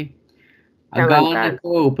ගත්තේ?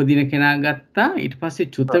 අගානකව උපදින කෙනා ගත්තා. ඊට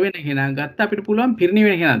පස්සේ චුත වෙන කෙනා ගත්තා. අපිට පුළුවන්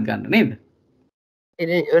පිරිනිවෙන කෙනාත් ගන්න නේද?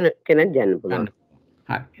 කෙනෙක් ගන්න පුළුවන්.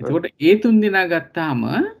 හරි. එතකොට ඒ තුන් දෙනා ගත්තාම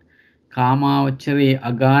කාමාවචරයේ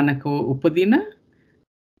අගානකව උපදින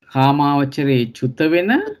කාමාවචරයේ චුත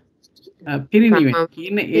වෙන පිරිනිවෙන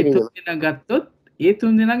කියන ඒ තුන් දෙනා ගත්තොත් ඒ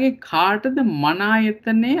තුන් දෙනාගේ කාටද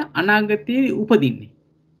මනායතනය අනාගතයේ උපදින්නේ?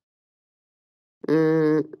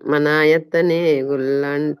 මනායතනේ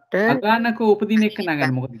ඒගොල්ලන්ට අගානකව උපදින එක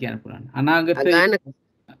නගන්න මොකද කියන්න පුළුවන්? අනාගතයේ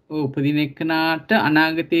උපදින එකනට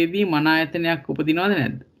අනාගතයේදී මනායතනයක් උපදිනවද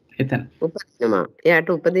නැද්ද? එතන උපදිනවා. එයාට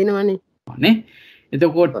උපදිනවනේ. නේ?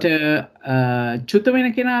 එතකොට චුත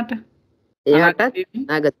වෙන කෙනාට එයාට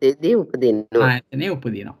අනාගතයේදී උපදිනවා. ආයතනෙ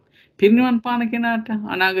උපදිනවා. පිරිනිවන් පාන කෙනාට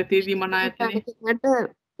අනාගතයේදී මනායතනෙ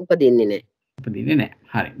උපදින්නේ නැහැ. උපදින්නේ නැහැ.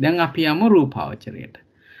 හරි. දැන් අපි යමු රූපාවචරයට.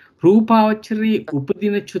 රූපාවචරයේ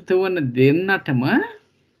උපදින චුතවන දෙන්නටම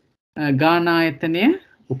ගානායතනය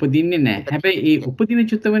උපදින්නේ නැහැ. හැබැයි ඒ උපදින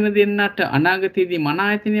චුතවන දෙන්නට අනාගතයේදී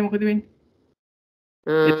මනායතනය මොකද වෙන්නේ?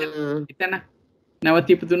 එතන නැවත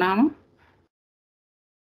ඉපදුනහම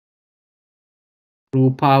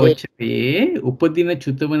රූපාවචරයේ උපදින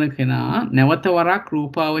චුතවන කෙනා නැවත වරක්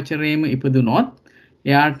රූපාවචරයේම ඉපදුනොත්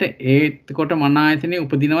එයාට ඒකට මනායතනෙ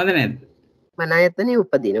උපදිනවද නැද්ද? මනායතනෙ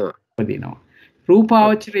උපදිනවා. උපදිනවා.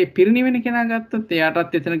 රූපාවචරයේ පිරිනිවෙන කෙනා ගත්තොත්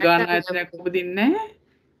එයාටත් එතන ගාන ආයතනයක් උපදින්නේ නැහැ.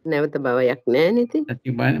 නැවත භවයක් නැහැ නේද? සත්‍ය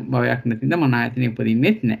භවයක් නැතිද මන ආයතනෙ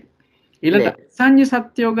උපදින්නෙත් නැහැ. ඊළඟට අසඤ්ඤ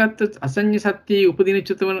සත්‍යය ගත්තොත් අසඤ්ඤ සත්‍යයේ උපදින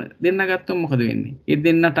චුතවන දෙන්න ගත්තොත් මොකද වෙන්නේ? ඒ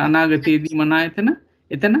දෙන්නට අනාගතයේදී මන ආයතන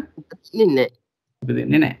එතන උපදින්නේ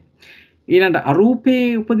උපදින්නේ නැහැ. ඊළඟට අරූපේ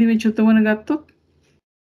උපදින චුතවන ගත්තොත්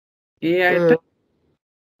ඒ අයට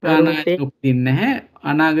ගාන ආයතන උපදින්නේ නැහැ.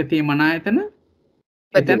 අනාගතයේ මන ආයතන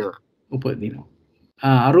එතන උපදිනවා.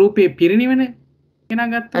 අරූපේ පිරිනිවෙන කෙනා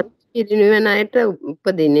ගත්තොත් පිරිනිවෙන අයට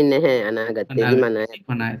උපදින්නේ නැහැ අනාගතයේදී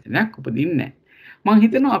මන ආයතනයක් උපදින්නේ නැහැ. මම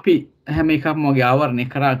හිතනවා අපි හැම එකක්ම වගේ ආවරණය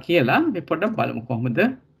කරා කියලා අපි පොඩ්ඩක් බලමු කොහොමද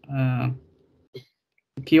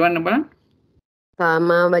කියවන්න බලන්න.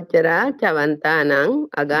 කාමාවචරා චවන්තානං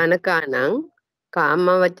අගානකානං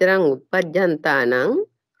කාමවචරං උපජ්ජන්තානං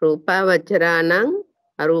රූපාවචරානං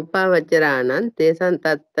අරූපාවචරානං තේසං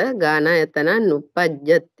තත්ත ගානායතනං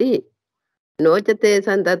උපජ්ජති නොච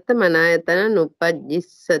තේසං තත්ත මනායතනං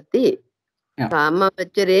උපජ්ජිස්සති.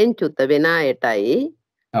 කාමවචරයෙන් චුත වෙන අයටයි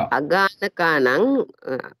අගානකානං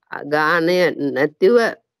අගානය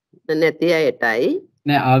නැති අයටයි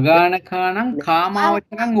නෑ අගානකානං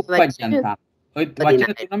කාමාවචරං උපජ්ජන්තාන. ඔය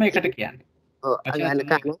වචන තුනම එකට කියන්නේ.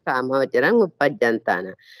 අගානකානං කාමවචරං උපජ්ජන්තාන.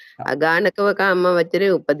 අගානකව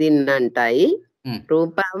කාමවචරේ උපදින්නන්ටයි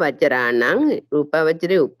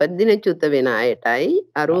රූපාවචරේ උපදින චුත වෙන අයටයි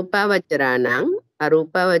අරූපාවචරානං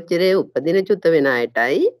අරූපාවචරේ උපදින චුත වෙන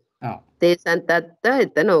අයටයි තේසං තත්ත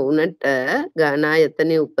එතන උනට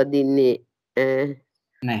ගානායතනෙ උපදින්නේ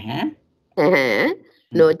නැහැ.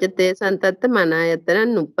 නොච තේසං තත්ත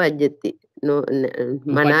මනායතනං උපජ්ජති.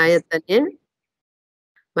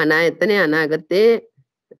 මනායතනය අනාගතේ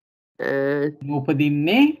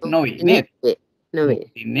උපදින්නේ නොවේ නේද?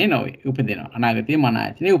 උපදින්නේ නොවේ. උපදිනවා. අනාගතයේ මන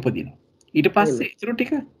ආයතනෙ උපදිනවා. ඊට පස්සේ ඊටු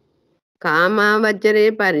ටික කාමාවචරේ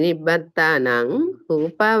පරිනිබ්බත්තානං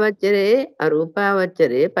රූපාවචරේ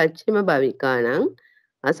අරූපාවචරේ පච්චිම භවිකානං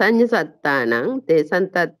අසඤ්ඤ සත්තානං තේසං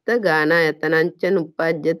තත්ත ගානායතනංච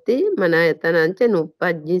නුප්පජ්ජති මනායතනංච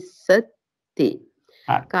නුප්පජ්ජිස්සති.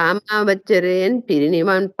 කාමාවචරයෙන්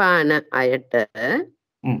පිරිනිවන් පාන අයට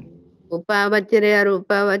රූපාවචරේ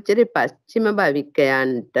අරූපාවචරේ පච්චිම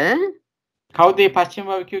භවිකයන්ට කවුද මේ පස්චිම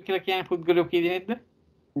භවිකයෝ කියලා කියන්නේ? පුද්ගලයෝ කී දෙනෙක්ද?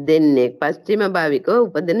 දෙන්නේ පස්චිම භාවිකව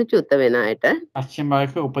උපදින චුත වෙන අයට පස්චිම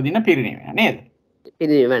භාවිකව උපදින පිරිනිවෙන නේද?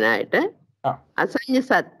 පිරිනිවන අයට අසඤ්ඤ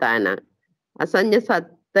සත්තාන අසඤ්ඤ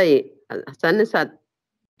සත්ත්‍ය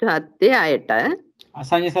අයට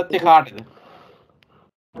අසඤ්ඤ සත්‍ය කාටද?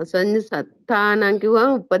 අසඤ්ඤ සත්තානං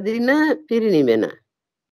කිව්වම උපදින පිරිනිවෙන.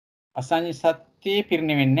 අසඤ්ඤ සත්‍ය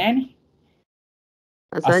පිරිනිවෙන්නේ නැහනේ.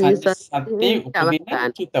 අසඤ්ඤ සත්‍ය උපදින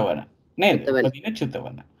චුතවන නේද? උපදින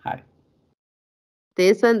චුතවන. හරි.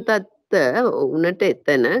 තේසං තත්ත උනට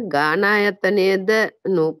එතන ගානායතනයේද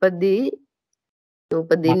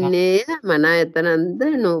නූපදින්නේය මනායතනන්ද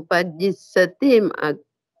නූපජ්ජිස්සති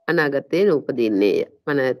අනාගතේ නූපදින්නේය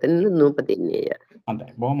මනායතන නූපදින්නේය.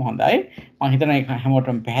 හොඳයි බොහොම හොඳයි. මම හිතනවා ඒක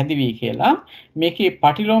හැමෝටම පැහැදිලි කියලා. මේකේ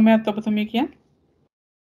පටිලෝමයක් ඔබතුමී කියන්නේ?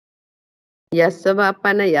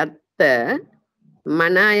 යස්සවාපන යත්ත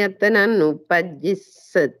මනායතනං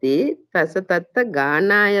උපජ්ජිස්සති තස තත්ත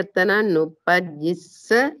ගානායතනං උපජ්ජිස්ස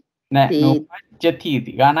නෑ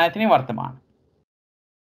උපජ්ජති. ගානායතනේ වර්තමාන.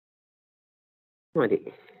 හරි.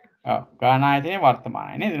 ගානායතනේ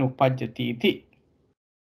වර්තමානයි නේද? උපජ්ජති इति.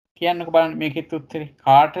 කියන්නකෝ බලන්න මේකෙත් උත්තරේ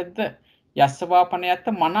කාටද? යස්සවාපන යත්ත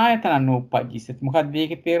මනායතනං උපජ්ජිස්සති. මොකක්ද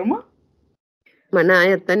මේකේ තේරුම?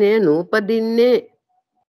 මනායතනේ නූපදින්නේ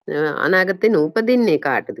අනාගතේ නූපදින්නේ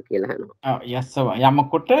කාටද කියලා අහනවා. යස්සව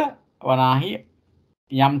යමකොට වනාහි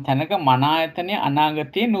යම් තැනක මන ආයතනය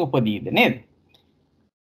අනාගතයේ නූපදීද නේද?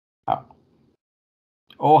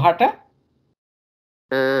 ඕහට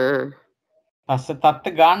පස්ස තත්ත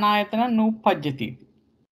ගාන ආයතන නූපජ්ජති.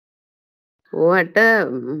 ඕහට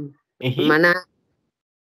මන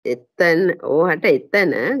ඕහට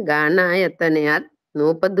එතන ගාන ආයතනයත්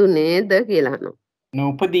නූපදුනේද කියලා අහනවා.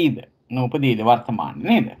 නූපදීද වර්තමානයේ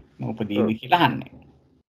නේද? නූපදීද කියලා අහන්නේ.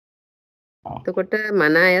 එතකොට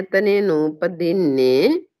මන ආයතනේ නූපදින්නේ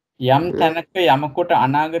යම් තැනක යමකොට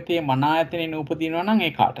අනාගතයේ මන ආයතනේ නූපදිනවා නම්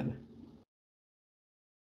ඒ කාටද?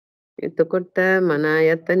 එතකොට මන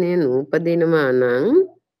ආයතනේ නූපදිනවා නම්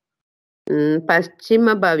පස්චිම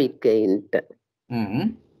භවිකයින්ට.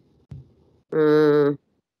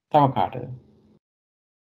 තව කාටද?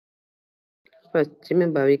 පස්චිම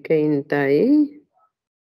භවිකයින්ටයි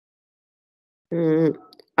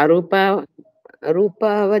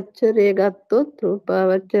අරූපාවචරේ ගත්තොත්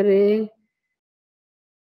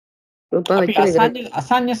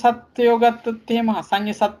අසඤ්ඤ සත්‍යය ගත්තොත් එහෙම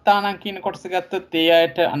අසඤ්ඤ සත්තානං කියන කොටස ගත්තොත් ඒ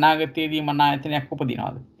අයට අනාගතයේදී මන ආයතනයක්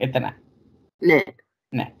උපදිනවද? එතන නෑ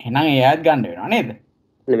නෑ. එහෙනම් එයාත් ගන්න වෙනවා නේද?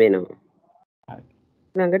 වෙනවා. හරි.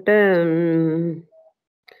 ළඟට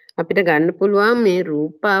අපිට ගන්න පුළුවන් මේ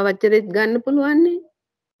රූපාවචරෙත් ගන්න පුළුවන් නේ.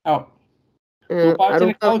 ඔව්.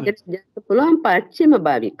 රූපාවචරේ කවුද? අරූපාවචරෙත් ගන්න පුළුවන් පච්චිම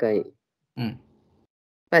භාවිකයි. හ්ම්.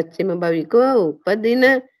 පච්චිම භාවිකව උපදින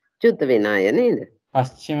චුත වෙන අය නේද?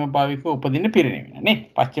 පස්චිම භාවික උපදින පිරිනිවෙන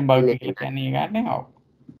නේ. පස්චිම භාවික කියලා කියන්නේ ගන්න. ඔව්.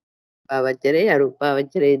 රූපාවචරේ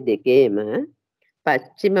අරූපාවචරේ දෙකේම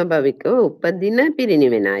පච්චිම භවිකව උපදින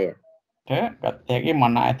පිරිනිවෙන අය. ගත්ත හැකි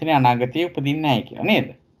මන ආයතනේ අනාගතයේ උපදින්නේ නැහැ කියලා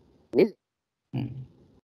නේද? නේද? හ්ම්.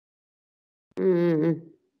 හ්ම්.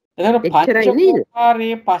 එතකොට එච්චරයි නේද?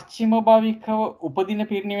 පංචභූතාරයේ පස්චිම භවිකව උපදින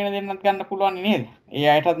පිරිනිවෙන දෙන්නත් ගන්න පුළුවන් නේද? ඒ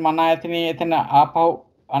අයටත් මන ආයතනේ එතන ආපහු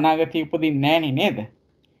අනාගතයේ උපදින්නේ නැහැ නේද?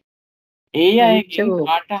 ඒ අයගෙන්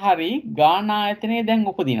කාට හරි ගාන ආයතනේ දැන්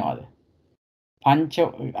උපදිනවද? පංච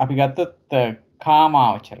අපි ගත්තොත්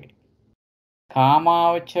කාමාවචරේ.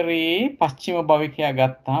 කාමාවචරයේ පස්චිම භවිකයා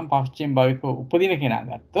ගත්තාම පස්චිම භවික උපදින කෙනා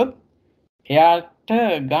ගත්තොත් එයාට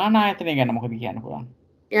ගාන ආයතනය ගැන මොකද කියන්න පුළුවන්?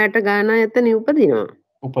 එයාට ගාන ආයතනෙ උපදිනවා.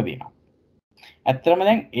 උපදිනවා. ඇත්තටම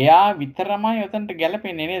දැන් එයා විතරමයි උතන්ට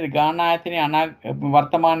ගැලපෙන්නේ නේද? ගාන ආයතනයේ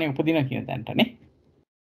වර්තමානයේ උපදින කියන තැනටනේ.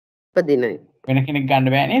 උපදිනයි. වෙන කෙනෙක්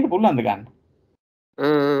ගන්න බෑ නේද? පුළුවන්ද ගන්න?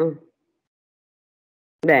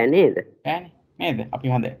 බෑ නේද? බෑනේ නේද? අපි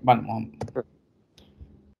හොඳයි බලමු.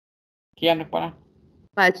 කියන්න බලන්න.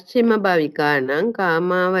 පච්චිම භවිකානං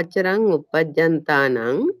කාමාවචරං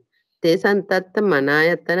uppajjantāනං තේසං තත්ත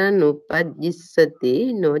මනායතනං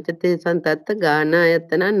uppajjissati නොච තේසං තත්ත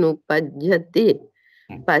ගානායතනං uppajjati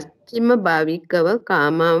පච්චිම භවිකව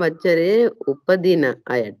කාමාවචරයේ උපදින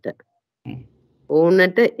අයට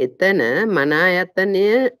ඕනට එතන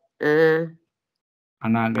මනායතනය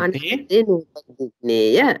අනාගතයේ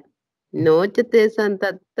නූපදින්නේය නොච තේසං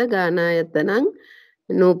තත්ත ගානායතනං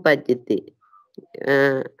නූපජ්ජති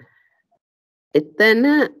එතන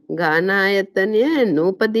ගානායතනය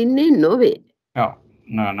නූපදින්නේ නොවේ. ඔව්.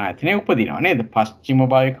 නායතනේ උපදිනවා නේද? පස්චිම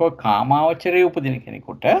භාවිකව කාමාවචරයේ උපදින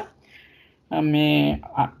කෙනෙකුට මේ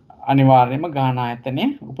අනිවාර්යයෙන්ම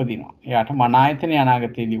ගානායතනය උපදිනවා. එයාට මනායතනය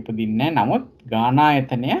අනාගතයේදී උපදින්නේ නැහැ. නමුත්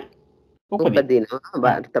ගානායතනය උපදිනවා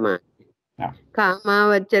වර්තමානයේ.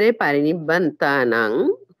 කාමාවචරේ පරිනිබ්බන්තානං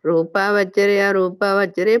රූපාවචරය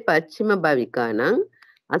රූපාවචරේ පච්චිම භවිකානං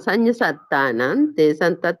අසඤ්ඤ සත්තානං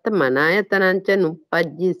තේසං තත්ත මනායතනං ච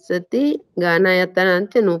නුප්පජ්ජිස්සති ගානායතනං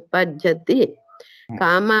ච නුප්පජ්ජති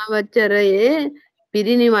කාමාවචරයේ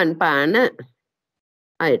පිරිනිවන් පාන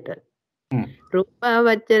අයට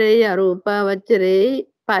රූපාවචරයේ අරූපාවචරයේ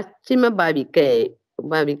පච්චිම භවිකේ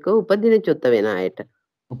භවික උපදින චුත වෙන අයට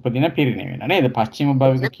උපදින පිරිනිවෙන නේද? පස්චිම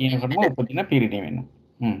භවික කියනකොටම උපදින පිරිනිවෙන.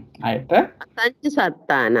 අයට අසඤ්ඤ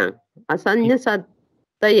සත්තානං අසඤ්ඤ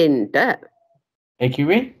සත්තයෙන්ට ඒ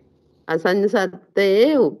කිව්වේ අසඤ්ඤ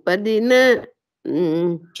සත්තයේ උපදින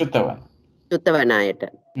චුතවන අයට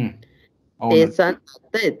ඒ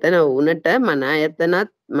සත්ත එතන වුණට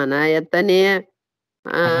මනායතනය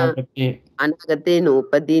අනාගතේ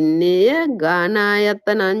නූපදින්නේය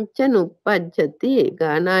ගානායතනංච නුප්පජ්ජති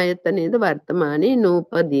ගානායතනේද වර්තමානයේ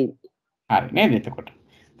නූපදී. හරි නේද? එතකොට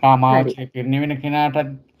කාමාවචරයේ පිරිනිවෙන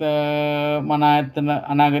කෙනාටත් මනායතන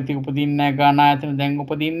අනාගතේ උපදින්නේ නැහැ, ගානායතන දැන්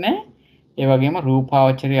උපදින්නේ නැහැ. ඒ වගේම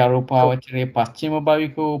රූපාවචරයේ අරූපාවචරයේ පස්චිම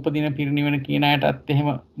භවික උපදින පිරිනිවෙන කියන අයටත් එහෙම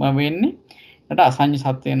වෙන්නේ. ඊට අසඤ්ඤ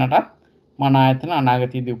සත්වයනටත් මනායතන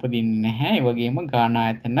අනාගතයේදී උපදින්නේ නැහැ. ඒ වගේම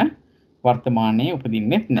ගානායතන වර්තමානයේ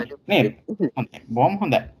උපදින්නෙත් නැහැ. නේද? හොඳයි. බොහොම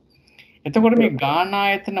හොඳයි. එතකොට මේ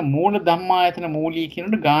ගානායතන මූල ධම්මායතන මූලී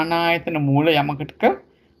කියනකොට ගානායතන මූල යමකටක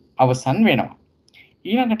අවසන් වෙනවා.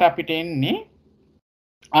 ඊළඟට අපිට එන්නේ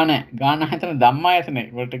නෑ ගානායතන ධම්මායතන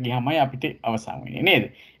වලට ගියාමයි අපිට අවසන් වෙන්නේ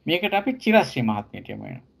නේද? මේකට අපි චිරශ්‍රී මහත්මියට යමු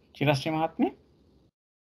වෙනවා. චිරශ්‍රී මහත්මිය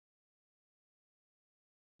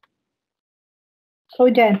ඔව්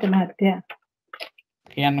ජයන්ත මහත්තයා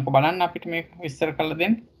කියන්නකෝ බලන්න අපිට මේක විස්තර කරලා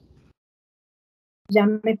දෙන්න.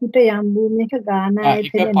 යම්ෙකුට යම් භූමියක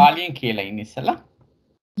ගානායතන ඒක පාලියෙන් කියලා ඉන්න ඉස්සලා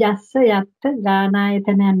යස්ස යත්ත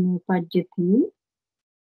ගානායතනං නූපජ්ජති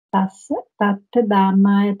තස්ස තත්ත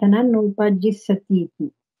ධම්මායතනං නූපජ්ජිස්සති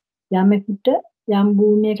යමෙකුට යම්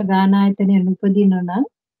භූමියක ගානායතනය නූපදින නම්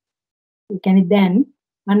ඒ කියන්නේ දැන්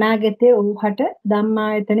අනාගතයේ ඔහුට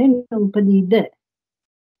ධම්මායතනෙ නූපදීද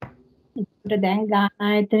ඒකට දැන්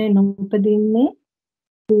ගානායතනෙ නූපදින්නේ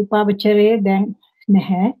රූපාවචරයේ දැන්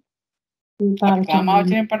නැහැ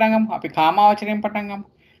කාමාවචරයෙන් පටන් ගමු. අපි කාමාවචරයෙන් පටන් ගමු.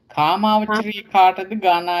 කාමාවචරී කාටද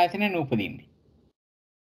ගානායතනෙ නූපදින්නේ?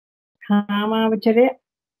 කාමාවචරයේ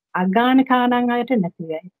අගානකානං අයට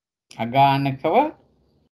නැතිවයි. අගානකව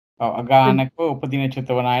උපදින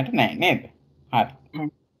චුතවන අයට නැහැ නේද? හරි.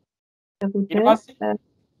 ඊට පස්සේ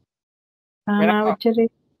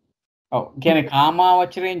ඔව් කියන්නේ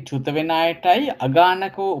කාමාවචරයෙන් චුත වෙන අයටයි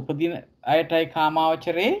අගානකව උපදින අයටයි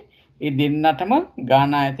කාමාවචරයේ ඒ දෙන්නටම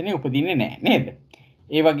ගාන ආයතනෙ උපදින්නේ නැහැ නේද?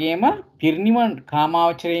 ඒ වගේම පිරිනිවන්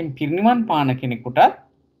කාමාවචරයෙන් පිරිනිවන් පාන කෙනෙකුටත්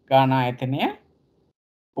ගාන ආයතනය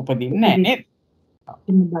උපදින්නේ නැහැ නේද?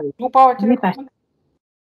 රූපාවචරය කොහොමද?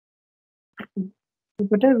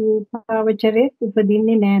 එතකොට රූපාවචරයේ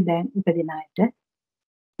උපදින්නේ නැහැ දැන් උපදින අයට.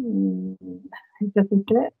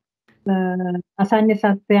 එතකොට අසඤ්ඤ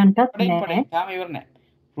සත්වයන්ටත් නැහැ. තාම ඉවර නැහැ.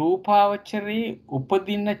 රූපාවචරයේ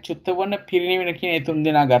උපදින චුතවන පිරිනිවෙන කියන ඒ තුන්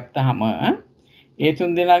දෙනා ගත්තාම ඒ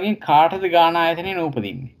තුන් දෙනාගෙන් කාටද ගාන ආයතනෙ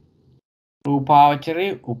නූපදින්නේ?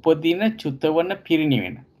 රූපාවචරයේ උපදින චුතවන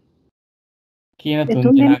පිරිනිවෙන කියන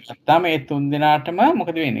තුන් දෙනා ගත්තාම ඒ තුන් දෙනාටම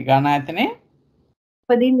මොකද වෙන්නේ? ගාන ආයතනෙ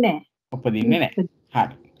උපදින්නේ නැහැ.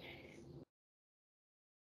 හරි.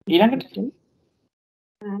 ඊළඟට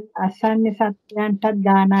අසඤ්ඤ සත්වයන්ටත්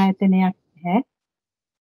ගාන ආයතනයක් නැහැ.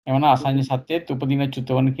 එවන අසඤ්ඤ සත්‍යයේ උපදින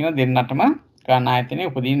චුතවන කියන දෙන්නටම ගාන ආයතනෙ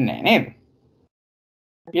උපදින්නේ නැහැ නේද?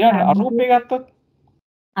 ඊළඟට අරූපේ ගත්තොත්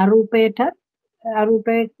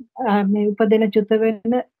අරූපේ මේ උපදින චුත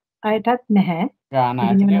වෙන අයටත් නැහැ. ගාන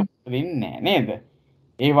ආයතනෙ උපදින්නේ නැහැ නේද?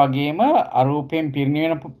 ඒ වගේම අරූපයෙන්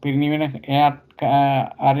පිරිනිවෙන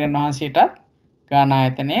ආර්යයන් වහන්සේටත් ගාන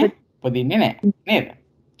ආයතනෙ උපදින්නේ නැහැ නේද?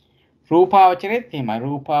 රූපාවචරයේත් එහෙමයි.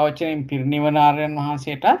 රූපාවචරයෙන් පිරිනිවන ආර්යයන්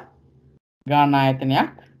වහන්සේටත් ගාන ආයතනයක්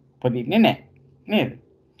උපදින්නේ නැහැ නේද?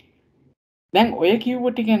 දැන් ඔය කිව්ව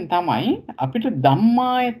ටිකෙන් තමයි අපිට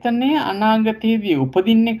ධම්මායතනය අනාගතයේදී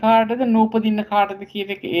උපදින්නේ කාටද නූපදින්න කාටද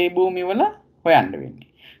කියන එක ඒ භූමියවල හොයන්න වෙන්නේ.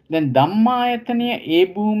 දැන් ධම්මායතනය ඒ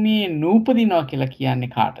භූමියේ නූපදිනවා කියලා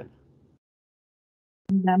කියන්නේ කාටද?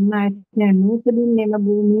 ධම්මායතනය නූපදින්නේම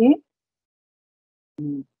භූමියේ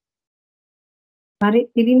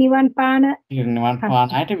පිරිනිවන් පාන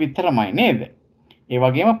අයට විතරමයි නේද? ඒ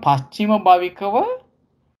වගේම පස්චිම භවිකව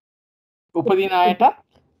උපදින අයටත්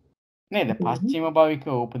නේද? පස්චිම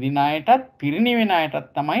භවිකව උපදින අයටත් පිරිනිවෙන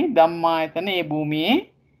අයටත් තමයි ධම්මායතන ඒ භූමියේ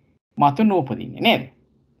මතු නූපදින්නේ නේද?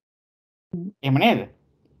 එහෙම නේද?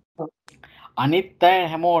 අනිත් අය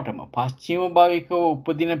හැමෝටම පස්චිම භවිකව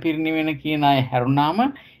උපදින පිරිනිවෙන කියන අය හැරුණාම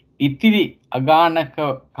ඉතිරි අගානක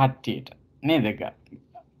කට්ටියට නේද?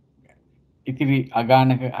 ඉතිරි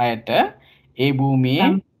අගානක අයට ඒ භූමියේ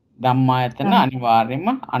ධම්මායතන අනිවාර්යයෙන්ම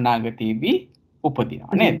අනාගතයේදී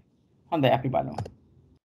උපදිනවා නේද? හොඳයි අපි බලමු.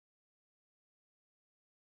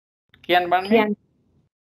 කියන්න බලන්න.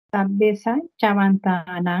 සබ්බේසං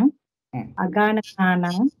චවන්තානං අගානකානං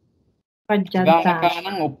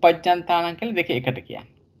අගානකානං උපජ්ජන්තානං කියලා දෙක එකට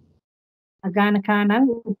කියන්නේ. අගානකානං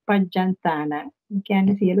උපජ්ජන්තානං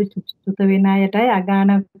කියන්නේ සියලු චුත වෙන අයටයි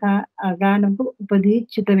අගානක උපදී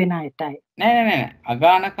චුත වෙන අයටයි. නෑ.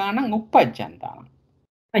 අගානකානං උපජ්ජන්තානං.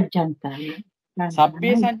 උපජ්ජන්තානං.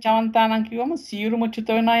 සබ්බේ සංචවන්තානං කිව්වම සියලුම චුත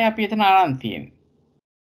වෙන අය අපි එතන අරන් තියෙන්නේ.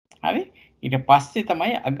 හරි? ඊට පස්සේ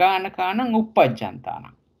තමයි අගානකානං උපජ්ජන්තානං.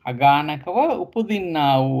 අගානකව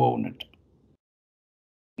උපදින්නා වූ වුණට.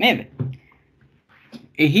 නේද?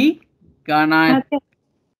 එහි ගානාය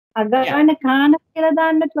අගානකාන කියලා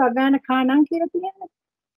දාන්නතු අගානකානං කියලා කියන්නේ.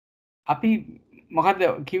 අපි මොකද්ද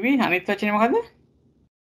කිව්වේ? අනිත් වචනේ මොකද්ද?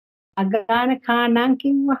 අගානකානං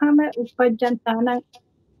කිව්වහම උපජ්ජන්තානං.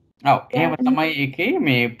 ඔව් එහෙම තමයි ඒකේ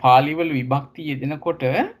මේ පාලි වල විභක්තිය යෙදෙනකොට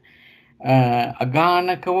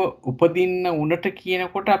අගානකව උපදින්න උනට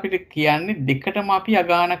කියනකොට අපිට කියන්නේ දෙකටම අපි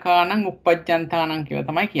අගානකානං උපජ්ජන්තානං කියලා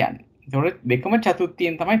තමයි කියන්නේ. ඒතකොට දෙකම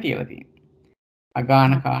චතුත්ථයෙන් තමයි තියලා තියෙන්නේ.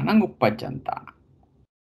 අගානකානං උපජ්ජන්තානං.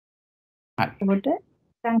 හරි. එතකොට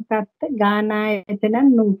සංකප්ත ගානායතන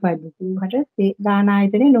නූපදිති. උකට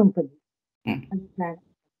ගානායතනේ නූපදිති.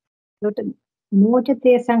 එතකොට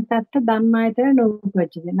නෝචතේ සංකප්ත ධම්මායතන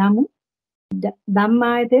නූපදිති. නමුත්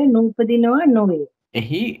ධම්මායතනේ නූපදිනව නොවේ.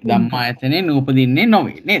 එහි ධම්මායතනේ නූපදින්නේ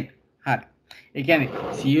නොවේ නේද? හරි. ඒ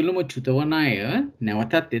කියන්නේ සියලුම චුතවන අය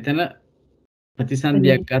නැවතත් එතන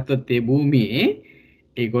ප්‍රතිසන්දියක් ගත්තොත් ඒ භූමියේ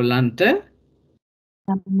ඒගොල්ලන්ට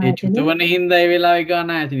ඒ චුතවන හින්දා ඒ වෙලාවේ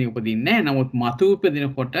ගානායතනෙ උපදින්නේ නැහැ. නමුත් මතු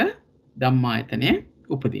උපදිනකොට ධම්මායතනය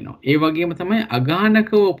උපදිනවා. ඒ වගේම තමයි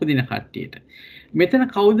අගානකව උපදින කට්ටියට. මෙතන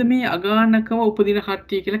කවුද මේ අගානකව උපදින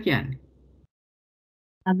කට්ටිය කියලා කියන්නේ?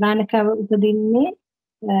 අගානකව උපදින්නේ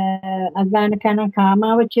අගානකන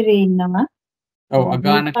කාමාවචරයේ ඉන්නවා. ඔව්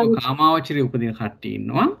අගානකව කාමාවචරයේ උපදින කට්ටිය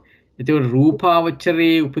ඉන්නවා. ඒතකොට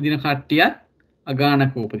රූපාවචරයේ උපදින කට්ටියත්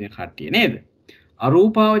අගානකව උපදින කට්ටිය නේද?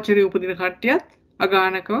 අරූපාවචරයේ උපදින කට්ටියත්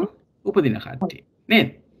අගානකව උපදින කට්ටිය නේද?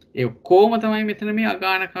 ඒ කොහොම තමයි මෙතන මේ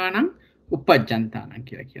අගානකානං උපජ්ජන්තානං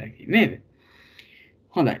කියලා කියන්නේ නේද?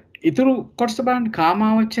 හොඳයි. ඊතුරු කොටස බලන්න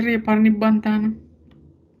කාමාවචරයේ පරිනිබ්බන්තානං.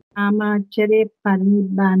 කාමාවචරයේ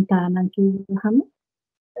පරිනිබ්බන්තානං කියවහම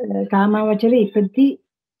කාමාවචරයේ ඉපදී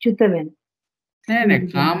චුත වෙන. නෑ නෑ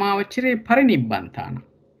කාමාවචරේ පරිනිබ්බන්තාන.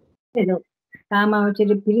 ඒක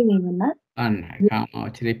කාමාවචරේ පිරිනිවන අන්න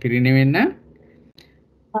කාමාවචරේ පිරිනිවෙන්න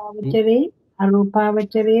රූපාවචරේ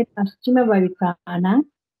අරූපාවචරේ පස්චිම භවිකාන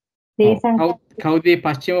තේසං කවුද මේ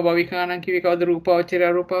පස්චිම භවිකානම් කිව්වේ කවුද රූපාවචරේ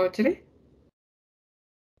අරූපාවචරේ?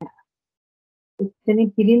 එතන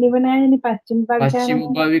පිරිනිවන අයනේ පස්චිම පස්චිම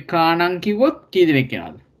භවිකාන භවිකානම් කිව්වොත් කී දෙනෙක්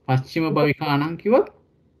වෙනවද? පස්චිම භවිකානම් කිව්වොත්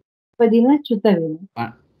උපදින චුත වෙන.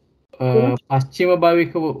 පස්චිම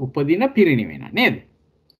භවිකව උපදින පිරිනිවෙන නේද?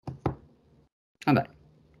 හොඳයි.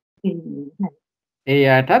 ඒ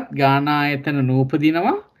යටත් ගානායතන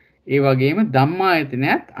නූපදිනවා ඒ වගේම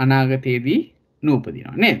ධම්මායතනයත් අනාගතයේදී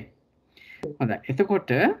නූපදිනවා නේද? හොඳයි. එතකොට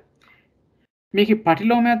මේකේ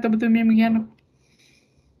පටිලෝමයක් ඔබතුමියම කියන්නකො.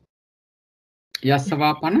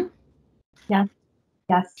 යස්සවාපන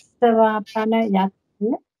යස්සවාපන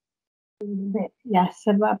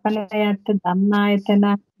යස්සවාපන යත් ධම්මායතන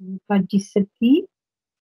උපජ්ජති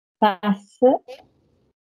තස්ස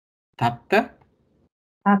තත්ත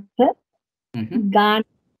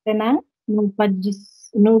ගානතන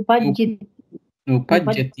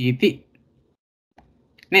නූපජ්ජති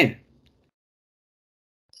නේද?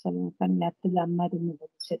 සම්පන්නත් ධම්මායතන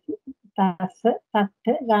උපජ්ජති තස්ස තත්ත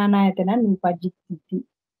ගානායතන නූපජ්ජති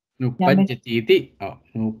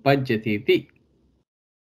නූපජ්ජති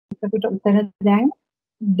එතකොට උතන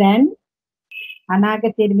දැන්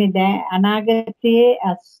අනාගතයේ මේ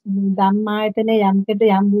අනාගතයේ ධම්මායතන යම්කට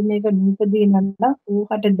යම් භූමියක නූපදීනනම්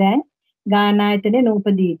ඌකට දැන් ගානායතනේ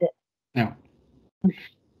නූපදීද?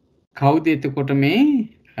 කවුද එතකොට මේ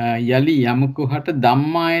යලි යමකුහට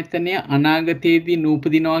ධම්මායතනය අනාගතයේදී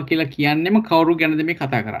නූපදිනවා කියලා කියන්නේම කවුරු ගැනද මේ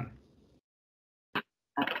කතා කරන්නේ?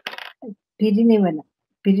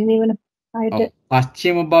 පිරිනිවන අයට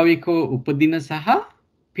පස්චිම භවිකව උපදින සහ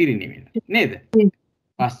පිරිනිවෙන නේද?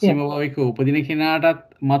 පස්චිම භවිකව උපදින කෙනාටත්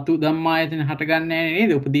මතු ධම්මායතන හටගන්නේ නැහැ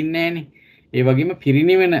නේද? උපදින්නේ නැහනේ. ඒ වගේම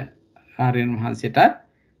පිරිනිවෙන ආර්යයන් වහන්සේටත්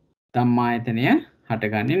ධම්මායතනය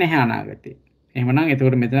හටගන්නේ නැහැ අනාගතේ. එහෙමනම්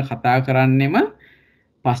එතකොට මෙතන කතා කරන්නේම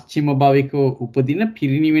පස්චිම භවිකව උපදින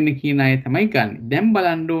පිරිනිවෙන කියන අය තමයි ගන්න. දැන්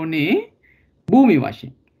බලන්න ඕනේ භූමි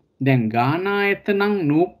වශයෙන්. දැන් ගානායතනං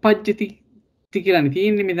නූපජ්ජති කියලානේ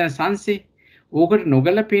තියෙන්නේ මෙතන සංසේ. ඕකට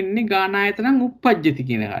නොගැලපෙන්නේ ගානායතනං උප්පජ්ජති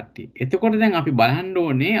කියන කට්ටිය. එතකොට දැන් අපි බලන්න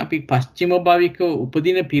ඕනේ අපි පස්චිම භවිකව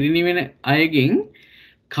උපදින පිරිනිවෙන අයගෙන්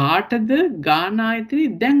කාටද ගානායතනෙ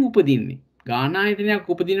දැන් උපදින්නේ? ගානායතනයක්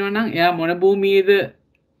උපදිනවා නම් එයා මොන භූමියේද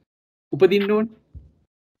උපදින්න ඕනේ?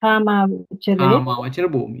 කාමාවචර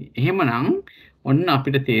භූමිය. එහෙමනම් ඔන්න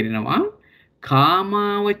අපිට තේරෙනවා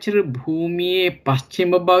කාමාවචර භූමියේ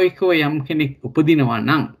පස්චිම භවිකව යම් කෙනෙක් උපදිනවා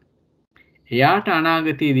නම් එයාට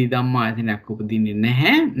අනාගතයේදී ධම්මායතනයක් උපදින්නේ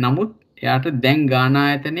නැහැ. නමුත් එයාට දැන්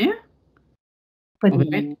ගානායතනය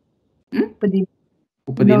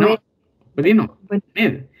උපදිනවා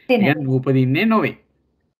නේද? එයා නූපදින්නේ නොවේ.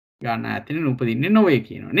 ගානායතනෙ නූපදින්නේ නොවේ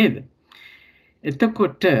කියනවා නේද?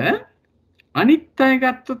 එතකොට අනිත් අය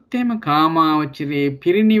ගත්තොත් එහෙම කාමාවචරයේ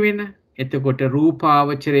පිරිනිවෙන, එතකොට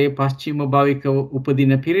රූපාවචරයේ පස්චිම භවිකව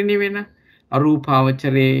උපදින පිරිනිවෙන,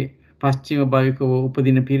 අරූපාවචරයේ පස්චිම භවිකව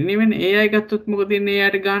උපදින පිරිනිවෙන ඒ අය ගත්තොත් මොකද වෙන්නේ?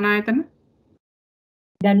 එයාට ගානායතන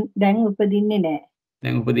දැන් උපදින්නේ නැහැ.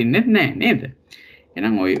 දැන් උපදින්නෙත් නැහැ නේද?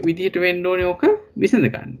 එහෙනම් ওই විදිහට වෙන්න ඕනේ ඕක විසඳ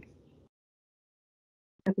ගන්න.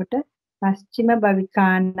 එතකොට පස්චිම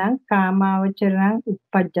භවිකානං කාමාවචරං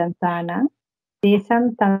උප්පජ්ජන්තානං තේසං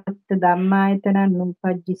තත්ත ධම්මායතනං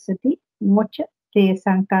නූපජ්ජති මොච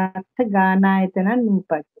තේසං තත්ත ගානායතනං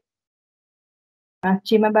නූපජ්ජති.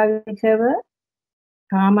 පස්චිම භවිකව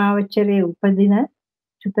කාමාවචරයේ උපදින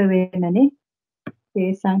චුත වේනනේ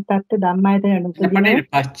තේසං තත්ත ධම්මායතනං නූපදින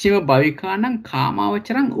පස්චිම භවිකානං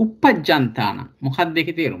කාමාවචරං උප්පජ්ජන්තානං මොකක්ද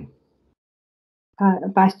ඒකේ තේරුම?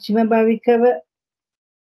 පස්චිම භවිකව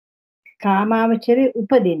කාමාවචරයේ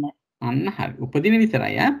උපදින. අන්න හරි. උපදින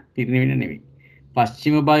විතරයි පිරිනිවෙන නෙවෙයි.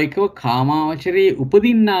 පස්චිම භවිකව කාමාවචරයේ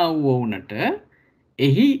උපදින්නා වූ වුණට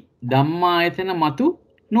එහි ධම්මායතන මතු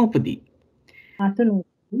නූපදී.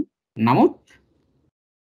 නමුත්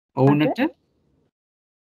ඔවුන්ට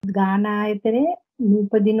ගානායතනේ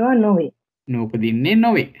නූපදිනවා නොවේ. නූපදින්නේ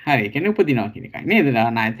නොවේ. හරි. ඒ කියන්නේ උපදිනවා කියන එකයි නේද?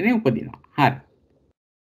 ගානායතනේ උපදිනවා. හරි.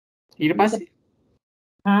 ඊට පස්සේ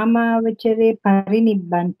කාමාවචරේ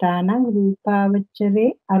පරිනිබ්බන්තානං රූපාවචරේ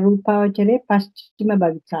අරූපාවචරේ පස්චිම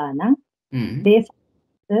භවිකානං දේස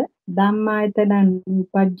ධම්මායතනං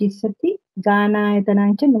නූපජ්ජති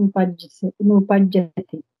ගානායතනං ච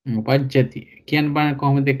නූපජ්ජති. උපජ්ජති කියන බණ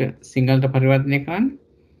කොහොමද ඒක සිංහලට පරිවර්තනය කරන්නේ?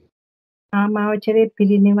 කාමාවචරේ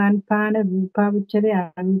පිරිනිවන් පාන රූපාවචරේ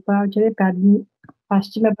අරූපාවචරේ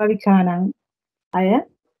පස්චිම භවිකානං අය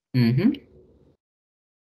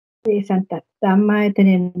ඒ සන්ත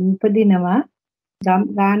ධම්මායතනෙ උපදිනවා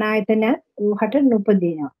ගානායතන ඌහට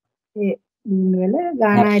නුපදිනවා. ඒ වල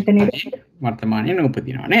ගානායතනෙ වර්තමානයේ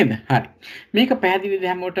නූපදිනවා නේද? හරි. මේක පැහැදිලිද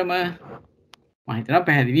හැමෝටම? මම හිතනවා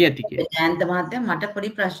පැහැදිලි ඇති කියලා. ජයන්ත මහත්තයා මට පොඩි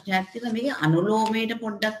ප්‍රශ්නයක් තියෙනවා මේකේ අනුලෝමයට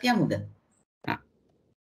පොඩ්ඩක් යමුද?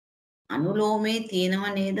 අනුලෝමයේ තියෙනව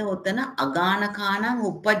නේද ඔතන අගානකානං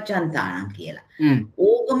uppajjantāනං කියලා.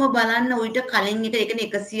 ඕකම බලන්න උවිත කලින් එක ඒ කියන්නේ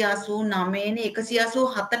 189 නේ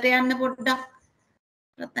 187ට යන්න පොඩ්ඩක්.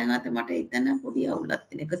 රත්නගත මට එතන පොඩි අවුලක්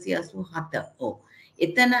තියෙන 187. ඔව්.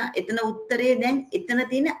 එතන උත්තරේ දැන් එතන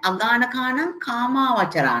තියෙන අගානකානං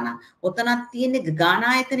කාමාවචරාණං. ඔතනක් තියෙන්නේ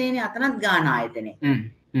ගානායතනේනේ අතනත් ගානායතනේ.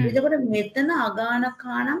 එතකොට මෙතන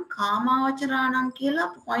අගානකානං කාමාවචරාණං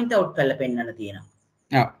කියලා පොයින්ට් අවුට් කරලා පෙන්නලා තියෙනවා.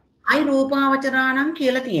 ඔව්. අයි රූපාවචරාණං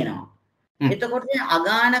කියලා තියෙනවා. එතකොට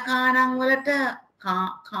අගානකානං වලට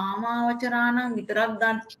කාමාවචරාණං විතරක්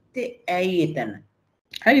ගත්තේ ඇයි එතන?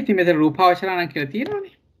 ඇයි ඉතින් මෙතන රූපාවචරාණං කියලා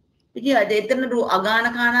තියෙනවනේ. ඉතින් එතන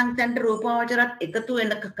අගානකානං තැන්ට රූපාවචරත් එකතු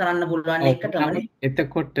වෙන්න කරන්න පුළුවන් එකටමනේ.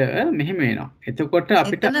 එතකොට මෙහෙම වෙනවා. එතකොට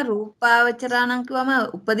අපිට එතන රූපාවචරාණං කිව්වම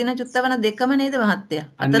උපදින චුත්තවන දෙකම නේද මහත්තයා?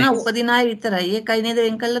 අතන උපදින අය විතරයි. ඒකයි නේද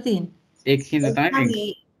වෙන් කරලා තියෙන්නේ. ඒකින්ද තමයි.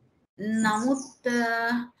 නමුත්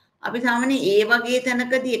අපි සාමාන්‍යයෙන් ඒ වගේ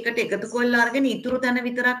තැනකදී එකට එකතු කරලා අරගෙන ඉතුරු තැන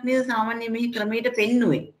විතරක් නේද සාමාන්‍යයෙන් මේ ක්‍රමයට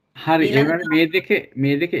පෙන්නුවේ. හරි ඒ වගේ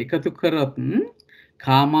මේ දෙක එකතු කරොත්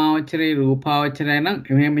කාමාවචරේ රූපාවචරය නම්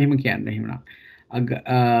මෙහෙම කියන්නේ එහෙමනම්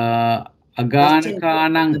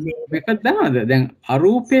අගානකානං මේක දානද දැන්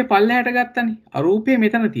අරූපේ පල්ලහැට ගත්තනේ අරූපේ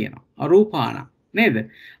මෙතන තියෙනවා අරූපාන නේද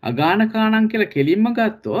අගානකානං කියලා කෙලින්ම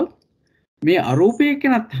ගත්තොත් මේ අරූපේ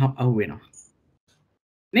කෙනත් අහු වෙනවා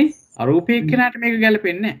නේ අරූපේ කෙනාට මේක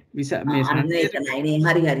ගැලපෙන්නේ නැහැ මේ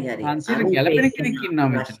සංසාරේ හරි ගැලපෙන කෙනෙක් ඉන්නවා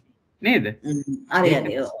මෙතන නේද හරි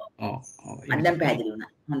ඔව් මම පැහැදිලි වුණා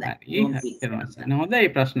හොඳයි හොඳයි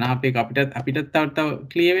ප්‍රශ්න අපේ අපිට තව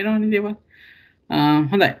ක්ලියර් වෙනවනේ දේවල්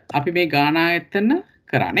හොඳයි අපි මේ ගානායතන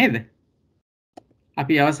කරා නේද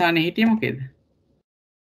අපි අවසානයේ හිටියේ මොකේද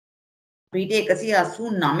අපිට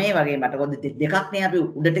 189 වගේ මට පොඩි දෙකක් නේ අපි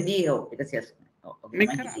උඩට ගියේ 189 මේක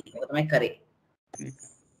තමයි කරේ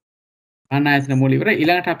ගානායතන මූල ඉවර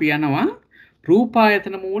ඊළඟට අපි යනවා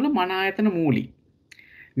රූපායතන මූල මනායතන මූලි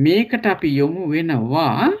මේකට අපි යොමු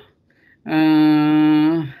වෙනවා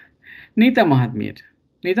නීත මහත්මියට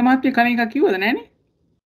නීත මහත්මිය කලින් එකක් කිව්වද නැහනේ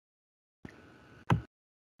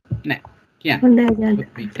නෑ කියන්න හොඳයි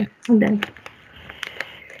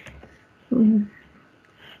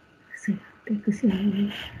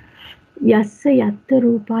යස්ස යත්ත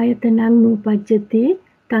රූපායතනං නූපජ්ජති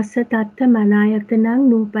තස්ස තත්ත මනායතනං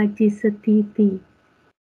නූපජ්ජිස්සති තී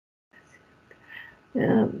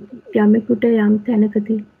යමෙකුට යම්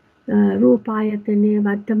තැනකදී රූපායතනයේ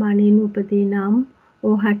වර්තමානයේ නූපදී නම්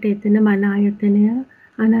ඕහට එතන මනායතනය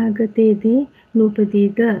අනාගතයේදී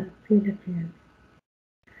නූපදීද කියලා කියන්නේ.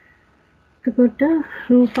 එතකොට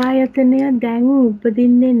රූපායතනය දැන්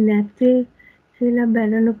උපදින්නේ නැත්තේ කියලා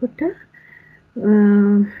බලනකොට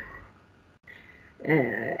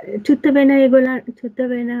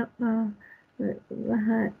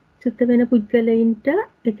චුත්ත වෙන පුද්ගලයින්ට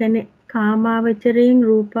ඒ කියන්නේ කාමාවචරයෙන්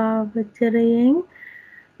රූපාවචරයෙන්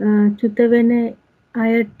චුත වෙන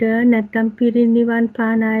අයට නැත්නම් පිරිනිවන්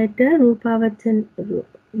පාන අයට රූපාවචන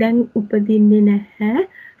දැන් උපදින්නේ නැහැ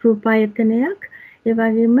රූපායතනයක් ඒ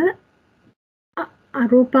වගේම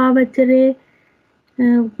අරූපාවචරයේ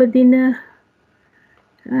උපදින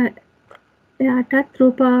එයාටත්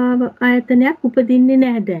රූපායතනයක් උපදින්නේ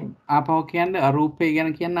නැහැ දැන් ආපහු කියන්නේ අරූපය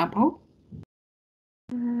ගැන කියන්න ආපහු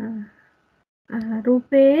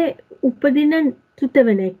රූපේ උපදින චුත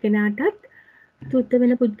වෙන එක්කෙනාටත් චුත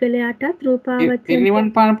වෙන පුද්ගලයාටත් රූපාවචර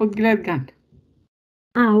නිවන් පාන පුද්ගලයාත් ගන්න.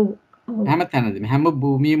 ඔව්. හැම තැනදීම හැම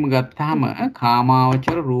භූමියෙම ගත්තාම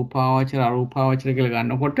කාමාවචර රූපාවචර අරූපාවචර කියලා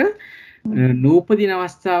ගන්නකොට නූපදින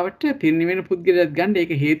අවස්ථාවට පිරිනිවෙන පුද්ගලයාත් ගන්න.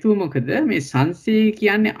 ඒක හේතුව මොකද? මේ සංසේ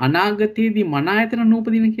කියන්නේ අනාගතයේදී මනායතන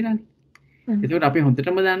නූපදින කියලානේ. ඒකට අපි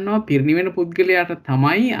හොඳටම දන්නවා පිරිනිවෙන පුද්ගලයාට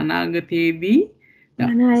තමයි අනාගතයේදී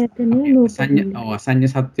අසඤ්ඤ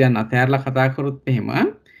සත්‍යයන් අතහැරලා කතා කරොත් එහෙම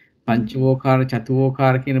පංචවෝකාර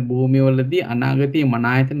චතුවෝකාර කියන භූමියවලදී අනාගතයේ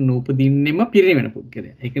මනායතන නූපදින්නෙම පිරිනිවෙන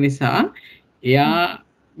පුද්ගලයා. ඒක නිසා එයා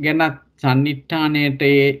ගැන සම්නිට්ඨානයට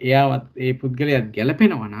එයාවත් ඒ පුද්ගලයාත්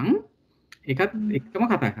ගැලපෙනවා නම් ඒකත් එක්කම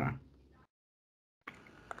කතා කරන්න.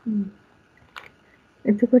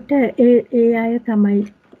 එතකොට ඒ අය තමයි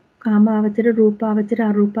කාමාවචර රූපාවචර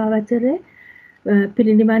අරූපාවචර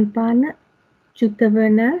පිරිනිවන් පාන චුත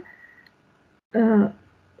වෙන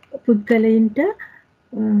පුද්ගලයින්ට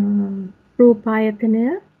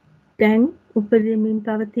රූපායතනය දැන් උපදිමින්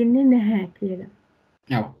පවතින්නේ නැහැ කියලා.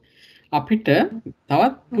 ඔව්. අපිට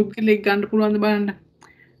තවත් පුද්ගලයෙක් ගන්න පුළුවන් ද බලන්න.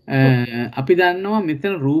 අපි දන්නවා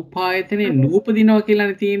මෙතන රූපායතනේ නූපදිනවා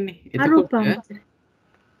කියලානේ තියෙන්නේ. එතකොට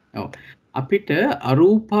ඔව් අපිට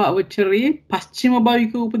අරූපාවචරයේ පස්චිම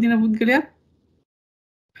භාවික උපදින පුද්ගලයා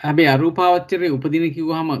හැබැයි අරූපාවචරයේ උපදින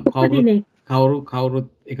කිව්වහම කවුරුත්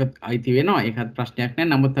ඒක අයිති වෙනවා. ඒකත් ප්‍රශ්නයක් නෑ.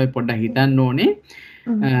 නමුත් අපි පොඩ්ඩක් හිතන්න ඕනේ.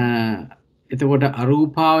 එතකොට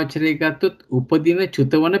අරූපාවචරයේ ගත්තොත් උපදින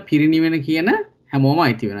චුතවන පිරිනිවෙන කියන හැමෝම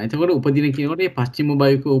අයිති වෙනවා. එතකොට උපදින කියනකොට මේ පස්චිම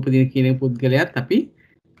භාවික උපදින කියන පුද්ගලයාත් අපි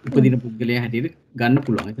උපදින පුද්ගලයා හැටියට ගන්න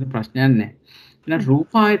පුළුවන්. එතන ප්‍රශ්නයක් නැහැ. එහෙනම්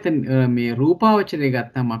රූපායතන මේ රූපාවචරය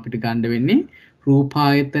ගත්තාම අපිට ගන්න වෙන්නේ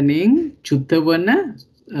රූපායතනෙන් චුතවන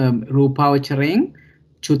රූපාවචරයෙන්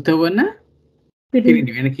චුතවන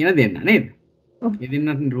පිරිනිවෙන කියන දෙන්න නේද? මේ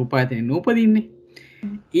දෙන්නත් රූපායතනෙ නූපදින්නේ.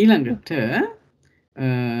 ඊළඟට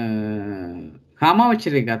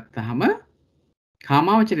කාමාවචරය ගත්තාම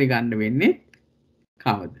කාමාවචරය ගන්න වෙන්නේ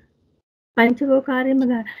කවද? පංචවෝකාරයෙන්ම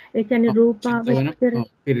ගන්න. ඒ කියන්නේ රූපාවචර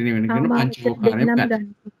පිරිනිවෙන කියන පංචවෝකාරයෙන් ගන්න.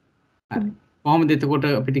 කොහොමද එතකොට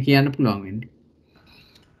අපිට කියන්න පුළුවන් වෙන්නේ?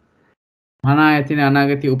 මනායතනේ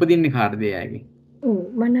අනාගතයේ උපදින්නේ කාර්යය ඇයි? ඔව්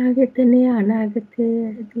මනායතනේ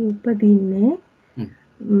අනාගතයේදී උපදින්නේ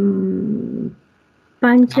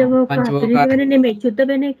පංචවෝකාරයෙන් නෙමෙයි චුත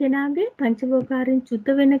වෙන කෙනාගේ පංචවෝකාරයෙන් චුත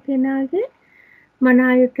වෙන කෙනාගේ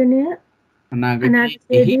මනායතනය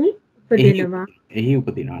අනාගතයේදී උපදිනවා. එහි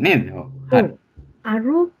උපදිනවා නේද? ඔව්. හරි.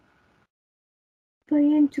 අරූපයෙන්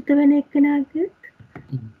චුත වෙන කෙනාගේ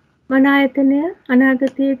මනායතනය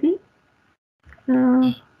අනාගතයේදී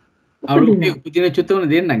අරූපේ උපදින චුතවන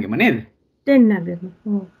දෙන්නගෙම නේද? දෙන්නගෙම.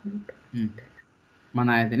 ඔව්.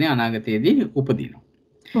 මනායතනය අනාගතයේදී උපදිනවා.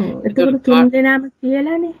 ඔව්. එතකොට තුන් දෙනාම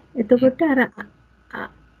කියලානේ. එතකොට අර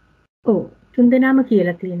ඔව් තුන් දෙනාම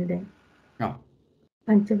කියලා තියෙන දැන්. ඔව්.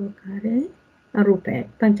 පංචවෝකාරයයි අරූපයයි.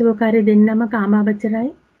 පංචවෝකාරය දෙන්නම කාමාවචරයි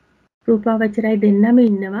රූපාවචරයි දෙන්නම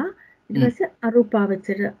ඉන්නවා. ඊට පස්සේ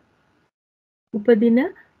අරූපාවචර උපදින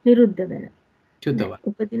නිරුද්ධ වෙන. චුතව.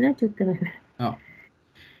 උපදින චුත වෙන. ඔව්.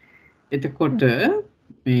 එතකොට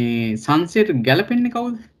මේ සංසයට ගැලපෙන්නේ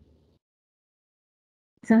කවුද?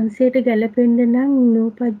 සංසයට ගැලපෙන්න නම්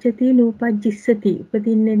නූපජ්ජති නූපජ්ජිස්සති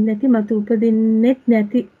උපදින්නේ නැති මතු උපදින්නෙත්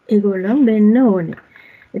නැති ඒගොල්ලන් වෙන්න ඕනේ.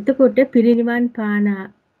 එතකොට පිරිනිවන් පාන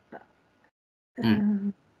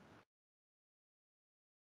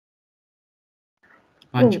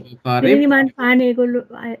පිරිනිවන් පාන ඒගොල්ලෝ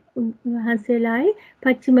වහන්සේලායි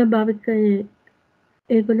පච්චිම භවිකයේ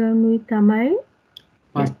ඒගොල්ලෝනුයි තමයි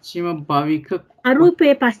පස්චිම භවික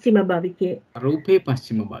අරූපේ පස්චිම භවිකේ අරූපේ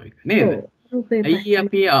පස්චිම භවික නේද? අයියේ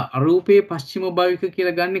අපි අරූපේ පස්චිම භවික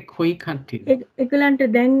කියලා ගන්නෙ කොයි කට්ටියද? ඒගොල්ලන්ට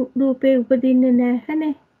දැන් රූපේ උපදින්නේ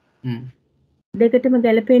නැහැනේ. දෙකටම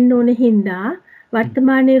ගැලපෙන්න ඕනේ හින්දා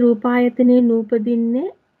වර්තමානයේ රූපායතනේ නූපදින්නේ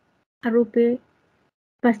අරූපේ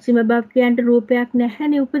පස්චිම භවිකයන්ට රූපයක්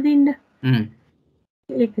නැහැනේ උපදින්න.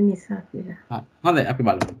 ඒක නිසා කියලා. හොඳයි අපි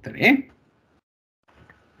බලමු උත්තරේ.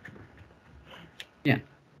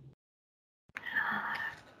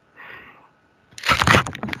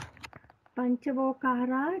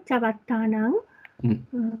 පංචවෝකාරා චවත්තානං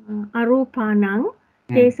අරූපානං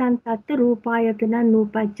තේසං තත්ත රූපායතනං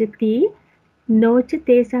නූපජ්ජති නොච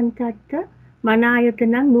තේසං තත්ත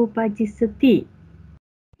මනායතනං නූපජ්ජිස්සති.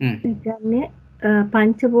 කියන්නේ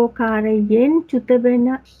පංචවෝකාරයෙන් චුත වෙන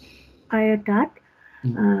අයටත්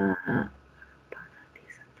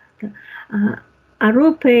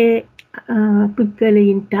අරූපේ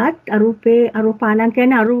පුද්ගලයින්ටත් අරූපානං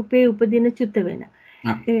කියන්නේ අරූපේ උපදින චුත වෙන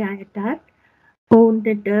ඒ අයටත් ඔවුන්ට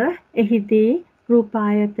එහිදී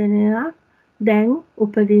රූපායතනයක් දැන්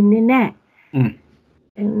උපදින්නේ නැහැ.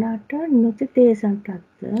 එන්නට නොච තේසං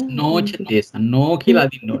තත්ත නොච තේසං නෝ කියලා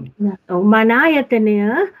අදින්න ඕනේ. ඔව් මනායතනය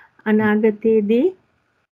අනාගතයේදී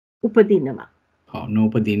උපදිනවා. ඔව්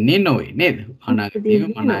නූපදින්නේ නොවේ නේද? අනාගතයේ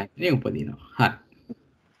මනායතනේ උපදිනවා. හරි.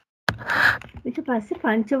 ඊට පස්සේ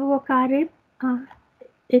පංචවෝකාරයේ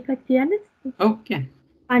ඒක කියන්නේ ඔව් කියන්නේ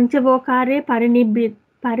පංචවෝකාරයේ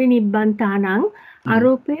පරිනිබ්බන්තානං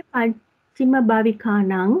අරූපේ පච්චිම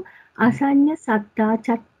භවිකානං අසඤ්ඤ සත්තා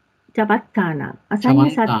චවත්තානං අසඤ්ඤ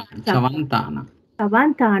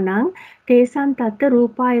සවන්තානං තේසං තත්ත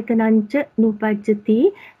රූපායතනංච නූපජ්ජති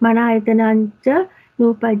මනායතනංච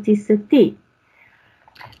නූපජ්ජිස්සති.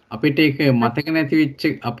 අපිට ඒක මතක නැති වෙච්ච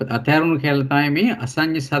අතහැරුණු කියලා තමයි මේ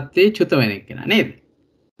අසඤ්ඤ සත්‍යයේ චුත වෙන එක නේද?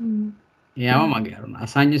 එයාම මගේ අරුණ.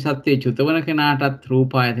 අසඤ්ඤ සත්‍යයේ චුතවන කෙනාටත්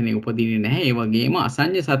රූපායතනෙ උපදින්නේ නැහැ. ඒ වගේම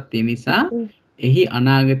අසඤ්ඤ සත්‍ය නිසා එහි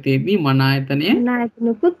අනාගතයේදී මනායතනය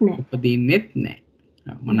උපදින්නෙත් නැහැ.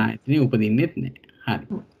 මනායතනෙ උපදින්නෙත් නැහැ. හරි.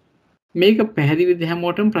 මේක පැහැදිලිද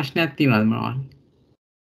හැමෝටම ප්‍රශ්නයක් තියෙනවද මොනවද?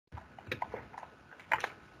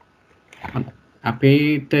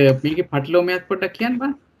 අපේට මේකේ පටලෝමයක් පොඩ්ඩක් කියන්න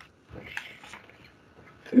බෑ.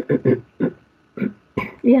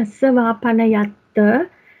 යස්ස වාපන යත්ත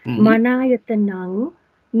මනායතනං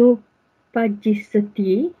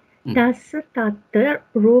නූපජ්ජිස්සති තස්ස තත්ත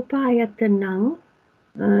රූපායතනං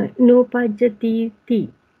නූපජ්ජති ති.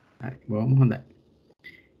 හරි බොහොම හොඳයි.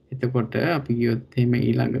 එතකොට අපි ගියොත් එහෙම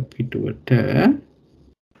ඊළඟ පිටුවට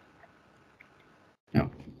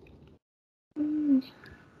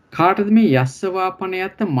කාටද මේ යස්ස වාපන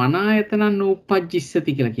යත්ත මනායතනං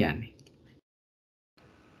නූපජ්ජිස්සති කියලා කියන්නේ?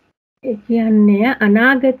 ඒ කියන්නේ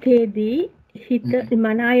අනාගතයේදී හිත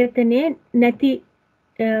මනායතනේ නැති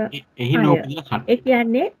එහි නූපදින කට්ටිය. ඒ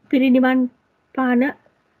කියන්නේ පිරිනිවන් පාන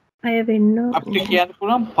අය වෙන්න අපිට කියන්න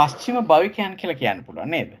පුළුවන් පස්චිම භවිකයන් කියලා කියන්න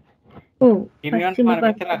පුළුවන් නේද? ඔව්. පිරිනිවන් පාන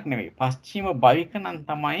විතරක් නෙවෙයි. පස්චිම භවික නම්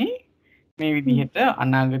තමයි මේ විදිහට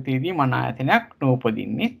අනාගතයේදී මනායතනයක්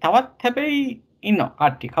නූපදින්නේ. තවත් හැබැයි ඉන්නවා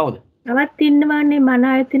කට්ටිය. කවුද? තවත් ඉන්නවානේ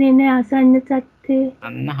මනායතනේ නෑ අසඤ්ඤ සත්‍යේ.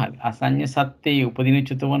 අන්න හරි. අසඤ්ඤ සත්‍යයේ උපදින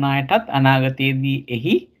චුතවන අයටත් අනාගතයේදී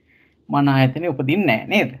එහි මනායතනෙ උපදින්නේ නැහැ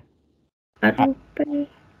නේද? අරූපේ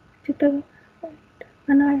චුතව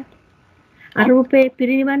අරූපේ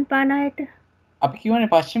පිරිනිවන් පාන අයට අපි කියවනේ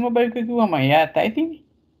පස්චිම භවික කිව්වම එයාට ඇතිනේ.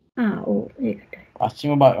 ඔව් ඒකට.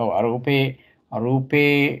 පස්චිම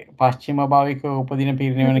අරූපේ පස්චිම භවික උපදින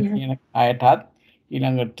පිරිනිවන කියන අයටත්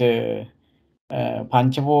ඊළඟට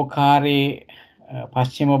පංචවෝකාරේ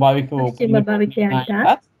පස්චිම භවික උපදින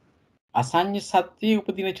අයටත් අසඤ්ඤ සත්‍යයේ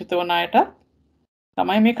උපදින චුතවන අයටත්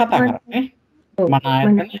තමයි මේ කතා කරන්නේ.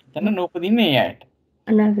 මනායතන එතන නූපදින්නේ ඒ අයට.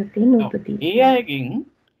 අනාගතේ නූපදී. ඒ අයගෙන්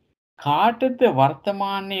කාටද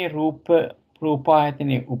වර්තමානයේ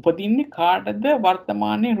රූපායතනේ උපදින්නේ කාටද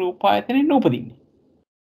වර්තමානයේ රූපායතනේ නූපදින්නේ?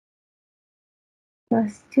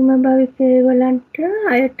 පස්චිම භවිකේ වලන්ට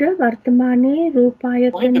අයට වර්තමානයේ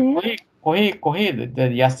රූපායතනය කොහෙද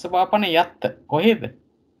යස්ස වාපන යත්ත කොහෙද?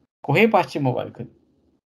 කොහේ පස්චිම භවිකද?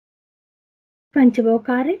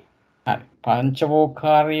 පංචවෝකාරේ. හරි.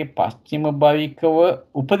 පංචවෝකාරයේ පස්චිම භවිකව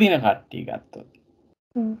උපදින කට්ටිය ගත්තොත්.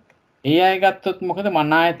 ඒ අය ගත්තොත් මොකද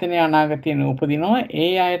මනායතනේ අනාගතේ නූපදිනවා.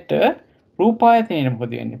 ඒ අයට රූපායතනේ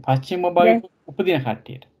මොකද වෙන්නේ? පස්චිම භවික උපදින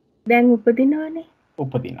කට්ටියට. දැන් උපදිනවනේ.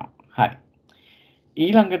 උපදිනවා. හරි.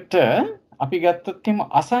 ඊළඟට අපි ගත්තොත් එimhe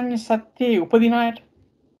අසඤ්ඤ සත්‍යයේ උපදින අයට.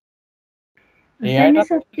 ඒ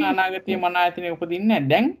අයට අනාගතයේ මනායතනේ උපදින්නේ නැහැ.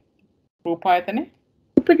 දැන් රූපායතනේ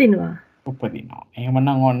උපදිනවා.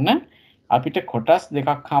 එහෙමනම් ඔන්න අපිට කොටස්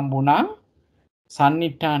දෙකක් හම්බුණා.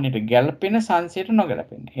 සන්නිට්ඨානෙට ගැළපෙන සංසයට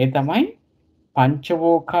නොගැලපෙන. ඒ තමයි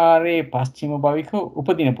පංචවෝකාරයේ පස්චිම භවික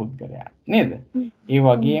උපදින පුද්ගලයා නේද? ඒ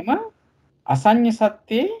වගේම අසඤ්ඤ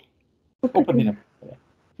සත්‍යයේ උපදින පුද්ගලයා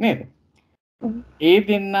නේද? ඒ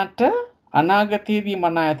දෙන්නට අනාගතයේදී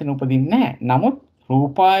මනායතන උපදින්නේ නැහැ. නමුත්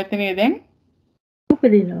රූපායතනයේ දැන්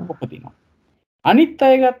උපදිනවා. අනිත්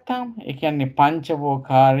අය ගත්තාම ඒ කියන්නේ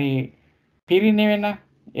පංචවෝකාරයේ පිරිනිවෙන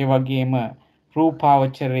ඒ වගේම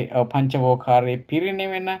රූපාවචරේ පංචවෝකාරයේ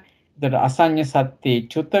පිරිනිවෙන ඒතර අසඤ්ඤ සත්‍යේ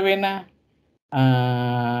චුත වෙන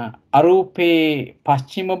අරූපේ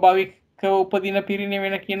පස්චිම භවික උපදින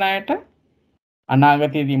පිරිනිවෙන කියන අයට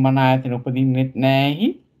අනාගතයේදී මනායතන උපදින්නෙත් නැහැ.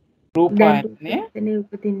 රූපායතනය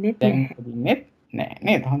උපදින්නෙත් නැහැ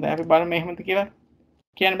නේද? හොඳයි අපි බලමු එහෙමද කියලා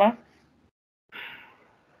කියන්න බලන්න.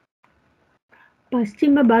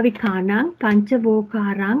 පස්චිම භවිකානං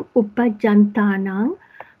පංචවෝකාරං uppajjantānaං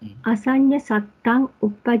අසඤ්ඤ සත්තං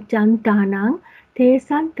uppajjantānaං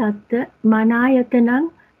තේසං තත්ත මනායතනං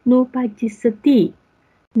නූපජ්ජිස්සති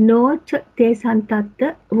නොච තේසං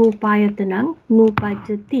තත්ත රූපායතනං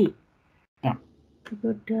නූපජ්ජති.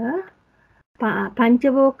 එතකොට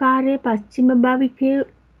පංචවෝකාරයේ පස්චිම භවිකයේ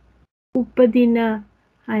උපදින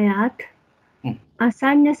අයත්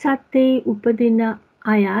අසඤ්ඤ සත්තේ උපදින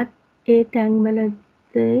අයත් ඒ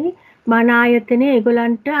තැන්වලදී මනායතනේ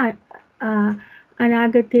ඒගොල්ලන්ට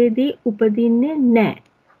අනාගතයේදී උපදින්නේ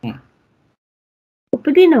නැහැ.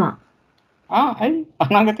 උපදිනවා. ඇයි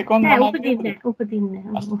අනාගතේ කොහොමද උපදින්නේ?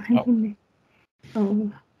 ඔව්.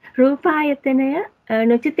 රූපායතනය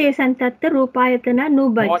නොචිතේ සන්තත්ත රූපායතන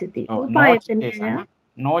නුබජ්ජති. රූපායතනය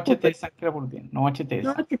නොචිතේ සක්‍රිය පුරුදින්.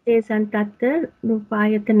 නොචිතේ සන්තත්ත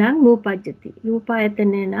රූපායතන නුපජ්ජති.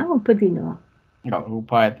 රූපායතනය නම් උපදිනවා.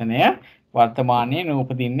 රූපායතනය වර්තමානයේ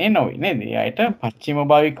නූපදින්නේ නොවේ නේද? එයාට පස්චිම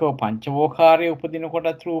භවිකව පංචවෝකාරයේ උපදින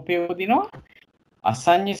කොටත් රූපේ උපදිනවා.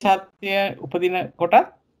 අසඤ්ඤ සත්‍ය උපදින කොටත්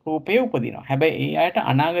රූපේ උපදිනවා. හැබැයි ඒ අයට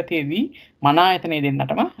අනාගතයේදී මනායතනේ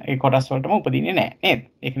දෙන්නටම ඒ කොටස් වලටම උපදින්නේ නැහැ නේද?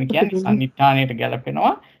 ඒකනේ කියන්නේ සම්නිඨාණයට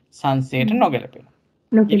ගැලපෙනවා සංසයට නොගැලපෙනවා.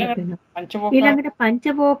 ඊළඟට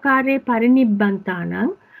පංචවෝකාරයේ පරිනිබ්බන්තානං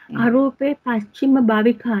අරූපේ පස්චිම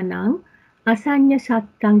භවිකානං අසඤ්ඤ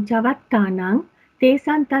සත්තං චවත්තානං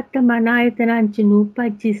තේසං තත්ත මනායතනංච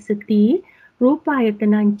නූපජ්ජිස්සති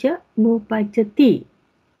රූපායතනංච නූපජ්ජති.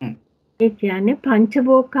 ඒ කියන්නේ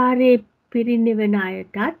පංචවෝකාරයේ පිරිනිවන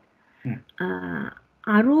අයටත්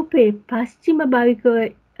අරූපේ පස්චිම භවිකව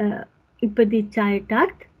ඉපදිච්ච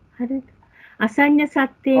අයටත් හරිද? අසඤ්ඤ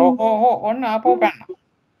සත්‍යයෙන් ඔන්න ආපහු ගන්න.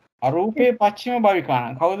 අරූපේ පස්චිම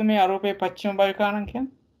භවිකාණං. කවුද මේ අරූපේ පස්චිම භවිකාණං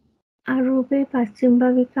කියන්නේ? අරූපේ පස්චිම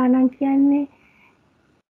භවිකාණං කියන්නේ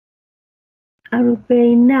අරූපේ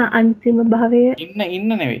ඉන්න අන්තිම භවය ඉන්න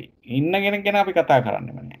නෙවෙයි. ඉන්න කෙනෙක් ගැන අපි කතා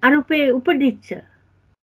කරන්නේ නෑ. අරූපේ උපදිච්ච.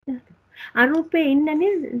 අරූපේ ඉන්න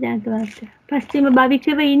නේද ජයන්තවත්? පස්චිම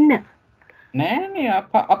භවිකව ඉන්න. නෑනේ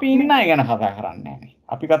අපි ඉන්න අය ගැන කතා කරන්නේ නෑනේ.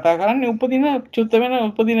 අපි කතා කරන්නේ උපදින චුත වෙන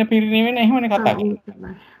උපදින පිරිනිවෙන එහෙමනේ කතා කරන්නේ.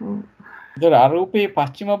 ඒතර අරූපේ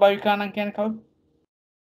පස්චිම භවිකාණං කියන්නේ කවුද?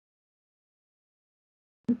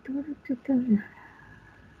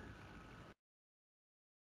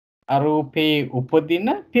 අරූපේ උපදින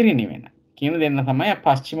පිරිනිවෙන කියන දෙන්න තමයි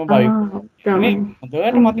පස්චිම භවික.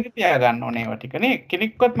 හොඳට මතක තියාගන්න ඕනේ ඒවා ටික නේ.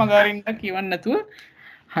 කෙනෙක්වත් මගහරින්න කියවන්න නැතුව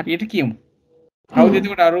හරියට කියමු. කවුද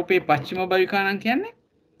එතකොට අරූපේ පස්චිම භවිකාණං කියන්නේ?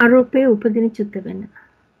 අරූපේ උපදින චුත වෙන.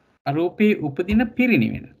 අරූපේ උපදින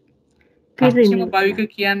පිරිනිවෙන. පස්චිම භවික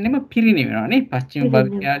කියන්නේම පිරිනිවෙනවා නේ. පස්චිම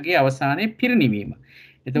භවිකයාගේ අවසානයේ පිරිනිවීම.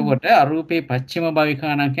 එතකොට අරූපේ පස්චිම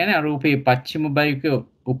භවිකාණං කියන්නේ අරූපේ පස්චිම භවික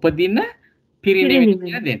උපදින පිරිනිවෙන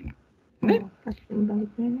කියන දෙන්න. නේ?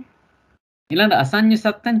 ඊළඟ අසඤ්ඤ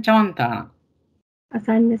සත්තං චවන්තාන.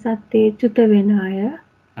 අසඤ්ඤ සත්තේ චුත වෙන අය.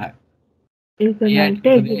 හරි. ඒකලන්ට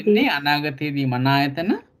ඉන්නේ අනාගතයේදී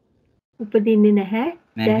මනායතන උපදින්නේ නැහැ.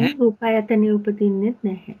 දැන් රූපායතනෙ උපදින්නෙත්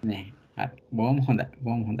නැහැ. නැහැ. හරි. බොහොම හොඳයි.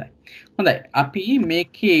 බොහොම හොඳයි. හොඳයි. අපි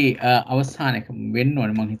මේකේ අවසානයක වෙන්න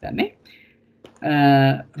ඕනේ මම හිතන්නේ.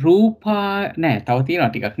 රූපා නෑ තව තියෙනවා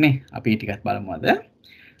ටිකක් නේ. අපි ටිකක් බලමු අද.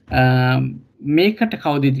 මේකට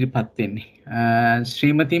කවුද ඉදිරිපත් වෙන්නේ?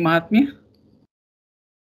 ශ්‍රීමති මහත්මිය?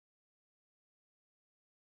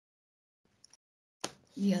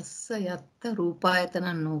 යස්ස යත්ත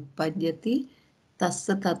රූපායතනං නූපජ්ජති තස්ස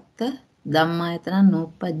තත්ත ධම්මායතනං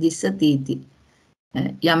නූපජ්ජිස්සති इति.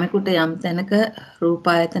 යමෙකුට යම් තැනක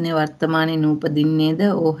රූපායතනේ වර්තමානයේ නූපදින්නේද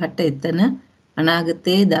ඕහට එතන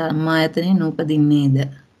අනාගතයේ ධම්මායතනේ නූපදින්නේද.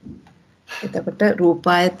 එතකොට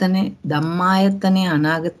රූපායතනේ ධම්මායතනේ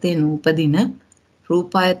අනාගතයේ නූපදින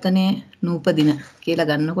රූපායතනේ නූපදින කියලා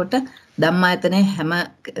ගන්නකොට ධම්මායතනේ හැම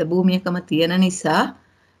භූමියකම තියෙන නිසා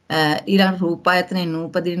ඊළඟ රූපායතනේ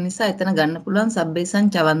නූපදින නිසා එතන ගන්න පුළුවන් සබ්බේසං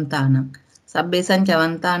චවන්තානං. සබ්බේසං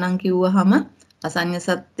චවන්තානං කිව්වහම අසඤ්ඤ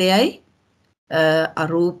සත්‍යයයි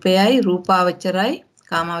අරූපයයි රූපාවචරයි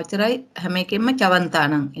කාමාවචරයි හැම එකෙම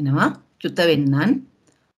චවන්තානං එනවා චුත වෙන්නන්.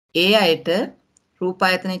 ඒ අයට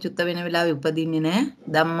රූපායතනේ චුත වෙන වෙලාවේ උපදින්නේ නැහැ.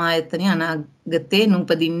 ධම්මායතනේ අනාගතේ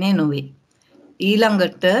නූපදින්නේ නොවේ.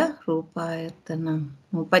 ඊළඟට රූපායතන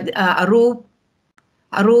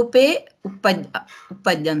අරූපේ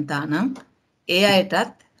උපජ්ජන්තානං ඒ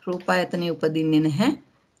අයටත් රූපායතනේ උපදින්නේ නැහැ.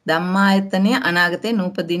 ධම්මායතනේ අනාගතේ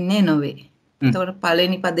නූපදින්නේ නොවේ. එතකොට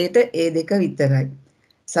පළවෙනි පදයට ඒ දෙක විතරයි.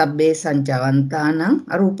 සබ්බේ සංචවන්තානං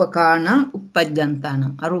අරූපකානං උපජ්ජන්තානං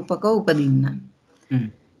අරූපක උපදින්නන්.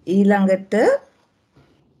 ඊළඟට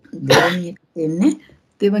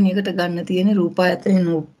දෙවෙනි එකට ගන්න තියෙන රූපායතනේ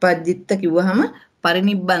නූපජ්ජිත්ත කිව්වහම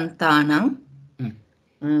පරිනිබ්බන්තානං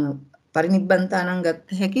ගත්ත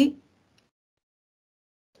හැකි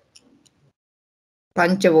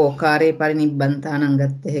පංචවෝකාරේ පරිනිබ්බන්තානං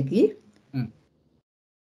ගත්ත හැකි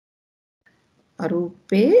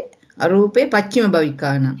අරූපේ පච්චිම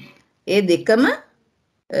භවිකාන. ඒ දෙකම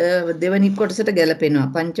දෙවනි කොටසට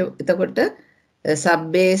ගැලපෙනවා. එතකොට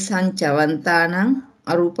සබ්බේ සංචවන්තානං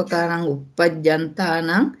අරූපකානං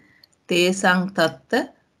uppajjantānaං තේසං තත්ත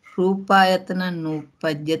රූපායතනං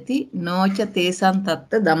නූපජ්ජති නොච තේසං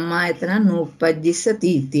තත්ත ධම්මායතනං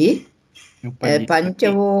නූපජ්ජිස්සති इति.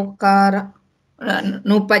 පංචවෝකාර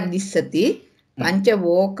නූපජ්ජිස්සති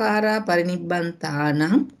පංචවෝකාරා පරිනිබ්බන්තානං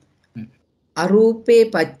අරූපේ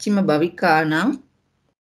පච්චිම භවිකානං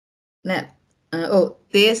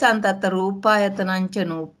තේසං තත්ත රූපායතනං ච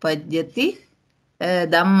නූපජ්ජති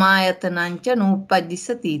ධම්මායතනං ච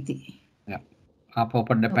නූපජ්ජිස්සති इति. ආපහු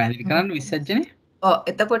පොඩ්ඩක් පැහැදිලි කරන්න විසර්ජනේ.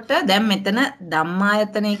 එතකොට දැන් මෙතන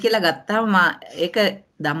ධම්මායතනය කියලා ගත්තාම ඒක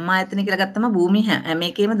ධම්මායතනය කියලා ගත්තම භූමි හැම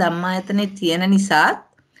එකේම ධම්මායතනේ තියෙන නිසා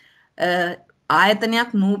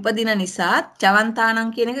ආයතනයක් නූපදින නිසා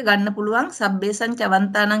චවන්තානං කියන එක ගන්න පුළුවන්. සබ්බේසං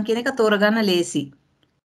චවන්තානං කියන එක තෝරගන්න ලේසි.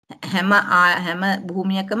 හැම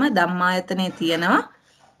භූමියකම ධම්මායතනේ තියෙනවා.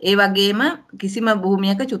 ඒ වගේම කිසිම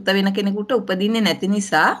භූමියක චුත්ත වෙන කෙනෙකුට උපදින්නේ නැති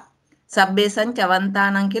නිසා සබ්බේසං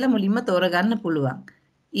චවන්තානං කියලා මුලින්ම තෝරගන්න පුළුවන්.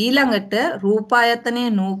 ඊළඟට රූපායතනේ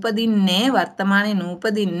නූපදින්නේ වර්තමානයේ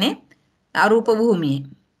නූපදින්නේ අරූප භූමියේ.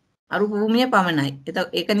 අරූප භූමියේ පමණයි.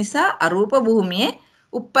 ඒක නිසා අරූප භූමියේ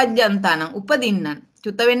uppajjantānaṁ උපදින්නන්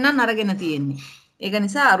චුත වෙන්නන් අරගෙන තියෙන්නේ. ඒක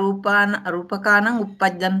නිසා අරූපකානං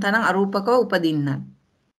uppajjantānaṁ අරූපකව උපදින්නන්.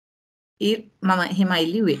 මම එහෙමයි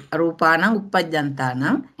ලිව්වේ. අරූපානං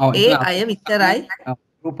uppajjantānaṁ ඒ අය විතරයි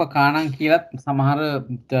රූපකාණන් කියලා සමහර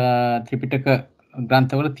ත්‍රිපිටක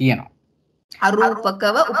ග්‍රන්ථවල තියෙනවා.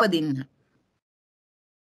 අරූපකව උපදින්න.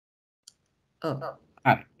 ඔව්.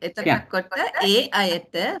 එතකොට ඒ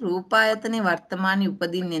අයට රූපායතනේ වර්තමානයේ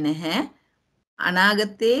උපදින්නේ නැහැ.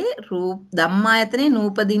 අනාගතේ ධම්මායතනේ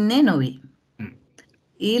නූපදින්නේ නොවේ.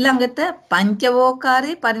 ඊළඟට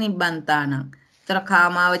පංචවෝකාරේ පරිනිබ්බන්තානං. ඒතර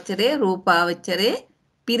කාමාවචරේ රූපාවචරේ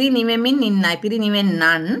පිරිනිවෙමින් ඉන්නයි.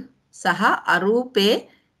 පිරිනිවෙන්නන් සහ අරූපේ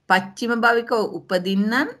පච්චිම භවිකව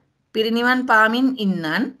උපදින්නන් පිරිනිවන් පාමින්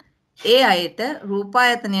ඉන්නන් ඒ අයට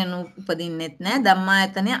රූපායතනය උපදින්නෙත් නැහැ.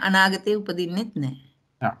 ධම්මායතනය අනාගතේ උපදින්නෙත් නැහැ.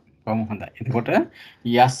 කොහොම හොඳයි. එතකොට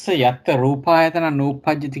යස්ස යත්ත රූපායතන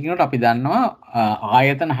නූපජ්ජති කියනකොට අපි දන්නවා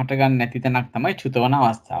ආයතන හටගන්න නැති තැනක් තමයි චුතවන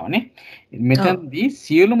අවස්ථාවනේ. මෙතනදී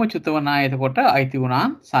සියලුම චුතවනා එතකොට අයිති වුණා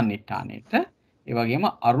සම්නිට්ඨානෙට. ඒ වගේම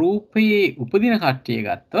අරූපයේ උපදින කට්ටිය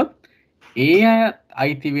ගත්තොත් ඒ අය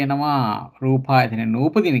අයිති වෙනවා රූපායතන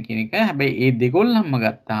නූපදින කියන එක. හැබැයි ඒ දෙගොල්ලන්ම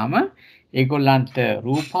ගත්තාම ඒගොල්ලන්ට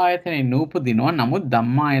රූපායතනේ නූපදිනවා. නමුත්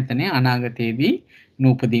ධම්මායතනේ අනාගතයේදී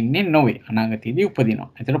නූපදින්නේ නොවේ. අනාගතයේදී උපදිනවා.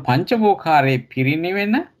 එතකොට පංචවෝකාරයේ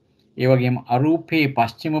පිරිනිවෙන ඒ වගේම අරූපේ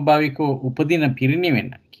පස්චිම භවිකෝ උපදින පිරිනිවෙන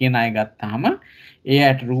කියන අය ගත්තාම ඒ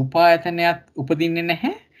අයට රූපායතනයත් උපදින්නේ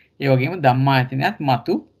නැහැ. ඒ වගේම ධම්මායතනයත්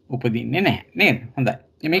මතු උපදින්නේ නැහැ. නේද? හොඳයි.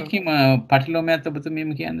 මේකෙම පටිලෝමයත්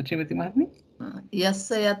ඔබතුමීම කියන්න ශ්‍රීමති මහත්මිය.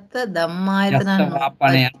 යස්ස යත්ත ධම්මායතනං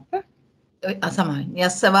අසමයි.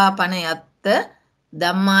 යස්ස වාපන යත්ත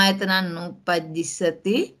ධම්මායතනං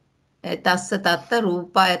නූපජ්ජිස්සති තස්ස තත්ත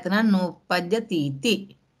රූපායතනං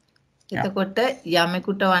නූපජ්ජති. එතකොට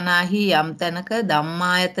යමෙකුට වනාහි යම් තැනක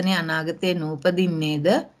ධම්මායතනේ අනාගතේ නූපදින්නේද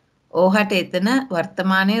ඕහට එතන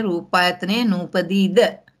වර්තමානයේ රූපායතනේ නූපදීද?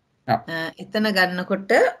 එතන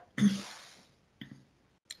ගන්නකොට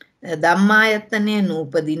ධම්මායතනය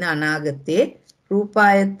නූපදින අනාගතේ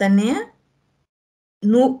රූපායතනය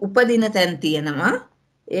උපදින තැන් තියෙනවා.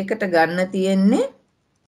 ඒකට ගන්න තියෙන්නේ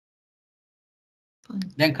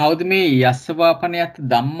දැන් කවුද මේ යස්සවාපනයත්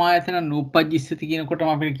ධම්මායතන නූපජ්ජිස්සති කියනකොටම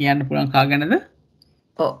අපිට කියන්න පුළුවන් කා ගැනද?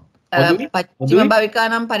 ඔව්. පච්චිම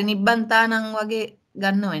භවිකානම් පරිනිබ්බන්තානම් වගේ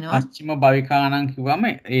ගන්න වෙනවා. පස්චිම භවිකානම් කිව්වම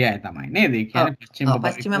ඒ අය තමයි නේද? ඒ කියන්නේ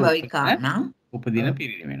පස්චිම භවිකානම් උපදින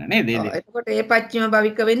පිරිනිවෙන නේද? එතකොට ඒ පච්චිම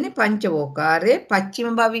භවික වෙන්නේ පංචවෝකාරයේ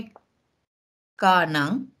පච්චිම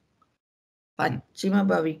භවිකානම්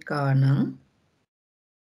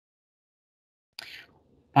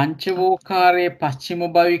පංචවෝකාරයේ පස්චිම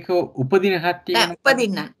භවික උපදින කට්ටිය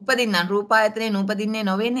උපදින්න රූපායතනේ නූපදින්නේ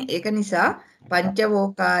නොවේනේ. ඒක නිසා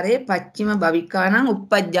පංචවෝකාරයේ පච්චිම භවිකානම්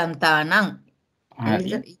uppajjantānaං.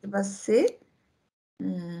 ඊට පස්සේ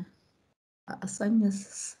අසංඥ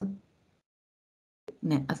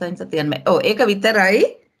තියන්න බෑ. ඔව් ඒක විතරයි.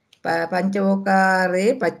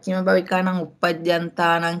 පංචවෝකාරයේ පච්චිම භවිකානම්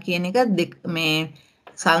uppajjantānaං කියන එක මේ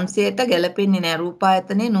සංසයට ගැලපෙන්නේ නැහැ.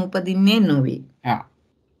 රූපායතනේ නූපදින්නේ නොවේ.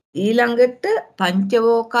 ඊළඟට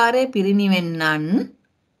පංචවෝකාරයේ පිරිනිවෙන්නන්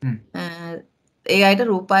ඒ අයට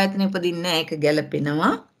රූපායතනෙ උපදින්නේ නැහැ. ඒක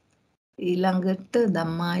ගැලපෙනවා. ඊළඟට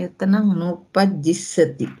ධම්මායතනං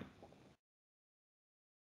නූපජ්ජිස්සති.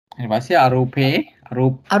 ඊට පස්සේ අරූපේ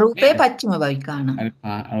පච්චිම භවිකානම්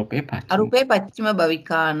අරූපේ පච්චිම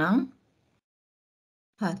භවිකානම්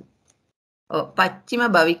හරි. ඔව් පච්චිම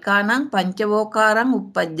භවිකානම් පංචවෝකාරං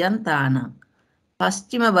uppajjantānaං.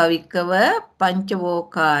 පස්චිම භවිකව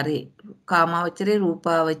පංචවෝකාරේ කාමාවචරේ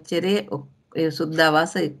රූපාවචරේ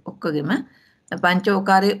සුද්ධාවාස ඔක්කොගෙම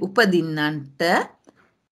පංචවෝකාරේ උපදින්නන්ට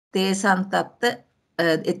තේසං තත්ත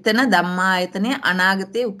එතන ධම්මායතනය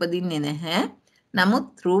අනාගතේ උපදින්නේ නැහැ. නමුත්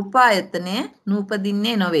රූපායතනය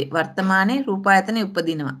නූපදින්නේ නොවේ. වර්තමානයේ රූපායතනය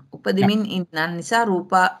උපදිනවා. උපදිමින් ඉන්න නිසා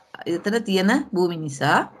රූපායතන තියෙන භූමි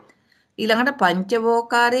නිසා ඊළඟට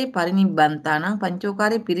පංචවෝකාරේ පරිනිබ්බන්තානම්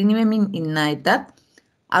පංචවෝකාරේ පිරිනිවෙමින් ඉන්න අයටත්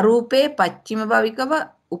අරූපේ පච්චිම භවිකව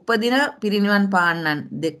උපදින පිරිනිවන් පාන්නන්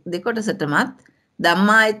දෙකොටසටමත්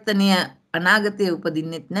ධම්මායතනය අනාගතයේ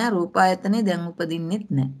උපදින්නෙත් නැහැ. රූපායතනය දැන් උපදින්නෙත්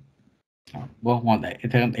නැහැ. බොහොම හොඳයි.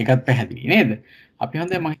 ඒකත් පැහැදිලි නේද? අපි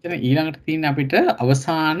හොඳයි මම හිතන්නේ ඊළඟට තියෙන අපිට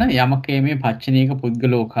අවසාන යමකේ මේ පච්චනීක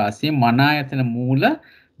පුද්ගලෝකාසී මනායතන මූල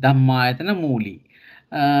ධම්මායතන මූලී.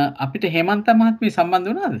 අපිට හේමන්ත මහත්මිය සම්බන්ධ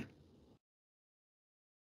වුණාද?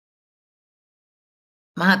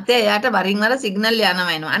 මහත්තයා එයාට වරින් වර සිග්නල්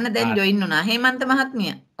යනවා එනවා. අන්න දැන් ජොයින් වුණා. හේමන්ත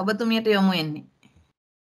මහත්මිය ඔබතුමියට යොමු වෙන්නේ.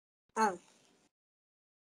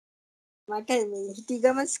 මට මේ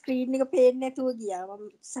හිටිගම ස්ක්‍රීන් එක පේන්නේ නැතුව ගියා. මම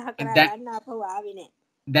උත්සාහ කරා ගන්න ආපහු ආවේ නැහැ.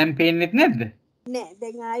 දැන් පේන්නෙත් නැද්ද? නෑ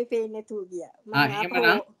දැන් ආයි පේන්නේ නැතුව ගියා. මම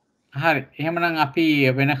එහෙමනම් හරි. එහෙමනම් අපි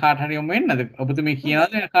වෙන කාට හරි යමු වෙන්නද? ඔබතුමී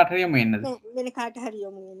කියනවාද වෙන කාට හරි යමු වෙන්නද? වෙන කාට හරි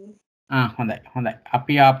යමු වෙන්න. හොඳයි. හොඳයි.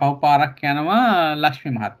 අපි ආපහු පාරක් යනවා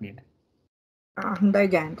ලක්ෂ්මී මහත්මියට. හොඳයි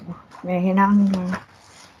ජයන්ත. මේ එහෙනම්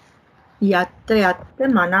යත්ත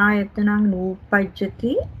මනායතනං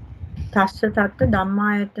නූපජ්ජති තස්ස තත්ත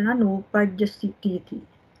ධම්මායතන නූපජ්ජසිතීති.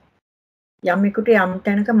 යමෙකුට යම්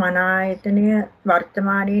තැනක මනායතනය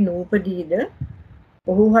වර්තමානයේ නූපදීද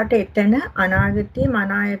ඔහුට එතන අනාගතයේ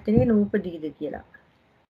මනායතනයේ නූපදීද කියලා.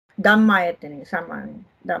 ධම්මායතනයේ සමාන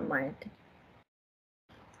ධම්මායතන.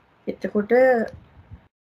 එතකොට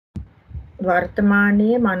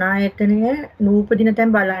වර්තමානයේ මනායතනය නූපදින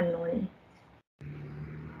තැන් බලන්න ඕනේ.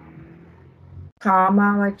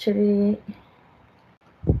 කාමාවචරයේ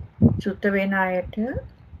චුත වෙන අයට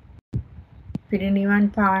පිරිනිවන්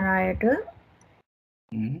පාන අයට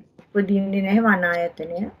උපදින්නේ නැහැ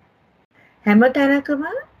මනායතනය. හැම තැනකම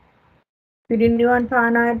පිරිනිවන්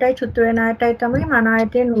පාන අයටයි චුත වෙන අයටයි තමයි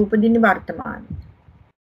මනායතනය නූපදින්නේ වර්තමානයේ.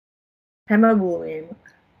 හැම භූමියේම.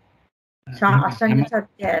 අසංඥ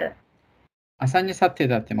සත්‍ය හැර. අසංඥ සත්‍ය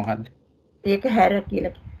තත්ත්වය මොකද්ද? ඒක හැර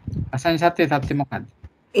කියලා. අසංඥ සත්‍ය තත්ත්වය මොකද්ද?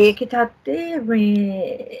 ඒකේ තත්ත්වය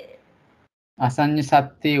මේ අසංඥ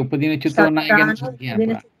සත්‍යයේ උපදින චුතවන අය ගැන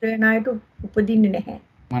කියනවා. වෙන අයට උපදින්නේ නැහැ.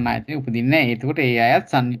 මනායතනෙ උපදින්නේ නැහැ. ඒකට ඒ අයත්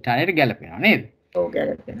සම්නිඨානයට ගැලපෙනවා නේද? ඔව්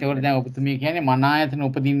ගැලපෙනවා. ඒකට දැන් ඔබතුමී කියන්නේ මනායතන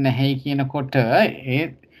උපදින්නේ නැහැයි කියනකොට ඒ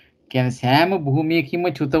කියන්නේ සෑම භූමියකින්ම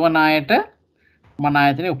චුතවන අයට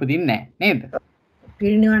මනායතනෙ උපදින්නේ නැහැ නේද?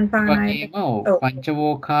 පිරිනිවන් පාන අයට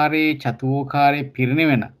පංචවෝකාරේ චතුවෝකාරේ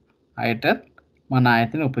පිරිනිවෙන අයට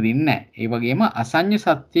මනායතන උපදින්නේ නැහැ. ඒ වගේම අසංඥ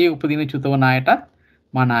සත්‍යයේ උපදින චුතවන අයටත්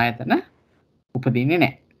මනායතන උපදින්නේ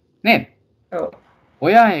නැහැ නේද? ඔව්.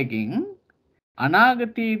 ඔය අයගෙන්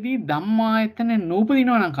අනාගතයේදී ධම්මායතන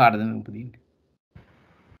නූපදිනවා නම් කාටද නූපදින්නේ?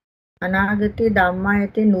 අනාගතයේ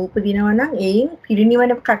ධම්මායතේ නූපදිනවා නම් එයින්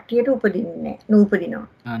පිරිනිවන කට්ටියට උපදින්නේ නැහැ. නූපදිනවා.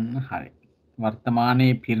 අන්න හරි.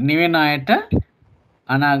 වර්තමානයේ පිරිනිවෙන අයට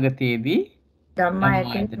අනාගතයේදී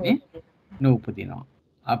ධම්මායතනේ නූපදිනවා.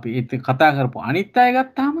 අපි ඒත් කතා කරපු අනිත් අය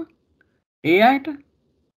ගත්තාම ඒ අයට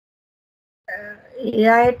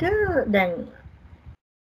දැන්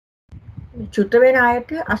චුත වෙන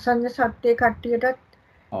අයට අසංඥ සත්‍ය කට්ටියටත්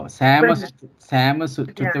සෑම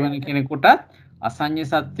චුත වෙන කෙනෙකුටත් අසංඥ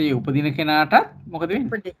සත්‍යයේ උපදින කෙනාටත් මොකද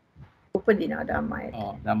වෙන්නේ? උපදිනවා ධම්මායතන.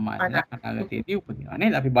 ධම්මායතන අනාගතයේදී උපදිනවා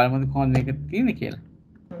නේද? අපි බලමුද කොහොමද මේක තියෙන්නේ කියලා.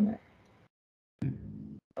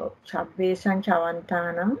 සබ්බේසං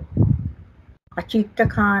චවන්තානං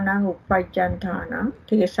අචිත්තකානං උප්පජ්ජන්තානං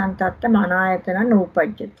තේසං තත්ත මනායතන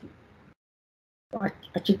නූපජ්ජති.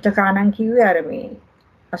 අචිත්තකානං කිව්වේ අර මේ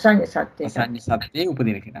අසංඥ සත්‍යය. අසංඥ සත්‍යයේ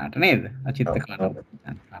උපදින කෙනාට නේද? අචිත්තකානං.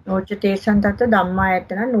 නොච තේසං තත්ත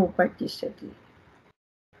ධම්මායතන නූපජ්ජිස්සති.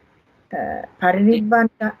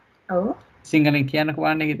 පරිනිබ්බන්ත ඔව් සිංහලෙන් කියන්නකෝ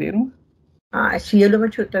වන්නේගේ තේරුම? සියලුම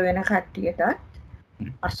චුත වෙන කට්ටියටත්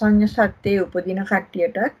අසංඥ සත්‍යයේ උපදින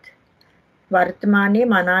කට්ටියටත් වර්තමානයේ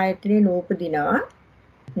මනායතනේ නූපදිනවා.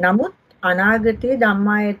 නමුත් අනාගතයේ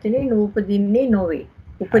ධම්මායතනේ නූපදින්නේ නොවේ.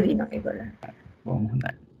 උපදිනවා ඒගොල්ලන්. බොහොම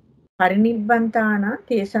හොඳයි. පරිනිබ්බන්තාන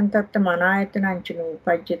තේසං තත්ත මනායතනංච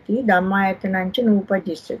නූපජ්ජති ධම්මායතනංච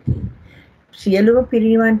නූපජිස්සති. සියලුම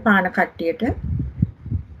පිරිනිවන් පාන කට්ටියට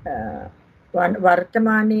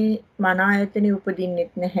වර්තමානයේ මනායතනේ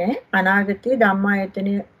උපදින්නෙත් නැහැ. අනාගතයේ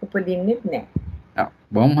ධම්මායතනේ උපදින්නෙත් නැහැ.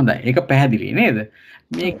 බොහොම හොඳයි. ඒක පැහැදිලි නේද?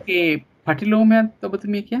 මේකේ පටිලෝමයක්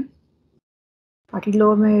ඔබතුමී කියන්නේ?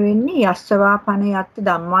 පටිලෝමය වෙන්නේ යස්සවා පන යත්ත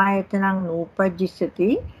ධම්මායතනං නූපජ්ජිස්සති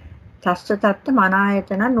තස්ස තත්ත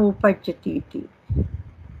මනායතන නූපජ්ජති इति.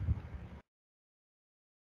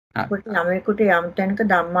 අපිට යමෙකුට යම් තැනක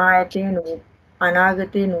ධම්මායතනේ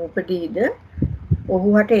අනාගතේ නූපදීද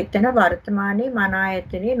ඔහුට එතන වර්තමානයේ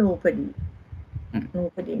මනායතනේ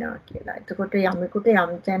නූපදිනවා කියලා. එතකොට යමෙකුට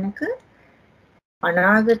යම් තැනක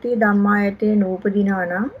අනාගතයේ ධම්මායතේ නූපදිනවා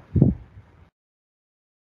නම්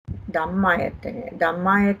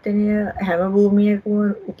ධම්මායතනය හැම භූමියකම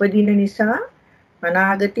උපදින නිසා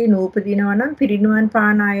අනාගතේ නූපදිනවා නම් පිරිනුවන්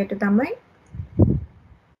පාන අයට තමයි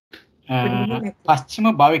පස්චිම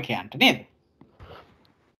භවිකයන්ට නේද?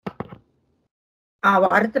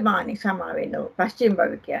 වර්තමානයේ සමා වෙනවා පස්චිම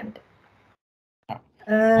භවිකයන්ට.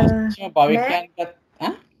 පස්චිම භවිකයන්ට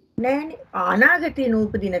නෑනේ අනාගතේ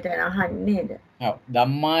නූපදින තැන අහන්නේ නේද? ඔව්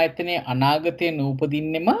ධම්මායතනේ අනාගතේ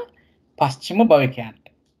නූපදින්නෙම පස්චිම භවිකයන්ට.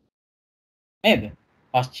 නේද?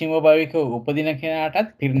 පස්චිම භවික උපදින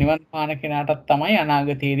කෙනාටත් පිරිනිවන් පාන කෙනාටත් තමයි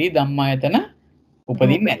අනාගතයේදී ධම්මායතන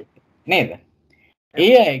උපදින්නේ නේද?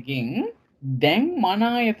 ඒ අයගෙන් දැන් මන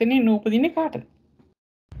ආයතනේ නූපදින්නේ කාටද?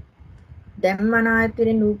 දැන් මන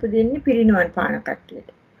ආයතනේ නූපදින්නේ පිරිනිවන් පාන කට්ටියට.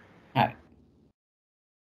 හරි.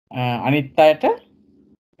 අනිත් අයට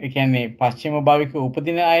ඒ කියන්නේ පස්චිම භාවික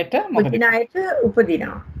උපදින අයට මොකද? උපදින අයට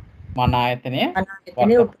උපදිනවා. මන ආයතනය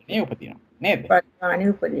අනායතනේ වර්තමානයේ උපදිනවා. නේද? වර්තමානයේ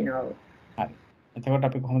උපදිනවා. හරි. එතකොට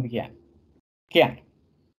අපි කොහොමද කියන්නේ?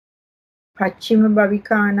 පච්චිම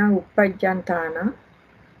භවිකාන උප්පජ්ජන්තාන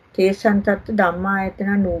තේසං තත්ත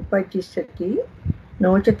ධම්මායතන නූපජ්ජිස්සති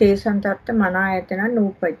නොච තේසං තත්ත මනායතන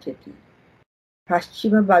නූපජ්ජති.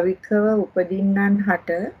 පස්චිම භවිකව උපදින්නන් හට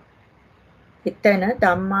එතන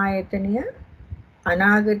ධම්මායතනය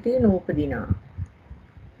අනාගතේ නූපදිනවා.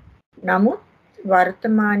 නමුත්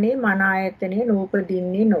වර්තමානයේ මන ආයතනය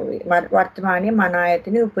නූපදින්නේ නොවේ. වර්තමානයේ මන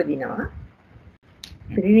ආයතනය උපදිනවා.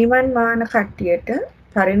 පිරිනිවන් වාන කට්ටියට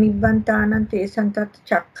පරිනිබ්බන්තානං තේසං තත්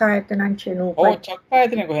චක්ඛායතනං ච නූපජ්ජති. ඔව්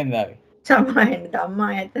චක්ඛායතනෙ කොහෙන්ද ආවේ? සමායන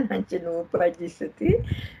ධම්මායතනං ච නූපජ්ජති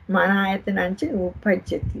මන ආයතනං ච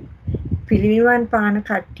නූපජ්ජති. පිරිනිවන් පාන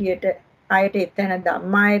කට්ටියට අයට එතන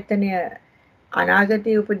ධම්මායතනය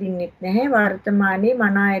අනාගතේ උපදින්නෙත් නැහැ වර්තමානයේ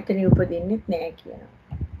මන ආයතනෙ උපදින්නෙත් නැහැ කියනවා.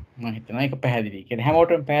 මම හිතනවා ඒක පැහැදිලි කියලා.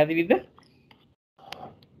 හැමෝටම පැහැදිලිද?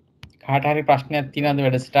 කාට හරි ප්‍රශ්නයක් තියෙනවද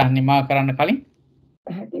වැඩසටහන නිමා කරන්න කලින්?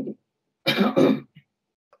 පැහැදිලි.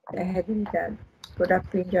 ගොඩක්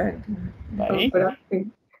පිංජාන.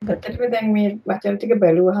 ඇත්තටම දැන් මේ වචන ටික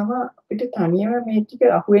බැලුවහම අපිට තනියම මේ ටික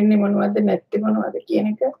අහුවෙන්නේ මොනවද නැත්තේ මොනවද කියන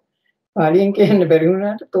එක පාලියෙන් කියන්න බැරි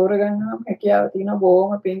වුණාට තෝරගන්නාම හැකියාව තියෙනවා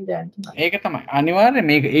බොහොම පිංජාන. ඒක තමයි. අනිවාර්යයෙන්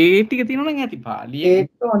මේක ඒ ටික තියෙනවා නම් ඇති පාලියේ.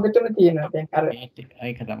 ඒක හොඳටම තියෙනවා. දැන් අර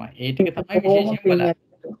ඒක තමයි. ඒ ටික තමයි විශේෂයෙන් බලන්න.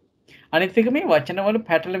 අනිත් එක මේ වචනවල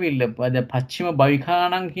පැටලවිල්ල. පස්චිම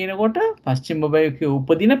භවිකාණං කියනකොට පස්චිම භවිකයේ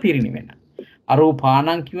උපදින පිරිනිවෙන.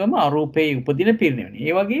 අරූපාණං කිව්වම අරූපේ උපදින පිරිනිවෙන.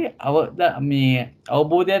 ඒ වගේ මේ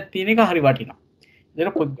අවබෝධයක් තියෙන එක හරි වටිනවා.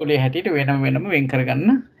 ඒක පොත්වලේ හැටියට වෙනම වෙන්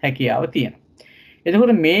කරගන්න හැකියාව තියෙනවා.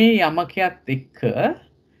 එතකොට මේ යමකයත් එක්ක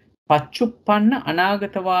පච්චුප්පන්න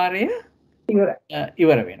අනාගත වාරය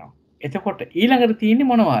ඉවර වෙනවා. එතකොට ඊළඟට තියෙන්නේ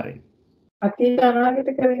මොන වාරයද? අතීත අනාගත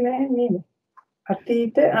කරේ නැහැ නේද?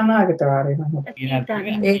 අතීත අනාගත වාරේ මම.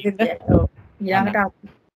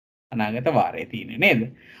 අනාගත වාරේ තියෙන්නේ නේද?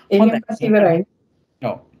 ඒක ඉවරයි.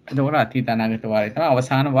 ඔව්. එතකොට අතීත අනාගත වාරේ තමයි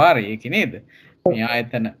අවසාන වාරය ඒකේ නේද? මේ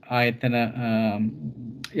ආයතන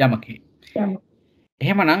යමකේ.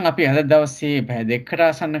 එහෙමනම් අපි අද දවසේ පැය දෙකකට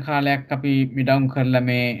ආසන්න කාලයක් අපි මිඩවුන් කරලා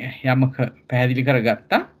මේ යමක පැහැදිලි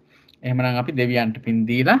කරගත්තා. එහෙමනම් අපි දෙවියන්ට පින්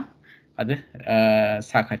දීලා අද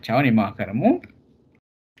සාකච්ඡාව නිමා කරමු.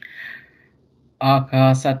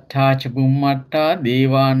 ආකාසට්ඨා ච බුම්මට්ඨා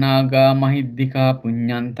දේවා නාග මහිද්దికා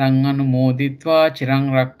පුඤ්ඤන්තං අනුමෝදිත්වා චිරං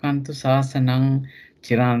රක්칸තු ශාසනං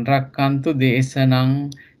චිරං රක්칸තු දේශනං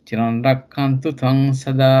චිරං රක්칸තු ත්වං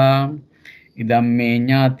සදා ඉදම්මේ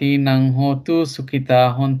ඥාතිනං හෝතු සුඛිතා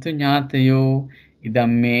හොන්තු ඥාතයෝ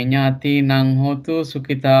ඉදම්මේ ඥාතිනං හෝතු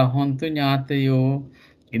සුඛිතා හොන්තු ඥාතයෝ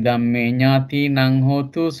ඉදම්මේ ඥාතිනං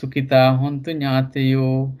හෝතු සුඛිතා හොන්තු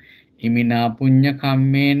ඥාතයෝ ඉමිනා පුඤ්ඤ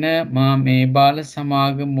කම්මේන මාමේ බාල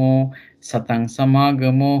සමාගමෝ සතං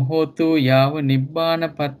සමාගමෝ හෝතු යාව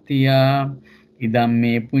නිබ්බානපත්තියා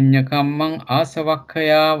ඉදම්මේ පුඤ්ඤ කම්මං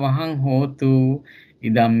ආසවක්ඛයා වහං හෝතු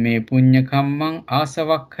ඉදම්මේ පුඤ්ඤ කම්මං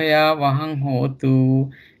ආසවක්ඛයා වහං හෝතු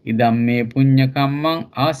ඉදම්මේ පුඤ්ඤ කම්මං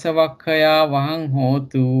ආසවක්ඛයා වහං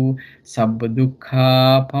හෝතු සබ්බ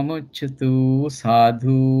දුක්ඛා පමුච්ඡතු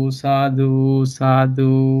සාදු සාදු සාදු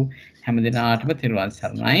හැමදිනාටම තෙරුවන්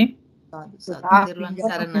සරණයි.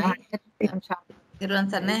 තෙරුවන්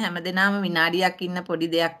සරණයි හැමදෙනාම විනාඩියක් ඉන්න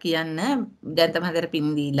පොඩි දෙයක් කියන්න ජයන්ත මහතර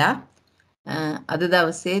පින් දීලා අද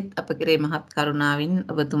දවසේ අප කෙරේ මහත් කරුණාවෙන්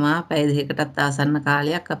ඔබතුමා පැය දෙකකටත් ආසන්න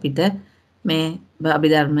කාලයක් අපිට මේ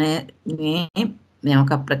අභිධර්මයේ මේ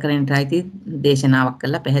යමක ප්‍රකරණයට අයිති දේශනාවක්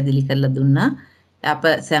කරලා පැහැදිලි කරලා දුන්නා. අප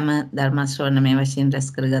සෑම ධර්ම ශ්‍රවණමය වශයෙන් රැස්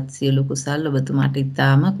කරගත් සියලු කුසල් ඔබතුමාට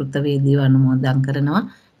ඉතාම කෘතවේදීව අනුමෝදන් කරනවා.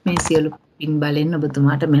 මේ සියලු පින් බලෙන්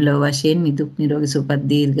ඔබතුමාට මෙලොව වශයෙන් නිදුක් නිරෝගී සුවපත්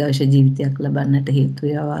දීර්ඝායුෂ ජීවිතයක් ලබන්නට හේතු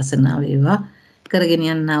වේවා වාසනාව වේවා. කරගෙන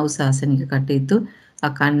යන්නා වූ ශාසනික කටයුතු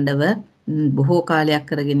අඛණ්ඩව බොහෝ කාලයක්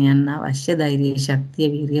කරගෙන යන්න අවශ්‍ය ධෛර්ය ශක්තිය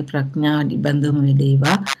වීරිය ප්‍රඥා නිබඳවම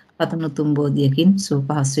වේවා. පතන තුම් බෝධියකින්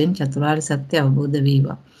සුවපහසුවෙන් චතුරාර්ය සත්‍ය අවබෝධ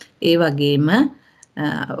වේවා. ඒ වගේම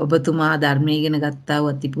ඔබතුමා ධර්මය ඉගෙන ගත්තා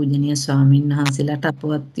වූ අතිපූජනීය ස්වාමීන් වහන්සේලාට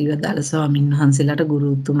අපවත් විවදාල ස්වාමීන් වහන්සේලාට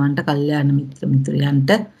ගුරු උතුමන්ට කල්යාණ මිත්‍ර මිත්‍රයන්ට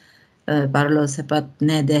පරලෝසපත්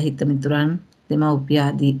නෑදෑ හිත මිතුරන් දෙමව්පිය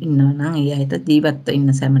ආදී ඉන්නවා නම් ඒ අයට ජීවත්ව ඉන්න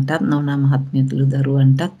සැමටත් නෝනා මහත්මිය තුළු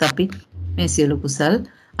දරුවන්ටත් අපි මේ සියලු කුසල්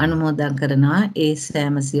අනුමෝදන් කරනවා. ඒ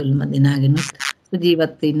සෑම සියලුම දෙනාගෙන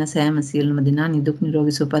ජීවත්ව ඉන්න සෑම සියලුම දෙනා නිදුක්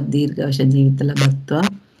නිරෝගී සුවපත් දීර්ඝායුෂ ජීවිත ලබත්වා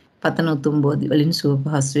පතන උතුම් බෝධි වලින් සුව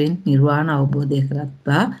පහසුවෙන් නිර්වාණ අවබෝධය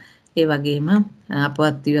කරත්වා. ඒ වගේම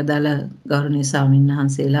අපවත් වදාළ ගෞරවනීය ස්වාමීන්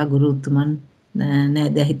වහන්සේලා ගුරු උතුමන්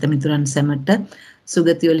නෑද හිත මිතුරන් සැමට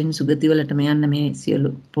සුගති වලින් සුගති වලටම යන්න මේ සියලු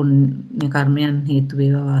පුණ්‍ය කර්මයන් හේතු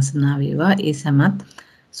වේවා වාසනාව වේවා. ඒ සමත්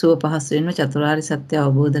සුව පහසුවෙන්ම චතුරාර්ය සත්‍ය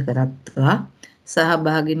අවබෝධ කරත්වා.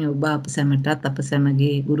 සහභාගිනී ඔබ අප සැමටත් අප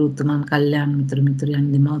සැමගේ ගුරු උතුමන් කල්යාණ මිතුරු මිතුරියන්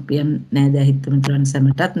දෙමව්පියන් නෑද හිත මිතුරන්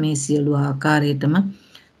සැමටත් මේ සියලු ආකාරයටම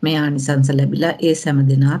මේ ආනිසංස ලැබිලා ඒ සෑම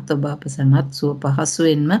දිනත් ඔබ අප සැමත් සුව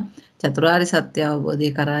පහසුවෙන්ම චතුරාර්ය සත්‍ය අවබෝධය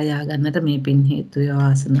කරා යා ගන්නට මේ පින් හේතු වේවා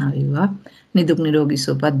වාසනාව වේවා. නිදුක් නිරෝගී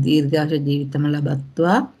සුවපත් දීර්ඝායු ජීවිතම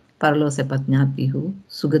ලබත්වා. පරලෝ සැපත් ඥාතිහු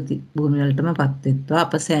සුගති භූමිය වලටම පත් වෙත්වා.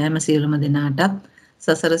 අප සෑම සියලුම දෙනාටත්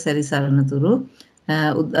සසර සැරිසරනතුරු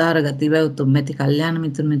උදාර ගතිව උතුම් ඇති කල්යාණ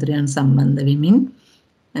මිතුරු මිතුරියන් සම්බන්ධ වෙමින්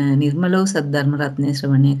නිර්මල වූ සද්ධර්ම රත්නය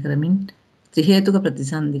ශ්‍රවණය කරමින් ත්‍රි හේතුක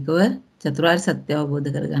ප්‍රතිසන්දිකව චතුරාර්ය සත්‍ය අවබෝධ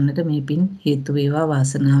කරගන්නට මේ පින් හේතු වේවා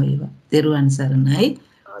වාසනාව වේවා. ත්වන් සරණයි.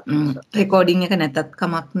 රෙකෝඩින් එක නැතත්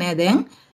කමක් නෑ දැන්.